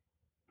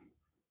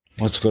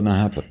 What's going to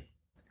happen?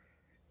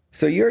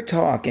 So you're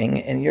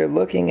talking and you're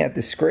looking at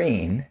the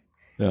screen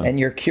and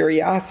your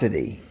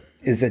curiosity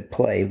is at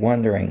play,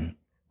 wondering,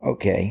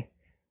 okay,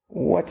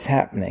 what's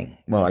happening?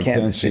 Well, I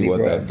can't see what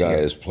that guy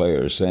as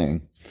player is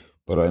saying,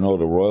 but I know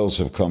the Royals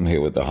have come here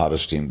with the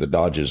hottest team. The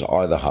Dodgers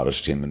are the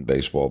hottest team in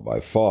baseball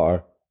by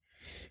far,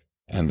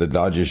 and the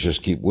Dodgers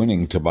just keep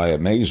winning to my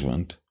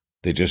amazement.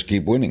 They just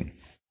keep winning.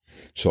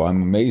 So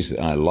I'm amazed,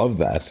 and I love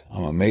that.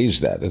 I'm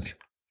amazed at it.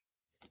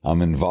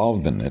 I'm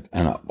involved in it.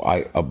 And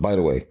I by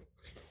the way,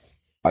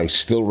 I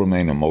still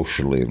remain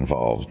emotionally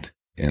involved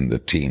in the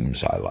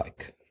teams I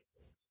like.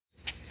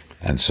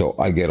 And so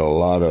I get a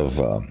lot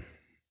of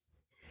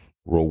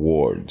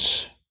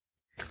rewards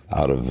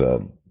out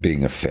of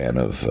being a fan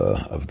of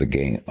the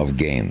game, of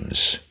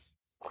games.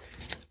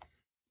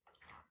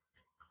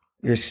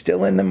 You're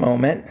still in the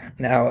moment.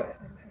 Now,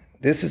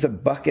 this is a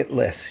bucket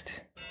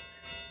list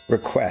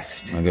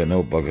request. I got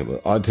no bucket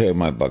list. I'll tell you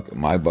my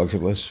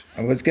bucket list.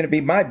 It was going to be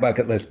my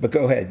bucket list, but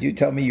go ahead. You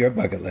tell me your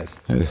bucket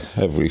list.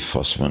 Every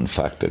Fussman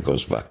factor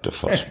goes back to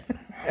Fussman.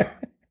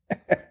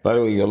 By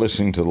the way, you're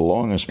listening to the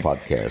longest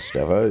podcast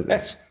ever.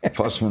 It's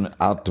Fussman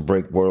out to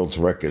break world's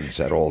records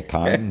at all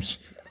times.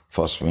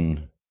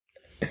 Fussman's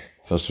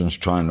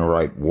trying to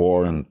write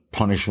War and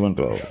Punishment.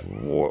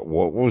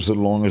 What was the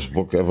longest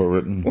book ever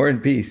written? War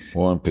and Peace.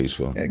 War and Peace.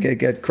 Well,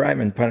 get Crime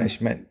and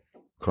Punishment.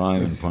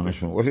 Crime and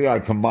Punishment. Well, yeah, I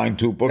combined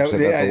two books. I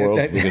got the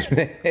world's biggest.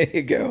 There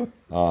you go.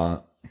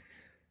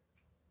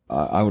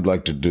 I would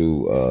like to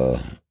do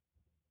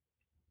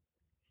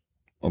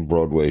a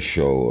Broadway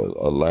show,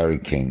 a Larry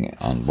King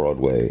on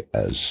Broadway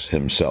as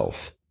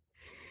himself.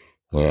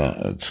 Well,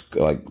 it's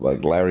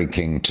like Larry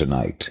King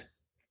Tonight.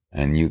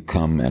 And you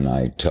come and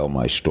I tell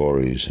my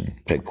stories and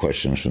take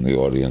questions from the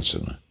audience,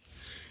 and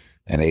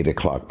an 8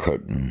 o'clock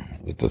curtain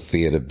with the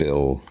theater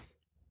bill.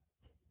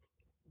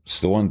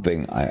 It's the one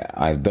thing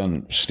I've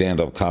done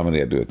stand-up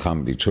comedy. I do a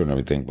comedy tour and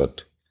everything,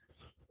 but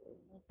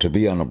to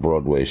be on a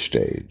Broadway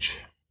stage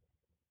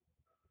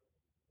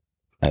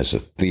as a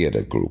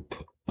theater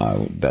group,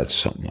 that's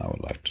something I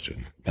would like to do.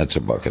 That's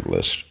a bucket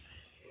list.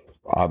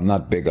 I'm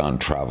not big on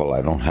travel.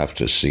 I don't have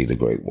to see the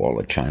Great Wall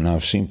of China.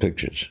 I've seen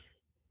pictures.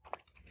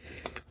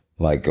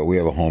 Like, we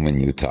have a home in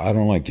Utah. I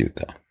don't like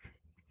Utah.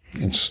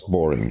 It's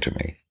boring to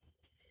me.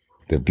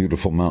 They're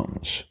beautiful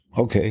mountains.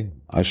 Okay,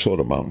 I saw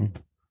the mountain. I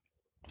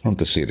don't have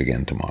to see it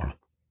again tomorrow.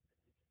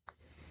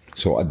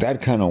 So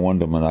that kind of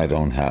wonderment I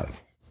don't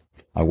have.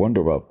 I wonder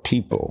about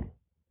people,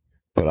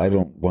 but I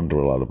don't wonder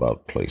a lot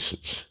about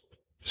places.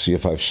 See,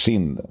 if I've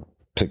seen the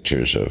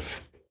pictures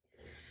of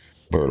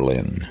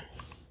Berlin,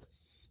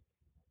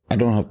 I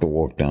don't have to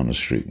walk down the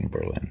street in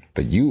Berlin.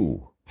 But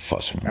you,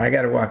 Fussman. I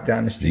got to walk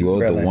down the street. You're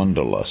brother. the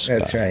wanderlust guy.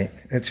 That's right.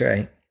 That's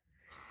right.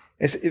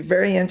 It's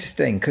very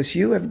interesting because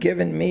you have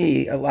given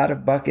me a lot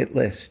of bucket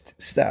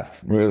list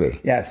stuff. Really?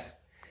 Yes.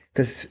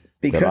 Because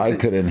that I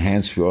could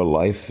enhance your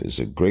life is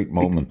a great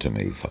moment to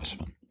me,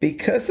 Fussman.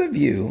 Because of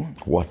you.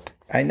 What?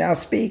 I now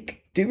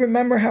speak. Do you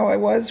remember how I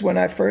was when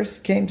I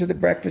first came to the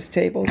breakfast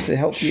table to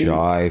help you?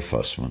 Shy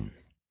Fussman.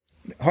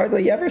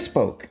 Hardly ever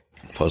spoke.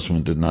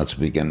 Fussman did not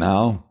speak. And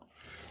now,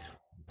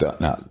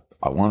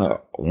 I want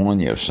to warn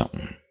you of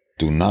something.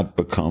 Do not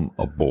become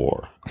a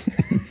bore.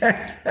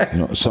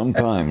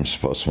 Sometimes,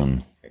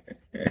 Fussman,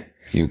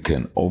 you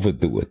can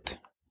overdo it.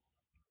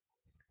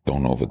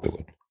 Don't overdo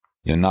it.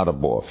 You're not a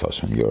bore,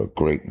 Fussman. You're a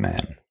great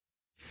man.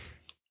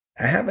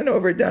 I haven't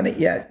overdone it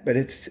yet, but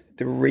it's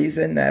the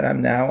reason that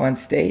I'm now on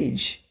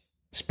stage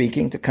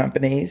speaking to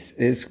companies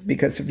is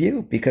because of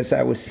you. Because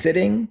I was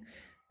sitting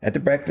at the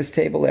breakfast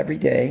table every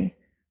day,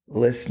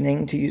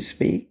 listening to you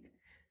speak.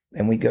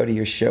 Then we go to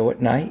your show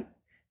at night.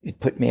 You'd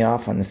put me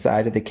off on the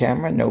side of the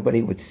camera.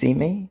 Nobody would see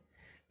me,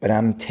 but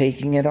I'm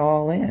taking it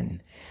all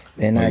in.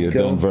 Then You've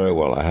done very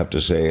well. I have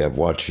to say, I've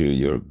watched you.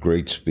 You're a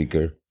great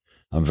speaker.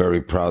 I'm very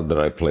proud that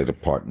I played a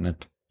part in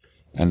it.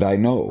 And I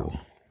know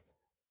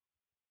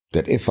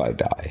that if I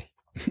die,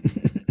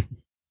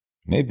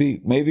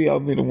 maybe I'll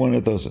be the one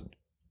that doesn't.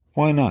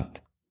 Why not?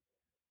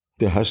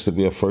 There has to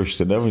be a first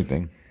in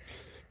everything.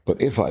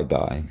 But if I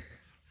die,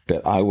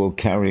 that I will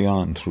carry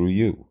on through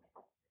you.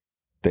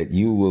 That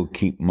you will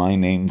keep my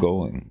name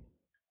going,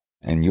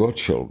 and your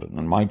children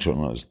and my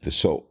children.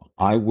 So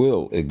I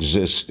will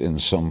exist in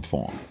some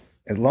form.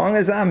 As long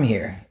as I'm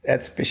here,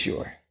 that's for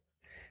sure.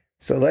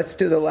 So let's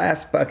do the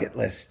last bucket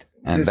list.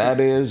 And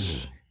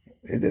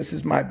this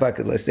is my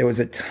bucket list. There was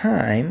a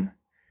time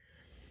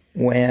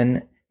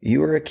when you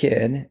were a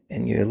kid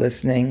and you're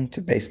listening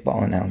to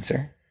Baseball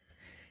Announcer,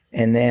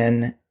 and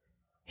then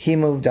he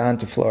moved on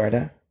to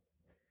Florida.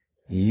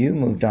 You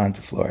moved on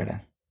to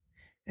Florida.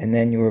 And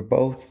then you were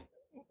both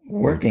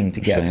working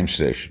together. Same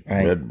station,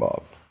 right?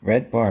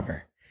 Red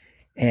Barber.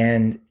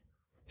 And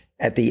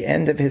at the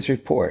end of his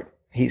report,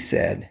 he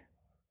said,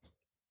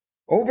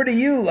 "Over to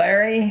you,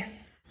 Larry."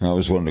 That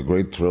was one of the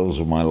great thrills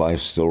of my life,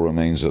 still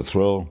remains a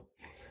thrill.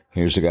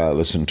 Here's a guy I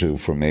listened to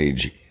from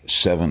age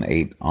 7,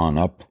 8 on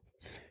up.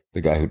 The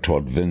guy who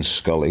taught Vince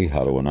Scully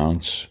how to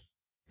announce.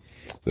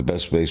 The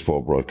best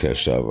baseball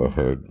broadcaster I ever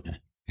heard.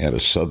 He had a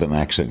southern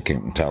accent,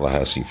 came from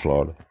Tallahassee,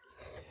 Florida.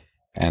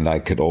 And I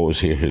could always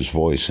hear his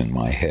voice in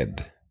my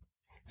head.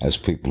 As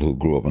people who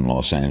grew up in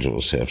Los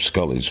Angeles have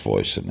Scully's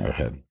voice in their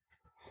head.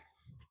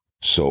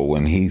 So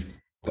when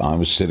I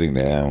was sitting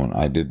there when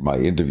I did my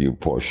interview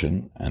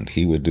portion, and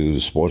he would do the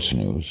sports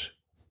news.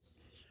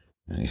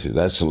 And he said,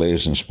 "That's the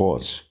latest in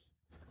sports.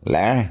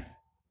 Larry?"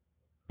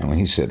 And when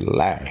he said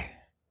Larry,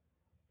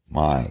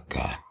 my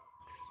God,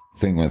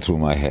 thing went through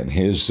my head.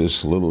 Here's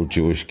this little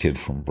Jewish kid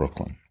from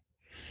Brooklyn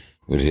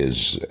with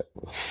his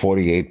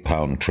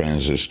 48-pound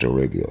transistor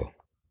radio,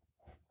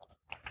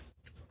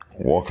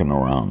 walking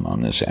around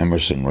on this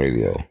Emerson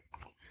radio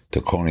to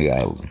Coney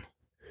Island,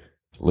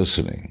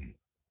 listening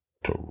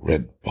to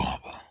Red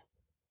Barber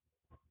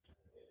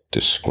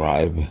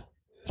describe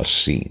a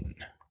scene.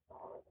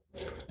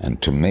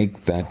 And to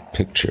make that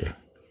picture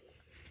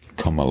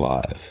come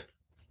alive,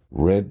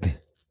 Red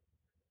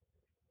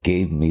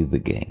gave me the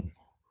game.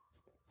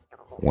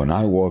 When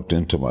I walked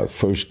into my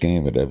first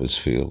game at Ebbets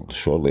Field,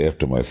 shortly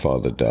after my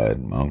father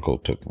died, my uncle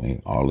took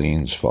me,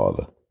 Arlene's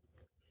father,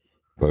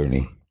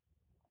 Bernie,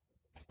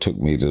 took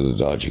me to the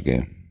Dodger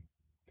game.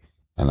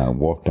 And I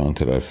walked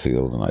onto that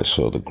field and I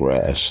saw the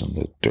grass and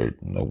the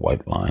dirt and the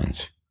white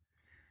lines.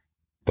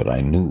 But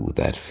I knew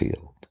that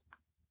field.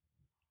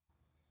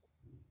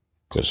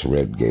 Because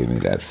Red gave me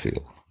that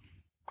field.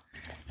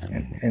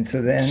 And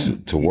so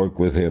then... To work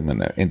with him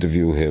and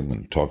interview him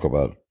and talk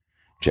about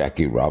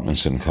Jackie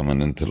Robinson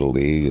coming into the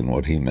league and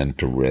what he meant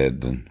to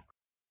Red. And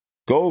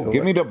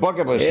give me the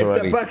bucket list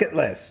already. It's the bucket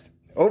list.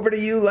 Over to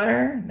you,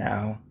 Larry.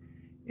 Now,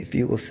 if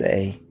you will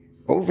say,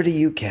 over to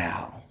you,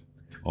 Cal.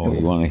 Oh,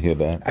 you want to hear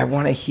that? I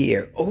want to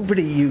hear. Over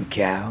to you,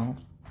 Cal.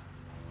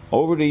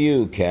 Over to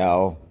you,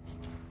 Cal.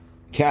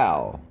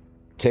 Cal,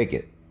 take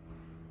it.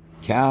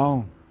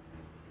 Cal,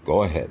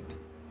 go ahead.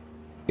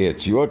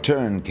 It's your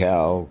turn,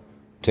 Cal.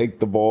 Take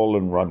the ball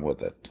and run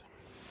with it.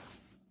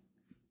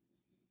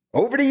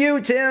 Over to you,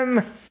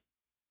 Tim.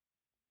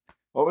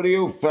 Over to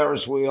you,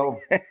 Ferris wheel.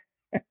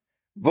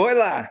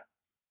 Voila.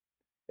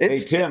 Hey,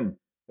 Tim,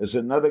 there's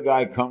another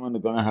guy coming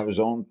who's going to have his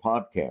own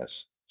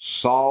podcast.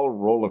 Sol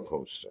Roller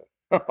Coaster.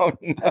 Oh,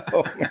 no.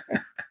 Oh,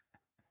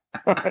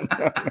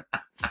 no.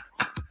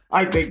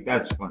 I think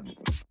that's funny.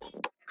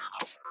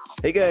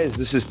 Hey guys,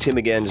 this is Tim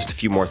again. Just a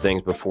few more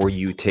things before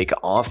you take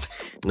off.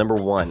 Number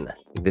one,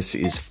 this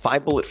is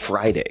 5 Bullet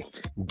Friday.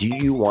 Do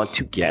you want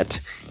to get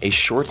a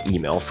short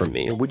email from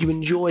me? Would you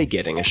enjoy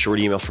getting a short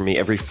email from me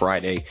every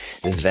Friday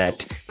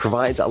that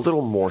provides a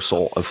little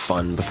morsel of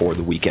fun before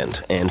the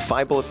weekend? And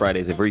 5 Bullet Friday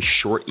is a very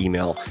short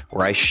email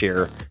where I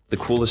share the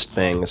coolest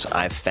things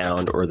I've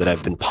found or that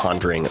I've been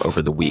pondering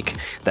over the week.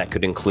 That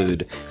could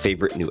include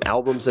favorite new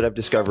albums that I've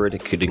discovered.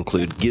 It could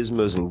include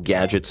gizmos and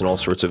gadgets and all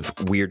sorts of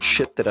weird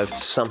shit that I've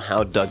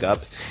somehow dug up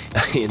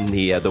in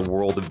the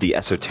world of the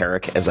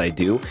esoteric as I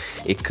do.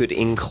 It could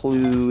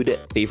include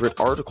favorite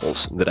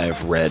articles that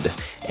I've read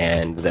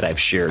and that I've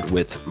shared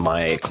with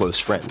my close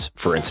friends,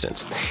 for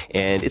instance.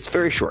 And it's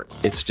very short.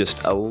 It's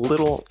just a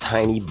little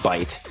tiny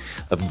bite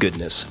of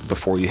goodness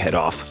before you head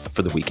off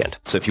for the weekend.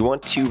 So if you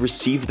want to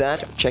receive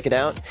that, check it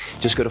out.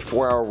 Just go to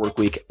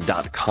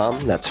 4hourworkweek.com.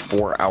 That's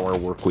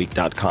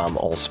 4hourworkweek.com,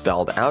 all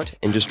spelled out,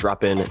 and just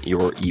drop in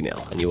your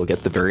email and you will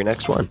get the very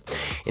next one.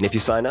 And if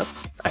you sign up,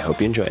 I hope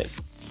you enjoy it.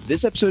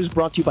 This episode is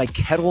brought to you by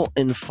Kettle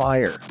and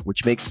Fire,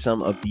 which makes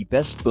some of the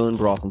best bone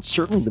broth and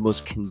certainly the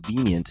most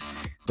convenient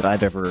that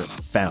I've ever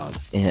found.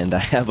 And I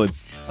have a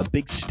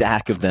big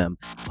stack of them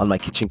on my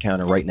kitchen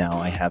counter right now.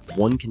 I have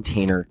one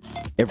container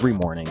every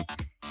morning.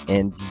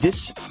 And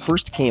this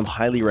first came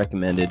highly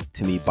recommended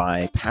to me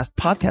by past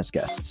podcast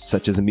guests,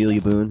 such as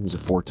Amelia Boone, who's a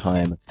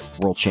 4-time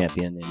world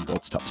champion in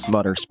World's Toughest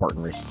Mudder,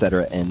 Spartan Race,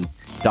 etc., and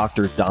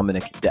Dr.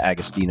 Dominic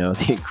D'Agostino,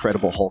 the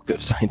incredible Hulk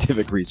of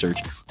scientific research.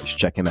 You should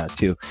check him out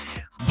too.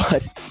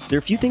 But there are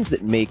a few things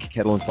that make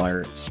Kettle and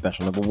Fire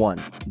special. Number one,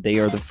 they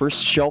are the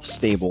first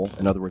shelf-stable,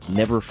 in other words,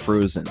 never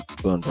frozen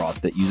bone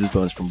broth that uses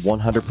bones from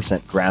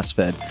 100%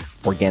 grass-fed,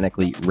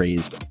 organically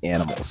raised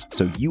animals.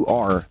 So you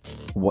are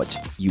what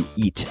you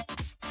ate,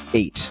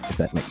 if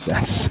that makes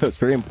sense. So it's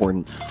very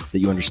important that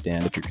you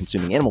understand, if you're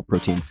consuming animal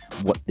protein,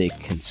 what they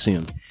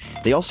consume.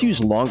 They also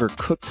use longer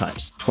cook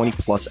times, 20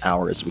 plus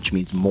hours, which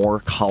means more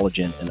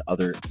collagen and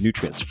other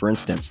nutrients. For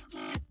instance,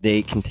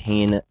 they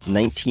contain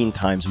 19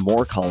 times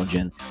more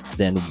collagen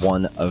than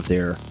one of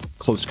their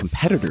close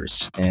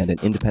competitors, and an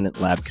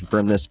independent lab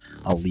confirmed this.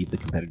 I'll leave the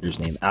competitor's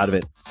name out of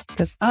it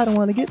because I don't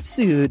want to get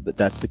sued, but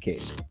that's the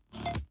case.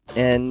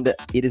 And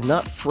it is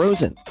not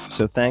frozen.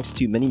 So thanks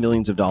to many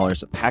millions of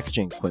dollars of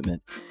packaging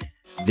equipment,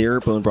 their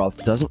bone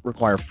broth doesn't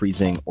require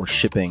freezing or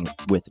shipping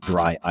with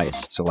dry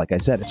ice. So like I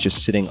said, it's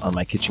just sitting on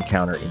my kitchen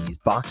counter in these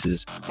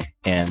boxes,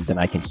 and then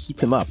I can heat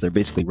them up. They're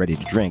basically ready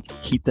to drink.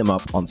 Heat them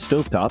up on the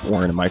stovetop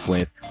or in a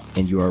microwave,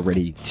 and you are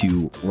ready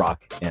to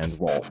rock and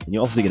roll. And you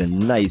also get a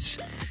nice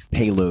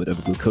payload of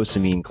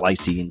glucosamine,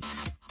 glycine,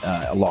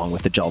 along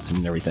with the gelatin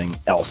and everything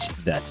else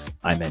that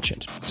I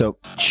mentioned. So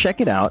check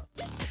it out.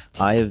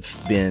 I have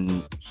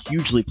been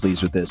hugely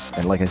pleased with this,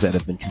 and like I said,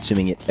 I've been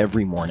consuming it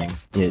every morning.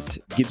 It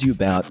gives you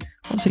about, I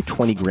want to say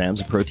 20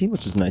 grams of protein,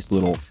 which is a nice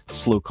little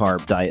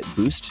slow-carb diet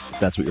boost, if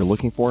that's what you're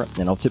looking for.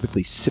 And I'll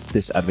typically sip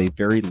this out of a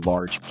very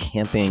large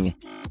camping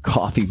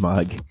coffee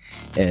mug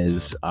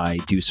as I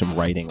do some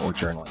writing or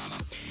journaling.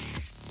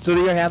 So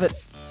there you have it.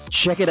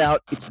 Check it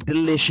out. It's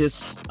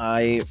delicious.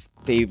 I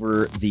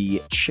favor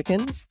the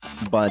chicken,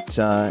 but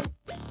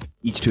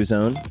each to his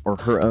own or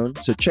her own.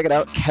 So check it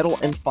out,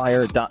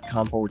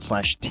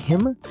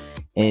 kettleandfire.com/Tim,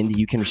 and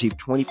you can receive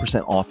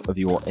 20% off of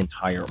your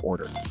entire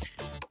order.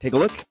 Take a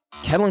look,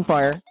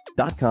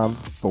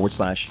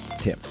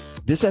 kettleandfire.com/Tim.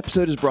 This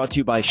episode is brought to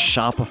you by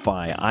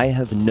Shopify. I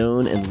have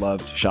known and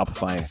loved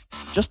Shopify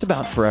just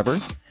about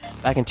forever.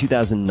 Back in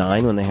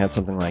 2009, when they had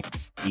something like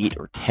 8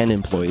 or 10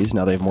 employees,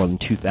 now they have more than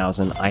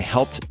 2,000, I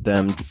helped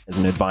them as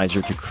an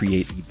advisor to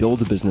create the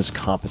Build a Business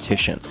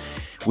competition,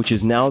 which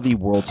is now the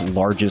world's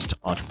largest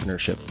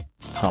entrepreneurship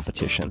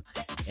competition.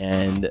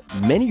 And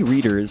many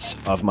readers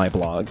of my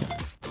blog,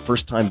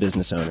 first-time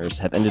business owners,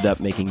 have ended up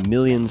making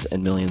millions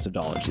and millions of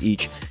dollars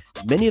each,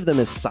 many of them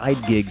as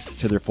side gigs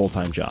to their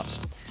full-time jobs.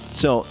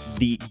 So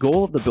the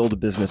goal of the Build a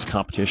Business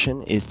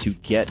competition is to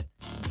get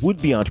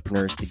would-be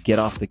entrepreneurs to get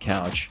off the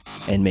couch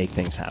and make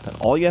things happen.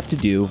 All you have to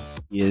do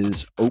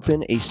is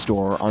open a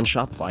store on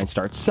Shopify and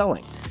start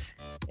selling.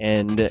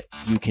 And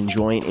you can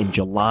join in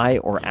July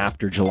or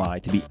after July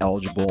to be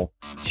eligible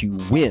to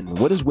win.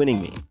 What does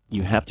winning mean?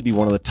 You have to be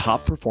one of the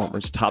top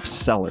performers, top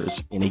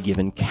sellers in a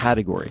given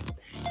category.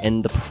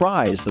 And the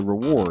prize, the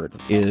reward,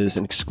 is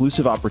an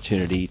exclusive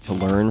opportunity to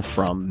learn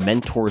from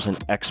mentors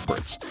and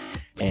experts.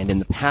 And in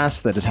the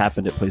past, that has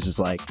happened at places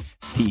like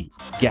the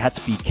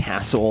Gatsby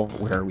Castle,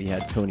 where we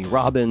had Tony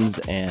Robbins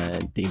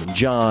and Damon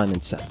John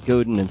and Seth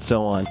Godin and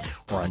so on,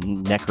 or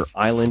on Necker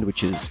Island,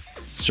 which is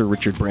Sir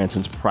Richard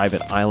Branson's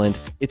private island.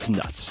 It's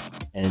nuts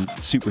and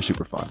super,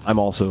 super fun. I'm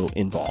also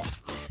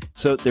involved.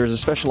 So there's a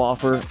special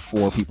offer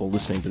for people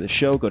listening to this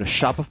show. Go to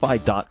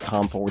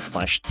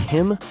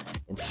shopify.com/Tim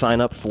and sign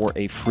up for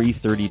a free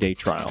 30-day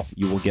trial.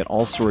 You will get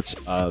all sorts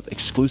of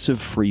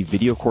exclusive free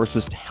video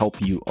courses to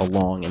help you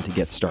along and to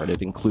get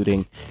started,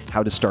 including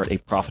how to start a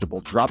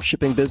profitable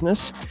dropshipping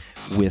business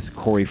with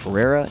Corey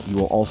Ferreira. You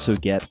will also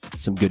get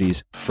some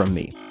goodies from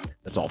me.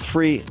 That's all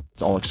free.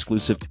 It's all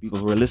exclusive to people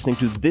who are listening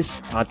to this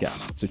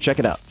podcast. So check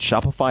it out,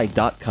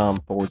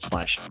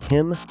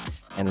 shopify.com/Tim,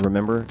 and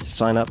remember to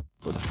sign up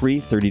for the free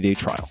 30-day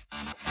trial.